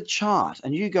look at a chart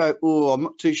and you go, oh, I'm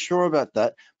not too sure about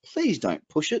that, please don't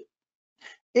push it.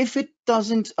 If it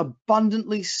doesn't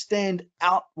abundantly stand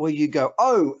out where you go,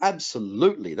 oh,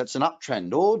 absolutely, that's an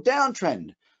uptrend or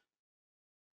downtrend,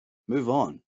 move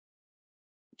on.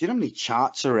 Do you know how many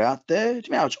charts are out there? Do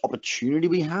you know how much opportunity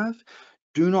we have?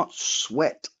 Do not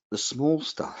sweat the small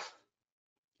stuff.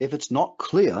 If it's not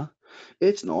clear,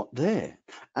 it's not there.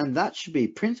 And that should be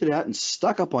printed out and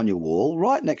stuck up on your wall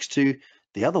right next to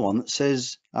the other one that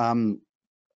says, oh,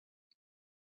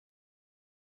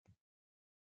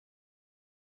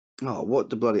 what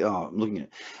the bloody, oh, I'm looking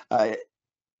at it.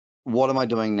 What am I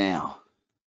doing now?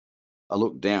 I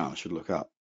look down, I should look up.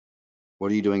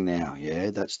 What are you doing now? Yeah,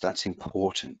 that's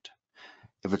important.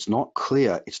 If it's not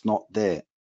clear, it's not there.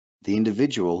 The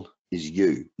individual is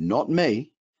you, not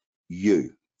me,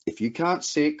 you. If you can't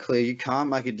see it clear, you can't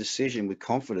make a decision with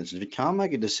confidence. If you can't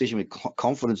make a decision with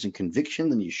confidence and conviction,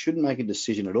 then you shouldn't make a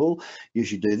decision at all. You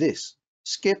should do this.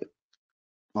 Skip it.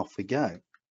 Off we go.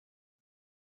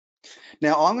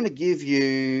 Now, I'm going to give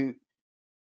you,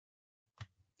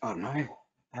 I don't know,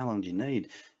 how long do you need?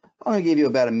 I'm going to give you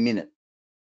about a minute.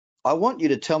 I want you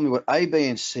to tell me what A, B,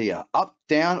 and C are, up,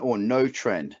 down, or no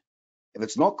trend. If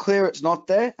it's not clear, it's not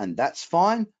there, and that's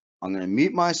fine. I'm going to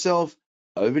mute myself.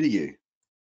 Over to you.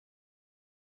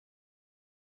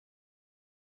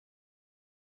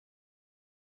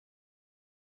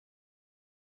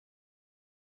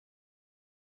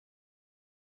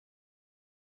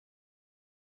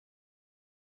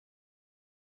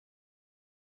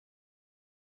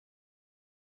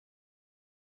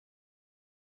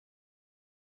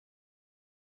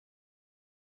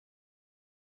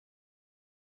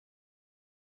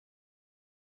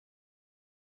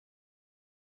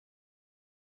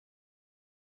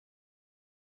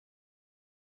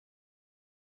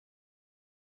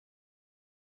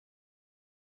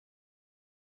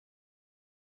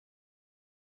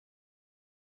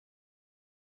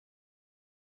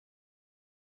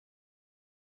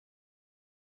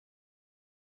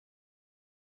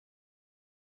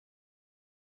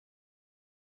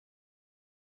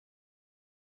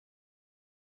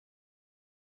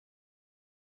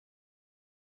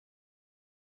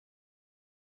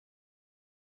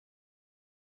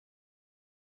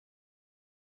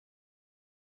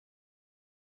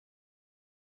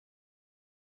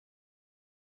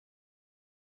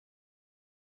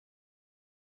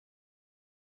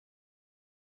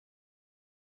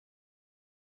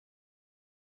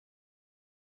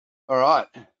 All right.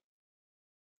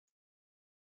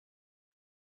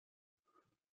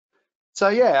 So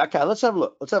yeah, okay, let's have a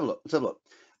look. Let's have a look. Let's have a look.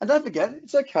 And don't forget,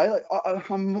 it's okay. Like,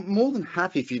 I'm more than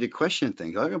happy for you to question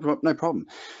things. I got no problem.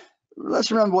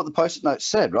 Let's remember what the post-it note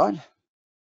said, right?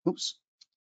 Oops.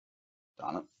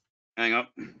 Darn it. Hang on.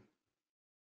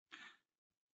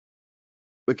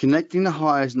 We're connecting the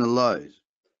highs and the lows.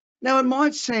 Now, it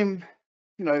might seem,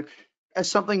 you know, as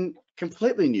something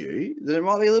completely new, then it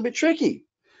might be a little bit tricky.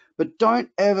 But don't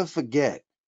ever forget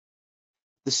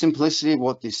the simplicity of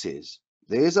what this is.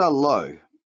 There's our low,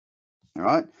 all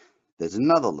right? There's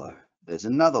another low, there's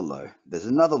another low, there's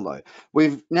another low.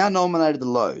 We've now nominated the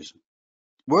lows.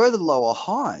 Where are the lower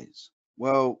highs?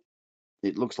 Well,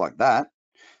 it looks like that.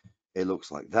 It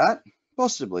looks like that,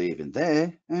 possibly even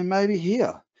there, and maybe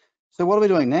here. So what are we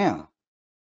doing now?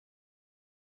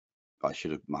 I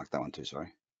should have marked that one too,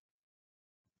 sorry.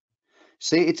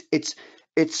 See, it's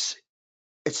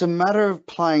a matter of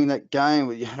playing that game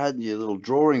that you had in your little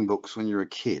drawing books when you were a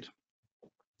kid.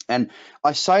 And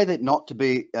I say that not to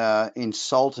be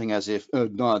insulting, as if, oh,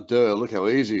 no, duh, look how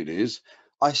easy it is.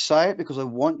 I say it because I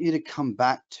want you to come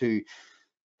back to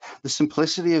the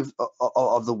simplicity of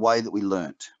the way that we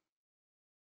learnt.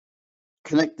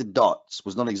 Connect the dots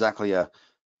was not exactly a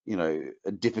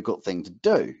difficult thing to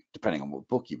do, depending on what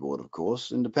book you bought, of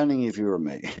course, and depending if you were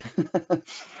me. But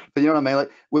you know what I mean?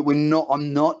 Like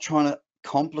I'm not trying to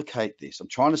complicate this. I'm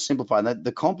trying to simplify. And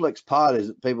the complex part is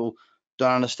that people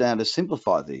don't understand to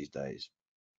simplify these days.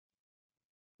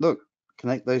 Look,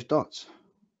 connect those dots.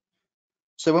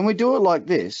 So when we do it like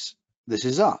this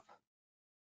is up.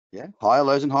 Yeah, higher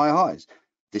lows and higher highs.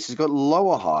 This has got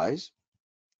lower highs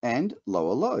and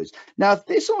lower lows. Now, if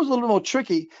this one was a little bit more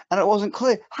tricky and it wasn't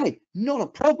clear, hey, not a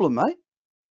problem, mate.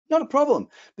 Not a problem,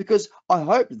 because I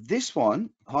hope this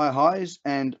one, higher highs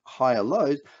and higher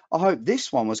lows, I hope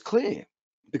this one was clear,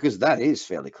 because that is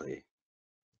fairly clear.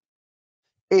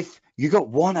 If you got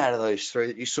one out of those three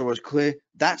that you saw was clear,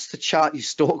 that's the chart you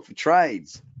stalk for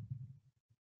trades.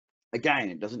 Again,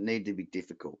 it doesn't need to be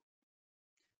difficult.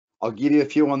 I'll give you a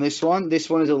few on this one. This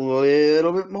one is a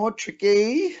little bit more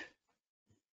tricky.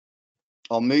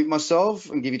 I'll mute myself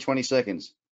and give you 20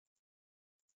 seconds.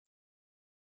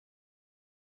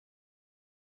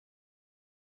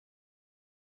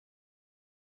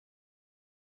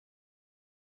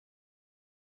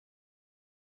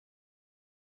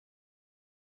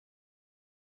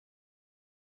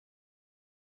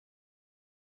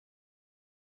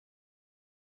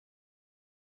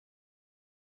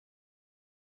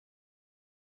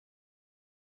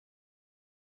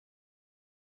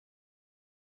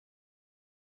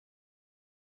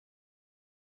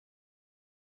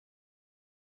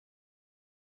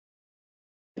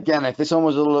 Again, if this one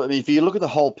was a little, if you look at the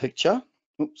whole picture,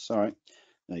 oops, sorry,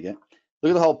 there you go.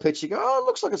 Look at the whole picture, you go, oh, it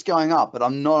looks like it's going up, but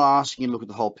I'm not asking you to look at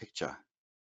the whole picture.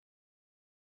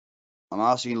 I'm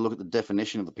asking you to look at the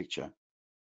definition of the picture.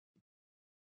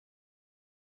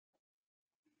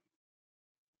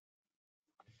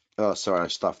 Oh, sorry, I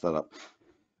stuffed that up.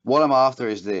 What I'm after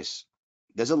is this.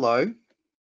 There's a low,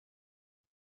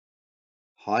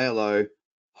 higher low,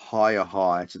 higher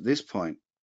high. It's at this point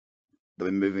that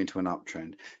we move into an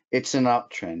uptrend. It's an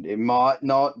uptrend. It might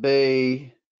not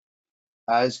be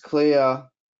as clear,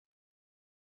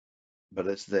 but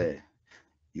it's there.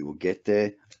 You will get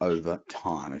there over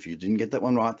time. If you didn't get that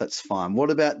one right, that's fine.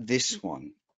 What about this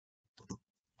one?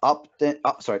 Uptrend,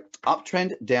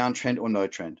 downtrend, or no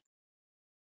trend?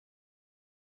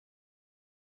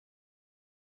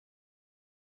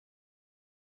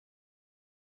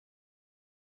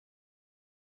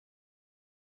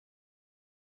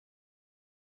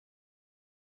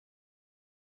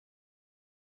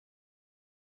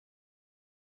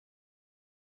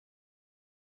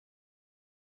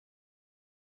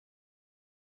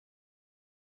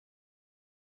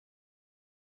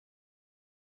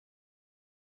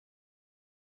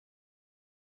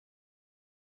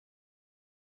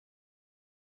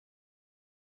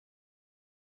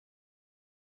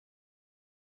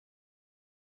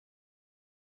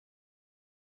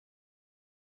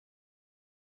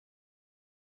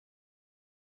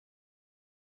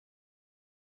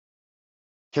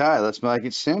 Okay, let's make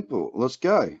it simple. Let's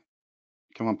go.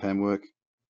 Come on, pen work.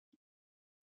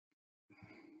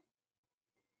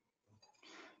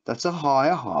 That's a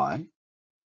higher high.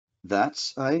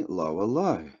 That's a lower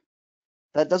low.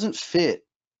 That doesn't fit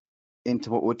into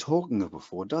what we're talking of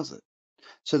before, does it?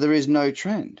 So there is no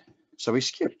trend. So we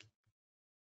skip.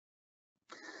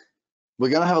 We're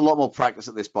going to have a lot more practice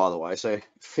at this, by the way. So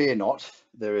fear not.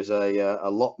 There is a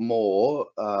lot more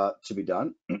to be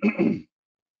done.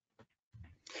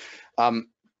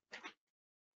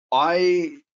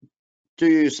 I do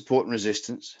use support and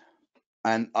resistance,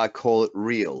 and I call it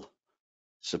real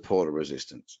support or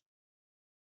resistance.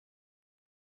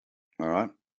 All right.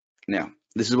 Now,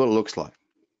 this is what it looks like.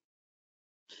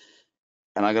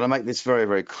 And I got to make this very,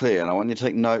 very clear. And I want you to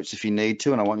take notes if you need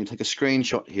to, and I want you to take a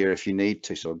screenshot here if you need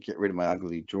to. So I'll get rid of my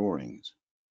ugly drawings.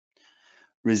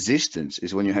 Resistance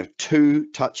is when you have two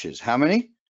touches. How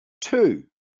many? Two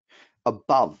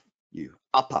above you.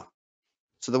 upper.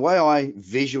 So the way I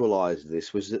visualized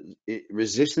this was that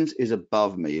resistance is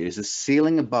above me. It is the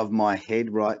ceiling above my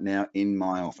head right now in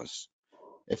my office.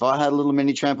 If I had a little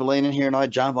mini trampoline in here and I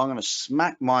jump, I'm going to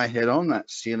smack my head on that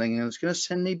ceiling and it's going to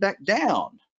send me back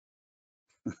down.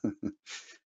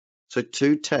 So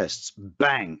 2 tests,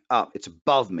 bang, up. It's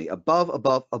above me, above,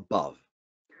 above, above.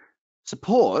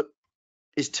 Support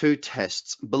is 2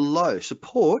 tests below.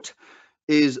 Support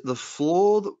is the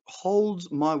floor that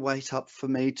holds my weight up for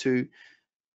me to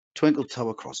twinkle toe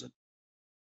across it.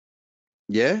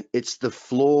 Yeah, it's the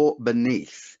floor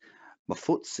beneath my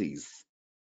footsies.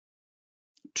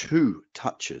 2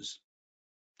 touches.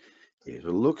 Here's what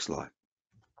it looks like.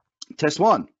 Test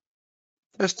 1.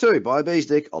 Test 2. Buy B's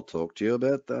dick. I'll talk to you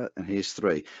about that. And here's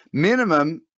 3.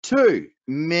 Minimum 2.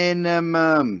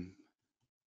 Minimum.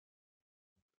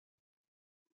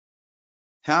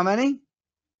 How many?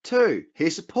 2.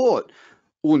 Here's support.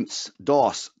 Uns,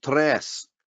 dos, tres.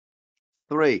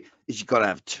 3 is you've got to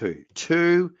have 2.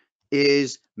 2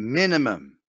 is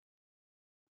minimum.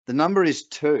 The number is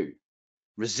 2.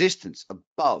 Resistance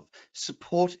above,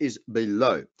 support is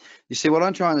below. You see, what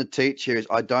I'm trying to teach here is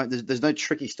there's no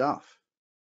tricky stuff.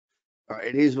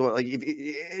 It is like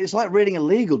it's like reading a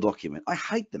legal document. I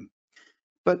hate them.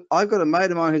 But I've got a mate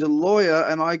of mine who's a lawyer,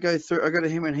 and I go to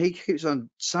him and he keeps on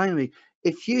saying to me,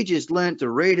 if you just learn to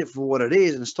read it for what it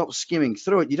is and stop skimming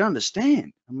through it, you'd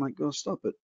understand. I'm like, oh, stop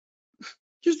it.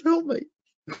 Just help me.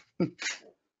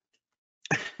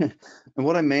 And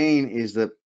what I mean is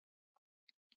that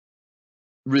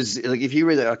like if you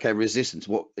read that, okay, resistance,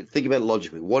 think about it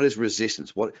logically. What is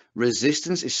resistance? What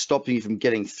resistance is stopping you from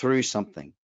getting through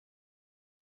something.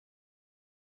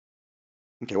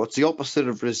 Okay, what's the opposite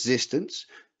of resistance?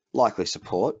 Likely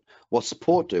support. What's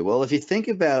support do? Well, if you think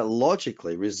about it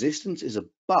logically, resistance is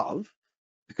above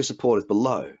because support is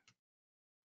below.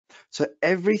 So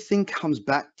everything comes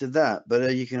back to that,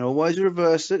 but you can always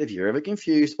reverse it if you're ever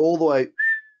confused, all the way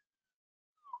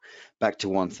back to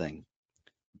one thing: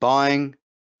 buying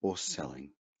or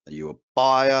selling. Are you a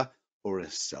buyer or a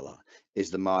seller?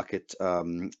 Is the market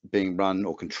being run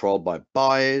or controlled by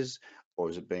buyers, or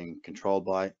is it being controlled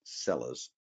by sellers?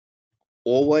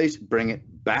 Always bring it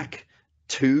back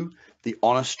to the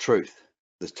honest truth.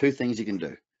 There's 2 things you can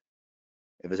do.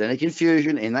 If there's any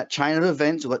confusion in that chain of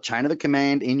events or that chain of a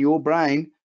command in your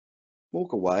brain,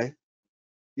 walk away.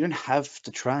 You don't have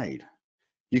to trade.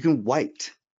 You can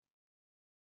wait.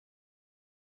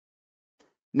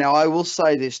 Now, I will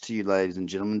say this to you, ladies and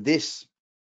gentlemen, it's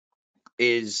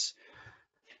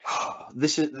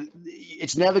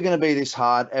never going to be this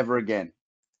hard ever again.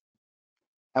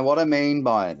 And what I mean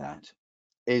by that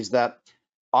is that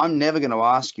I'm never going to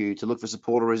ask you to look for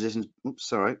support or resistance. Oops,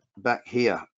 sorry, back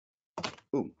here.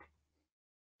 Ooh.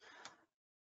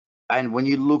 And when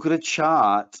you look at a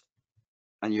chart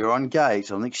and you're on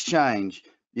gate on exchange,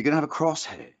 you're going to have a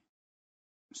crosshair.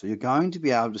 So you're going to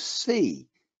be able to see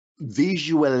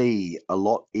visually a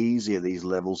lot easier these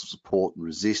levels of support and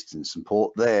resistance.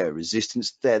 Support there,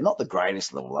 resistance there. Not the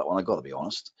greatest level, that one, I've got to be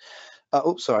honest.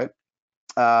 Oops, sorry.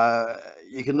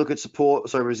 You can look at support,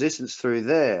 so resistance through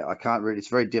there. I can't read. It's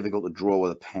very difficult to draw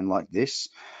with a pen like this.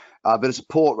 But a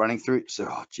support running through. So,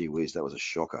 oh, gee whiz, that was a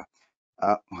shocker.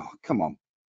 Oh, come on.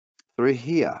 Through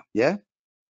here, yeah?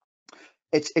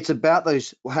 It's about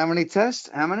those. Well, how many tests?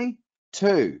 How many?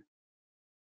 2.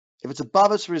 If it's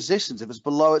above, it's resistance. If it's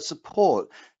below, it's support.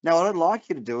 Now, what I'd like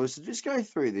you to do is to just go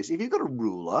through this. If you've got a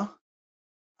ruler,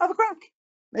 have a crack.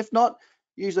 If not,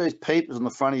 use those peepers on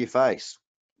the front of your face.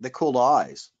 They're called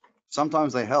eyes.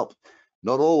 Sometimes they help.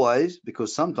 Not always,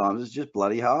 because sometimes it's just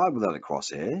bloody hard without a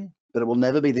crosshair. But it will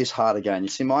never be this hard again. You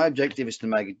see, my objective is to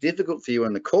make it difficult for you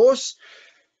in the course.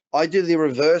 I do the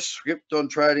reverse script on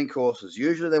trading courses.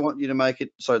 Usually they want to make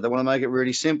it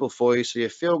really simple for you, so you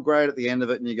feel great at the end of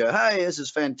it and you go, hey, this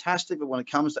is fantastic. But when it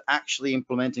comes to actually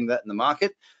implementing that in the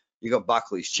market, you got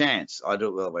Buckley's chance. I do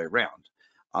it the other way around.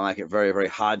 I make it very, very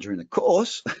hard during the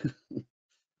course,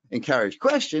 encourage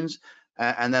questions,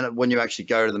 and then when you actually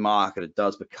go to the market, it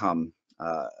does become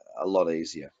a lot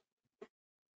easier.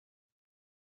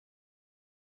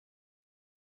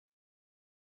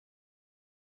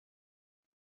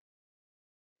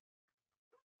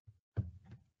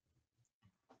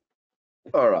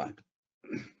 All right.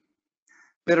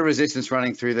 Bit of resistance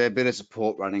running through there, bit of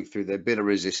support running through there, bit of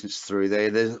resistance through there.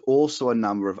 There's also a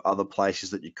number of other places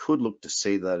that you could look to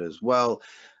see that as well.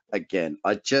 Again,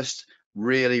 I just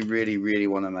really, really, really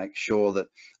want to make sure that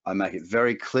I make it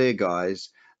very clear, guys,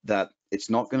 that it's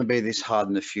not going to be this hard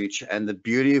in the future. And the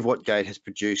beauty of what Gate has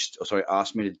produced, or sorry,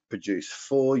 asked me to produce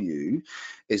for you,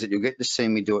 is that you'll get to see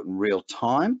me do it in real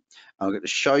time. I'm going to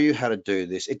show you how to do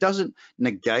this. It doesn't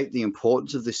negate the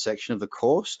importance of this section of the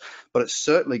course, but it's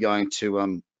certainly going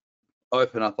to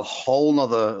open up a whole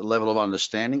nother level of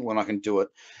understanding when I can do it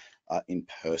in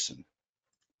person.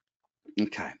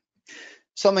 Okay.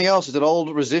 Something else is that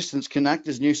old resistance can act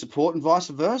as new support and vice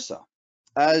versa.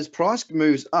 As price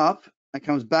moves up and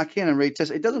comes back in and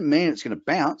retests, it doesn't mean it's going to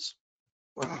bounce.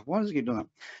 Why does it keep doing that?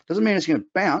 Doesn't mean it's going to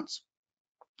bounce.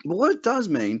 But what it does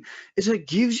mean is it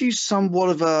gives you somewhat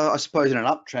of a, I suppose, in an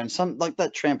uptrend, some like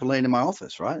that trampoline in my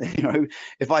office, right? You know,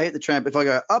 if I hit the tramp, if I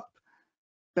go up,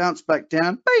 bounce back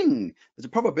down, bing, there's a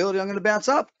probability I'm going to bounce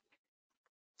up.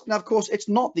 Now, of course, it's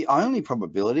not the only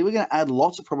probability. We're going to add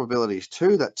lots of probabilities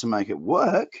to that to make it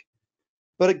work,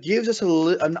 but it gives us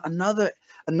another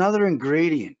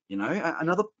ingredient, you know,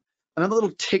 another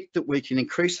little tick that we can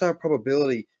increase our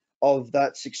probability of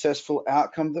that successful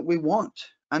outcome that we want.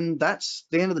 And that's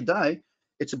the end of the day.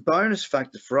 It's a bonus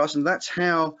factor for us, and that's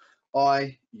how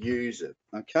I use it.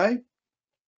 Okay.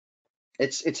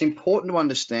 It's important to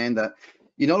understand that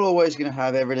you're not always going to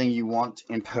have everything you want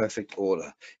in perfect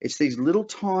order. It's these little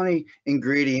tiny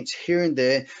ingredients here and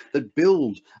there that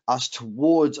build us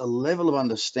towards a level of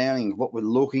understanding of what we're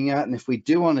looking at. And if we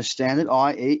do understand it,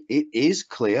 i.e. it is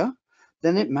clear,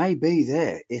 then it may be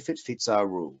there if it fits our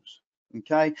rules.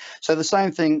 Okay, so the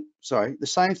same thing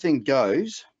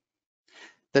goes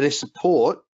that if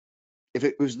support, if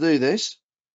it was do this,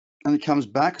 and it comes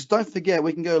back, because don't forget,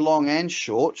 we can go long and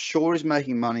short. Short is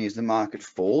making money as the market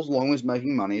falls. Long is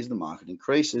making money as the market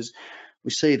increases.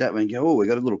 We see that when we go, oh, we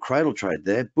got a little cradle trade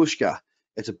there. Bushka,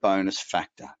 it's a bonus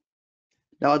factor.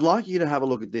 Now, I'd like you to have a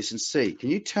look at this and see, can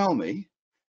you tell me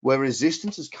where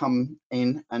resistance has come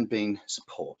in and been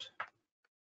support?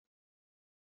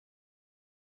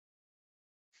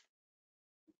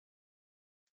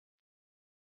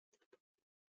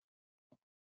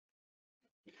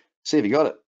 See if you got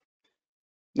it.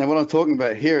 Now, what I'm talking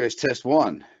about here is test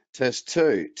 1, test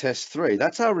 2, test 3.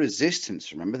 That's our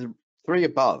resistance, remember, the 3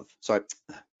 above. So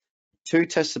 2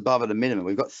 tests above at a minimum.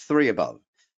 We've got 3 above.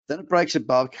 Then it breaks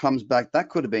above, comes back. That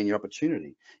could have been your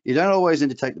opportunity. You don't always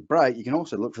need to take the break. You can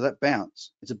also look for that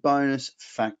bounce. It's a bonus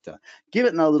factor. Give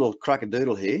it another little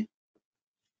crack-a-doodle here.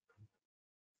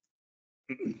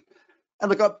 And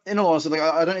look, in all honesty,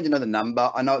 I don't need to know the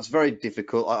number. I know it's very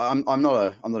difficult. I'm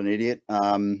not an idiot.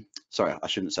 Sorry, I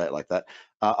shouldn't say it like that.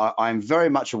 I'm very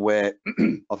much aware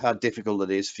of how difficult it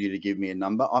is for you to give me a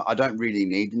number. I don't really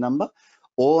need the number.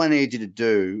 All I need you to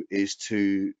do is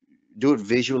to do it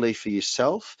visually for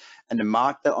yourself and to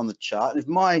mark that on the chart. And if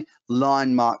my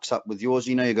line marks up with yours,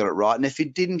 you know you got it right. And if you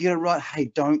didn't get it right, hey,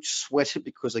 don't sweat it,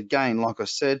 because again, like I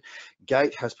said,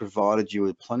 Gate has provided you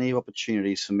with plenty of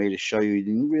opportunities for me to show you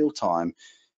in real time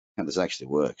how this actually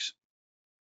works.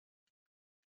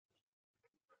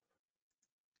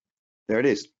 There it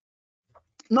is.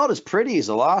 Not as pretty as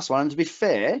the last one. And to be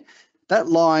fair, that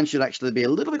line should actually be a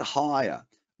little bit higher.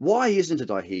 Why isn't it,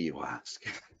 I hear you ask?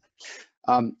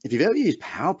 If you've ever used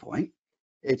PowerPoint,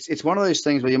 it's one of those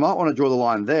things where you might want to draw the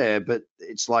line there, but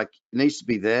it's like it needs to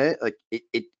be there. Like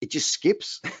it just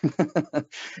skips.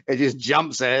 It just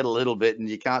jumps ahead a little bit, and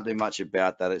you can't do much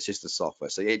about that. It's just the software.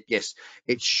 So yes,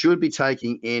 it should be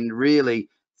taking in really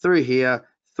through here,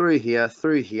 through here,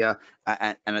 through here,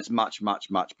 and it's much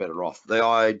better off.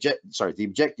 The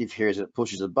objective here is it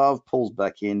pushes above, pulls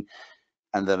back in,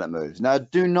 and then it moves. Now,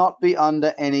 do not be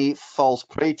under any false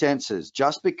pretenses.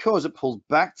 Just because it pulls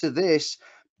back to this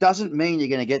doesn't mean you're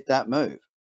going to get that move.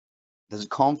 There's a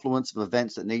confluence of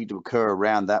events that need to occur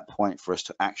around that point for us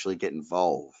to actually get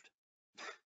involved.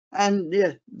 And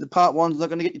yeah, the part 1's not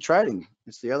going to get you trading.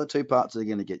 It's the other 2 parts that are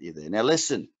going to get you there. Now,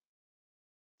 listen,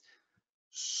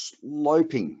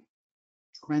 sloping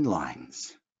trend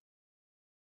lines.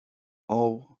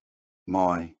 Oh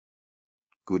my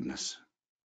goodness.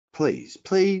 Please,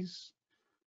 please,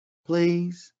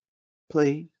 please,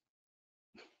 please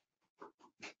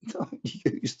don't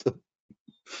use them.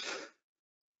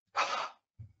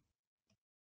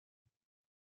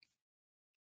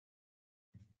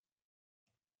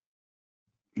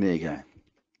 There you go.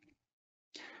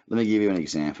 Let me give you an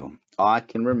example. I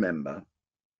can remember,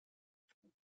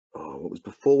 it was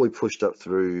before we pushed up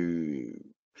through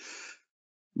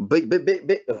I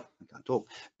can't talk.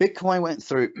 Bitcoin went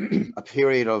through a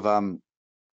period of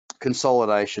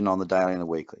consolidation on the daily and the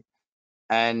weekly.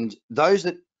 And those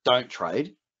that don't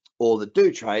trade, or that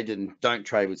do trade and don't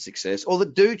trade with success, or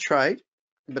that do trade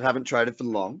but haven't traded for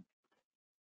long,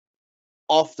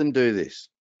 often do this.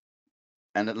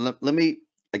 And let me,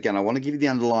 again, I want to give you the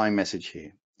underlying message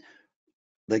here.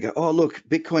 They go, oh, look,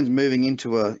 Bitcoin's moving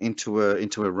into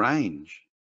a range.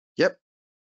 Yep.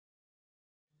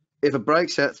 If it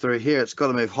breaks out through here, it's got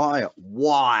to move higher.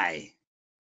 Why?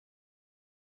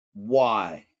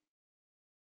 Why?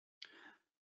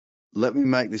 Let me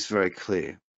make this very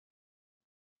clear.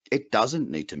 It doesn't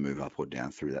need to move up or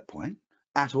down through that point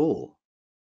at all.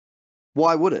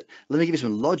 Why would it? Let me give you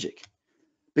some logic.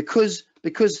 Because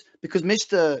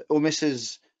Mr. or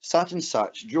Mrs. such and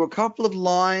such drew a couple of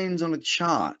lines on a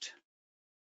chart.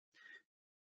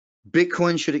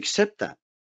 Bitcoin should accept that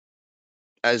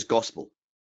as gospel.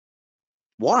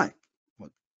 Why?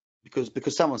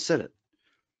 Because someone said it.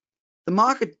 The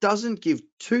market doesn't give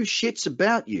two shits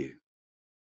about you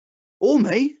or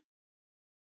me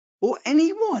or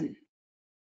anyone.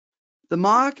 The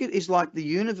market is like the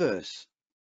universe.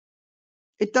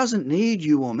 It doesn't need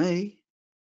you or me.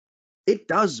 It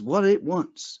does what it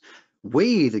wants. We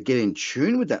either get in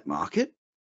tune with that market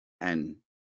and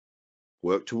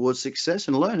work towards success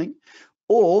and learning,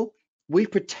 or we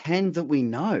pretend that we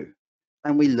know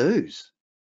and we lose.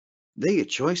 They're your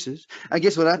choices. And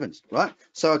guess what happens, right?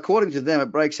 So according to them,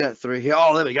 it breaks out through here.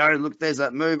 Oh, there we go. Look, there's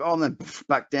that move. Oh, and then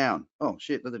back down. Oh,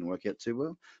 shit, that didn't work out too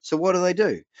well. So what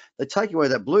do? They take away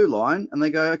that blue line and they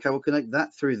go, okay, we'll connect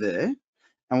that through there and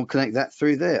we'll connect that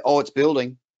through there. Oh, it's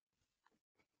building.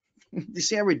 You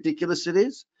see how ridiculous it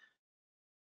is?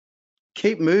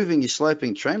 Keep moving your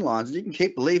sloping trend lines and you can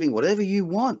keep believing whatever you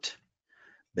want.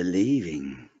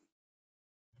 Believing.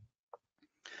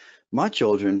 My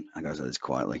children, I'm going to say this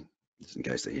quietly, just in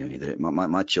case they hear me.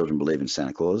 My children believe in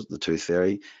Santa Claus, the Tooth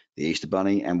Fairy, the Easter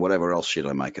Bunny, and whatever else shit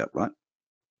I make up, right?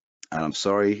 And I'm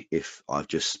sorry if I've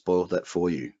just spoiled that for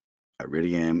you. I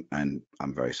really am, and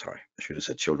I'm very sorry. I should have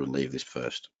said children leave this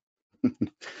first.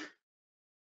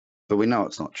 But we know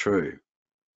it's not true.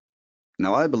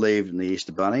 Now, I believed in the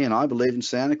Easter Bunny, and I believed in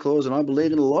Santa Claus, and I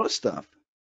believed in a lot of stuff.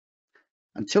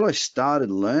 Until I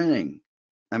started learning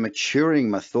and maturing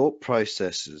my thought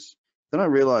processes, then I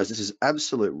realized this is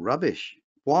absolute rubbish.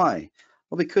 Why?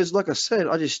 Well, because like I said,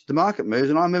 the market moves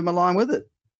and I move my line with it.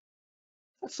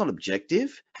 That's not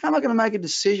objective. How am I going to make a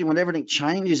decision when everything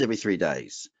changes every 3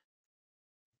 days?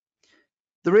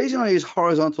 The reason I use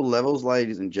horizontal levels,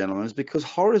 ladies and gentlemen, is because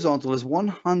horizontal is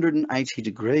 180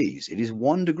 degrees. It is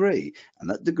 1 degree, and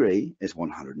that degree is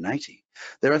 180.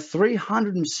 There are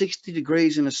 360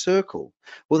 degrees in a circle.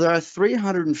 Well, there are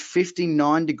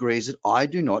 359 degrees that I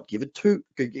do not give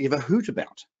a hoot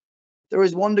about. There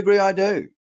is 1 degree I do,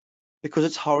 because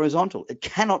it's horizontal. It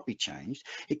cannot be changed.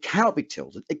 It cannot be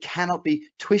tilted. It cannot be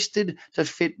twisted to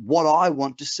fit what I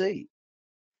want to see.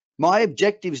 My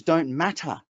objectives don't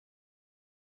matter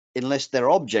unless they're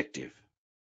objective.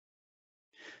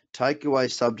 Take away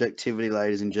subjectivity,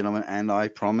 ladies and gentlemen, and I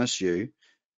promise you,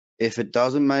 if it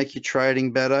doesn't make your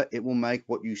trading better, it will make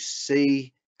what you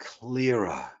see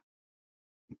clearer.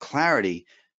 Clarity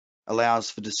allows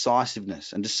for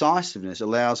decisiveness, and decisiveness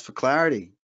allows for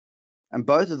clarity. And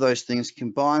both of those things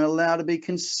combined allow to be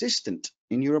consistent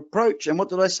in your approach. And what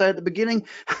did I say at the beginning?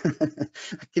 A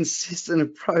consistent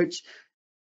approach,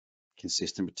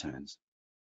 consistent returns.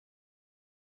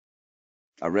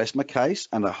 I rest my case,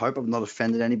 and I hope I've not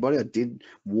offended anybody. I did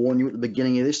warn you at the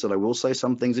beginning of this that I will say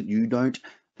some things that you don't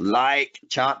like.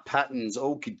 Chart patterns,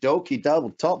 okie dokie, double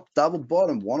top, double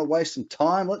bottom. Want to waste some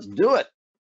time? Let's do it.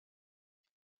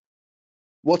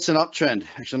 What's an uptrend?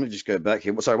 Actually, let me just go back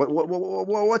here. Sorry,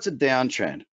 what's a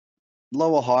downtrend?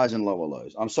 Lower highs and lower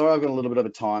lows. I'm sorry, I've got a little bit of a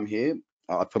time here.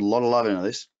 I put a lot of love into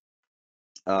this.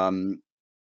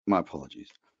 My apologies.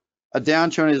 A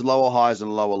downtrend is lower highs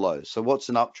and lower lows. So what's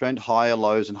an uptrend? Higher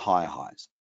lows and higher highs.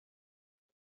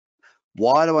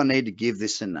 Why do I need to give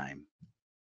this a name?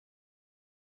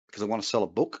 Because I want to sell a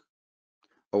book?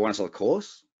 Or I want to sell a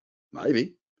course?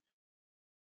 Maybe.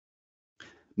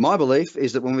 My belief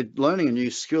is that when we're learning a new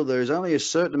skill, there is only a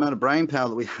certain amount of brain power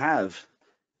that we have.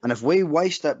 And if we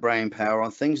waste that brain power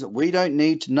on things that we don't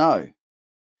need to know,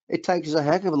 it takes us a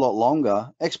heck of a lot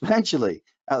longer, exponentially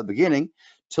at the beginning,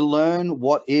 to learn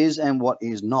what is and what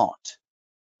is not.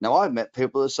 Now, I've met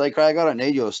people that say, Craig, I don't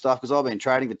need your stuff because I've been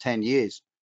trading for 10 years.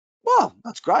 Well,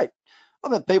 that's great.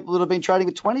 I've met people that have been trading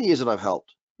for 20 years that I've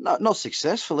helped. Not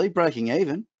successfully, breaking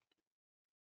even.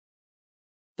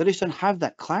 They just don't have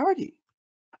that clarity.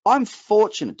 I'm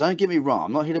fortunate. Don't get me wrong.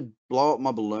 I'm not here to blow up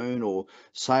my balloon or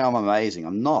say I'm amazing.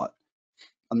 I'm not.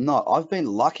 I've been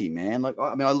lucky, man.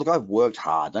 I've worked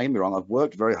hard. Don't get me wrong. I've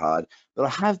worked very hard, but I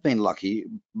have been lucky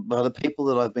by the people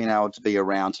that I've been able to be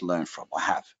around to learn from. I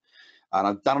have, and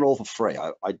I've done it all for free.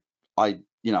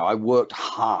 I worked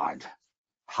hard,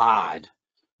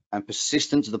 and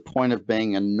persistent to the point of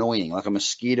being annoying, like a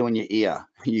mosquito in your ear.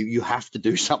 You have to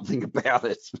do something about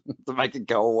it to make it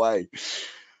go away.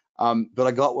 But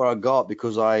I got where I got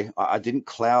because I didn't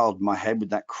cloud my head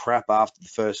with that crap after the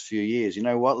first few years. You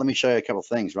know what? Let me show you a couple of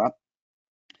things, right?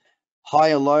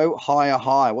 Higher low, higher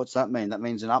high. What's that mean? That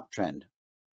means an uptrend,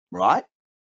 right?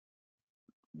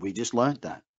 We just learned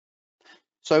that.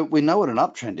 So we know what an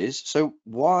uptrend is. So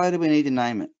why do we need to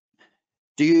name it?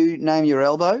 Do you name your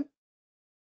elbow?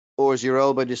 Or is your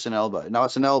elbow just an elbow? No,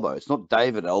 it's an elbow. It's not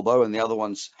David elbow and the other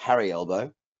one's Harry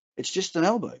elbow. It's just an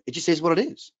elbow. It just is what it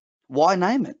is. Why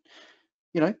name it?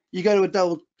 You know, you go to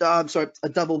a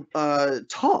double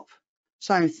top.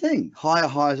 Same thing. Higher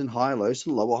highs and higher lows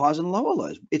to lower highs and lower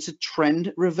lows. It's a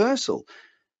trend reversal.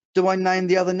 Do I name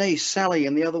the other knee Sally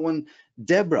and the other one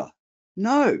Deborah?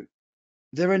 No,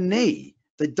 they're a knee.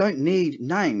 They don't need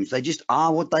names. They just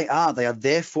are what they are. They are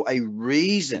there for a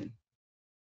reason.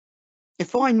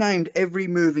 If I named every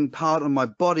moving part on my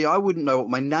body, I wouldn't know what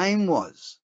my name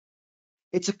was.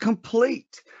 It's a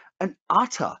complete and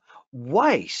utter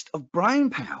waste of brain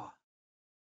power.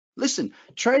 Listen,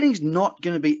 trading's not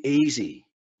going to be easy.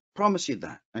 Promise you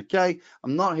that, okay?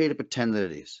 I'm not here to pretend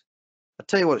that it is. I'll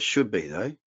tell you what it should be,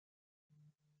 though.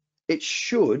 It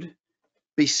should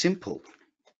be simple.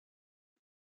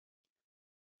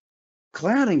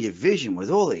 Clouding your vision with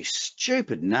all these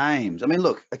stupid names. I mean,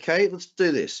 look, okay, let's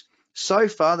do this. So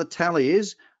far, the tally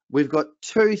is we've got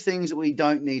two things that we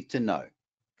don't need to know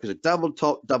because a double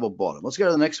top, double bottom. Let's go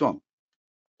to the next one.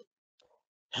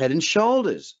 Head and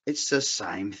shoulders. It's the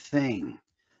same thing.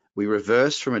 We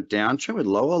reverse from a downtrend with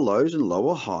lower lows and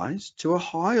lower highs to a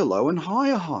higher low and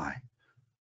higher high.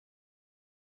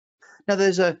 Now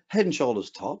there's a head and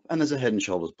shoulders top and there's a head and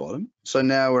shoulders bottom. So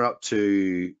now we're up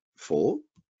to four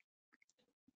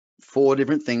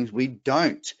different things we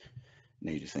don't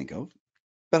need to think of.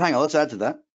 But hang on, let's add to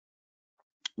that.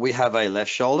 We have a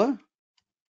left shoulder.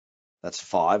 That's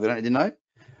 5 we don't need to know.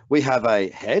 We have a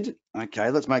head.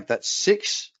 Okay, let's make that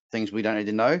 6 things we don't need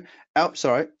to know. Oh,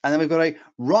 sorry. And then we've got a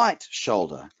right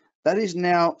shoulder. That is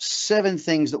now 7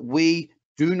 things that we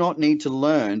do not need to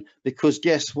learn because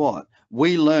guess what?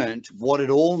 We learned what it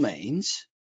all means.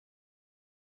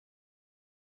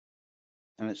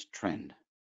 And it's trend.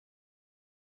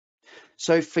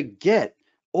 So forget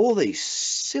all these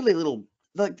silly little,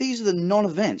 like these are the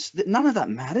non-events. None of that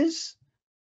matters.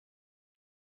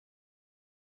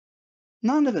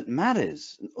 None of it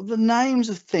matters. The names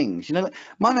of things, you know,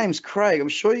 my name's Craig. I'm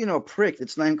sure you know a prick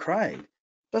that's named Craig.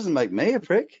 Doesn't make me a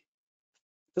prick.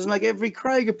 Doesn't make every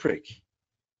Craig a prick.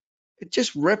 It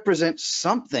just represents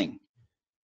something.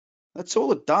 That's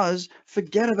all it does.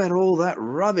 Forget about all that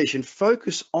rubbish and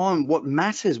focus on what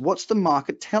matters. What's the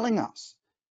market telling us?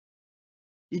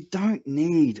 You don't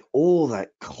need all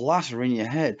that clutter in your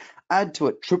head. Add to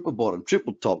it triple bottom,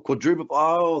 triple top, quadruple.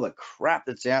 Oh, the crap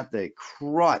that's out there.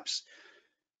 Cripes.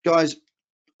 Guys,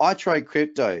 I trade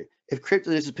crypto. If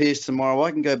crypto disappears tomorrow,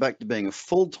 I can go back to being a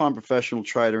full-time professional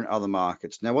trader in other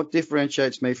markets. Now, what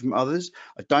differentiates me from others?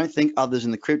 I don't think others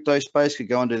in the crypto space could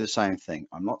go and do the same thing.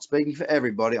 I'm not speaking for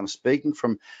everybody. I'm speaking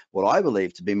from what I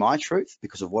believe to be my truth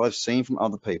because of what I've seen from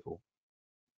other people.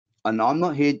 And I'm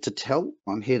not here to tell.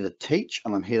 I'm here to teach,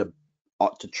 and I'm here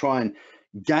to try and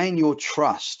gain your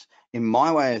trust in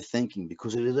my way of thinking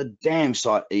because it is a damn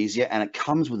sight easier and it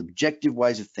comes with objective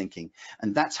ways of thinking.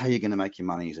 And that's how you're going to make your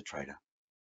money as a trader.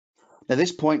 Now,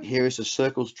 this point here is the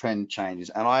circles trend changes.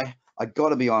 And I got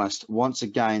to be honest, once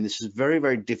again, this is very,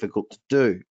 very difficult to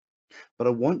do. But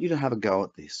I want you to have a go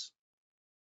at this.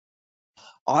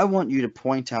 I want you to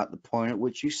point out the point at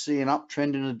which you see an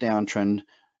uptrend and a downtrend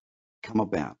come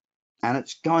about. And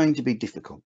it's going to be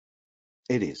difficult.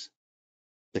 It is.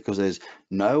 Because there's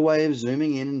no way of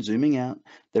zooming in and zooming out.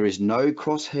 There is no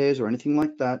crosshairs or anything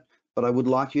like that. But I would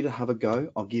like you to have a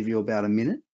go. I'll give you about a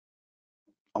minute.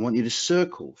 I want you to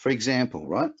circle, for example,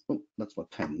 right? Oh, that's my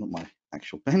pen, not my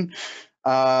actual pen.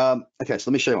 Okay, so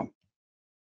let me show you one.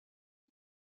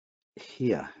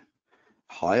 Here,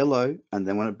 higher low, and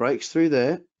then when it breaks through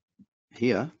there,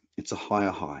 here, it's a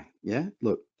higher high. Yeah,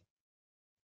 look.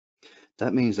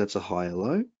 That means that's a higher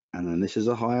low, and then this is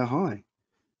a higher high.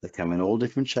 They come in all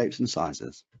different shapes and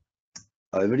sizes.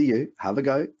 Over to you. Have a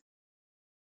go.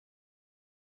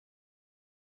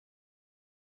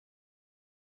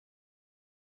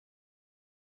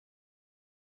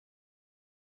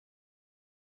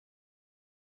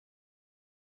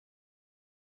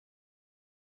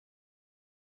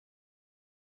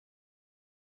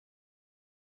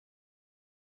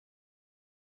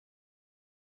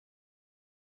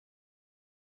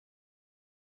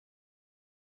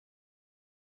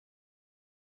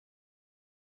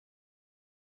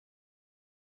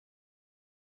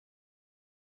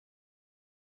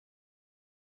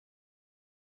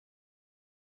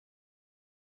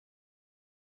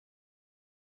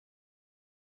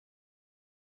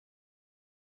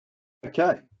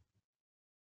 Okay.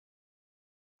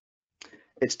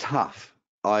 It's tough.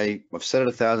 I've said it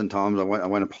 1,000 times. I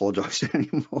won't apologize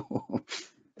anymore.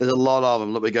 There's a lot of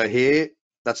them. Look, we go here.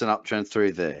 That's an uptrend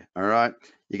through there. All right.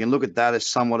 You can look at that as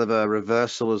somewhat of a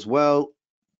reversal as well.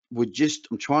 I'm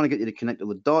trying to get you to connect all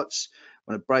the dots.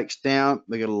 When it breaks down,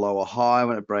 we get a lower high.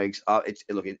 When it breaks up,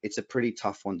 it's a pretty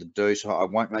tough one to do. So I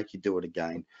won't make you do it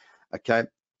again. Okay.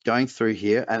 Going through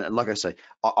here, and like I say,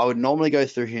 I would normally go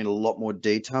through here in a lot more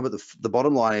detail, but the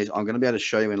bottom line is I'm going to be able to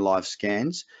show you in live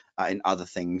scans, in other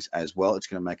things as well. It's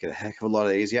going to make it a heck of a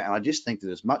lot easier, and I just think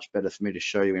that it's much better for me to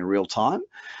show you in real time,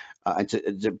 and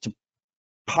to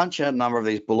punch out a number of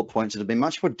these bullet points that have been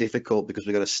much more difficult because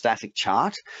we've got a static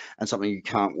chart and something you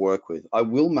can't work with. I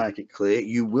will make it clear.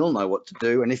 You will know what to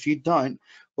do, and if you don't,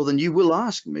 well, then you will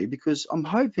ask me, because I'm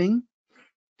hoping,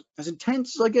 as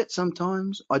intense as I get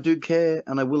sometimes, I do care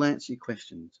and I will answer your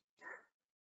questions.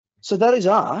 So that is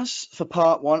us for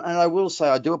part one, and I will say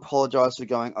I do apologize for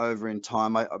going over in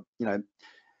time. I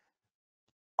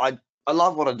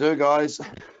love what I do, guys.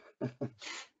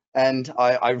 And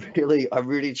I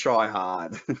really try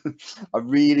hard. I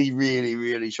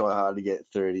really try hard to get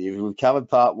through to you. We've covered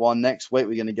part one. Next week,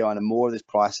 we're going to go into more of this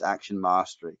price action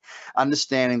mastery,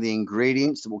 understanding the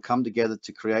ingredients that will come together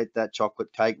to create that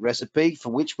chocolate cake recipe, for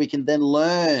which we can then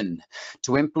learn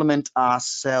to implement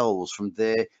ourselves. From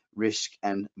there, risk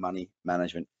and money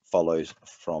management follows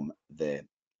from there.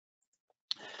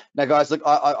 Now, guys, look,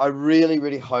 I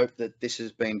really hope that this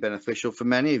has been beneficial for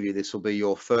many of you. This will be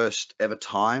your first ever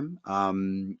time,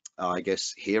 I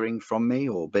guess, hearing from me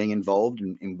or being involved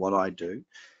in what I do.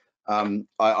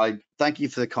 I thank you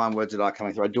for the kind words that are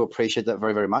coming through. I do appreciate that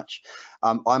very much.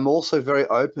 I'm also very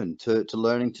open to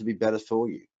learning to be better for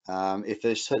you. If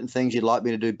there's certain things you'd like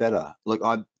me to do better, look,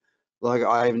 I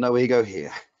have no ego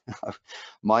here.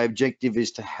 My objective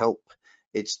is to help.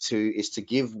 It's to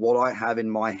give what I have in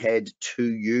my head to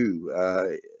you,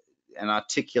 and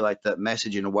articulate that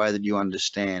message in a way that you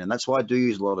understand. And that's why I do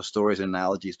use a lot of stories and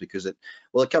analogies, because it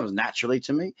comes naturally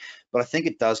to me, but I think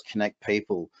it does connect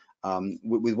people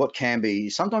with what can be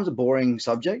sometimes a boring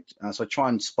subject. So I try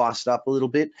and spice it up a little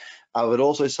bit, but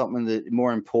also something that,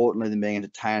 more importantly than being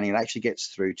entertaining, it actually gets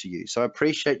through to you. So I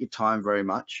appreciate your time very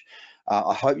much.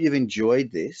 I hope you've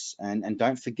enjoyed this, and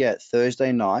don't forget,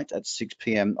 Thursday night at 6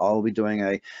 p.m. I'll be doing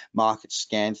a market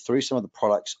scan through some of the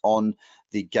products on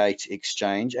the Gate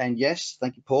Exchange. And yes,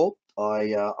 thank you, Paul.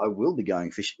 I will be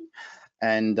going fishing,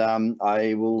 and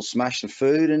I will smash some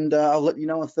food, and I'll let you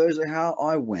know on Thursday how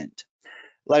I went.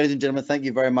 Ladies and gentlemen, thank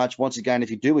you very much. Once again,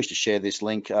 if you do wish to share this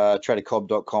link,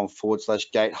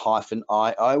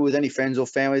 TraderCobb.com/gate-IO with any friends or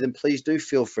family, then please do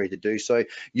feel free to do so.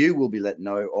 You will be let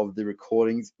know of the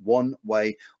recordings one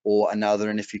way or another.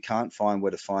 And if you can't find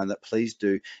where to find that, please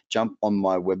do jump on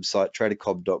my website,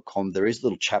 TraderCobb.com. There is a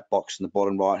little chat box in the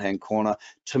bottom right-hand corner.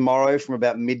 Tomorrow, from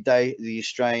about midday, the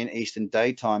Australian Eastern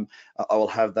Daytime, I will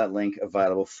have that link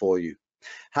available for you.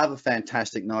 Have a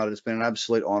fantastic night. It's been an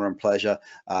absolute honor and pleasure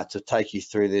to take you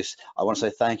through this. I want to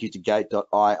say thank you to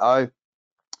Gate.io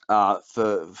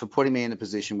for putting me in a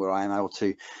position where I am able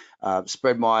to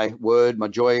spread my word, my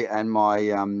joy, and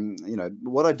my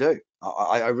what I do.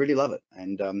 I really love it,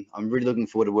 and I'm really looking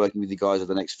forward to working with you guys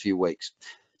over the next few weeks.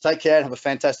 Take care and have a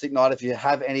fantastic night. If you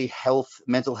have any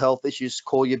mental health issues,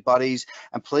 call your buddies,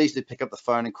 and please do pick up the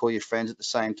phone and call your friends at the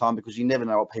same time, because you never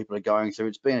know what people are going through.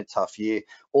 It's been a tough year.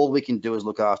 All we can do is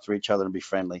look after each other and be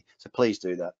friendly. So please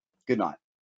do that. Good night.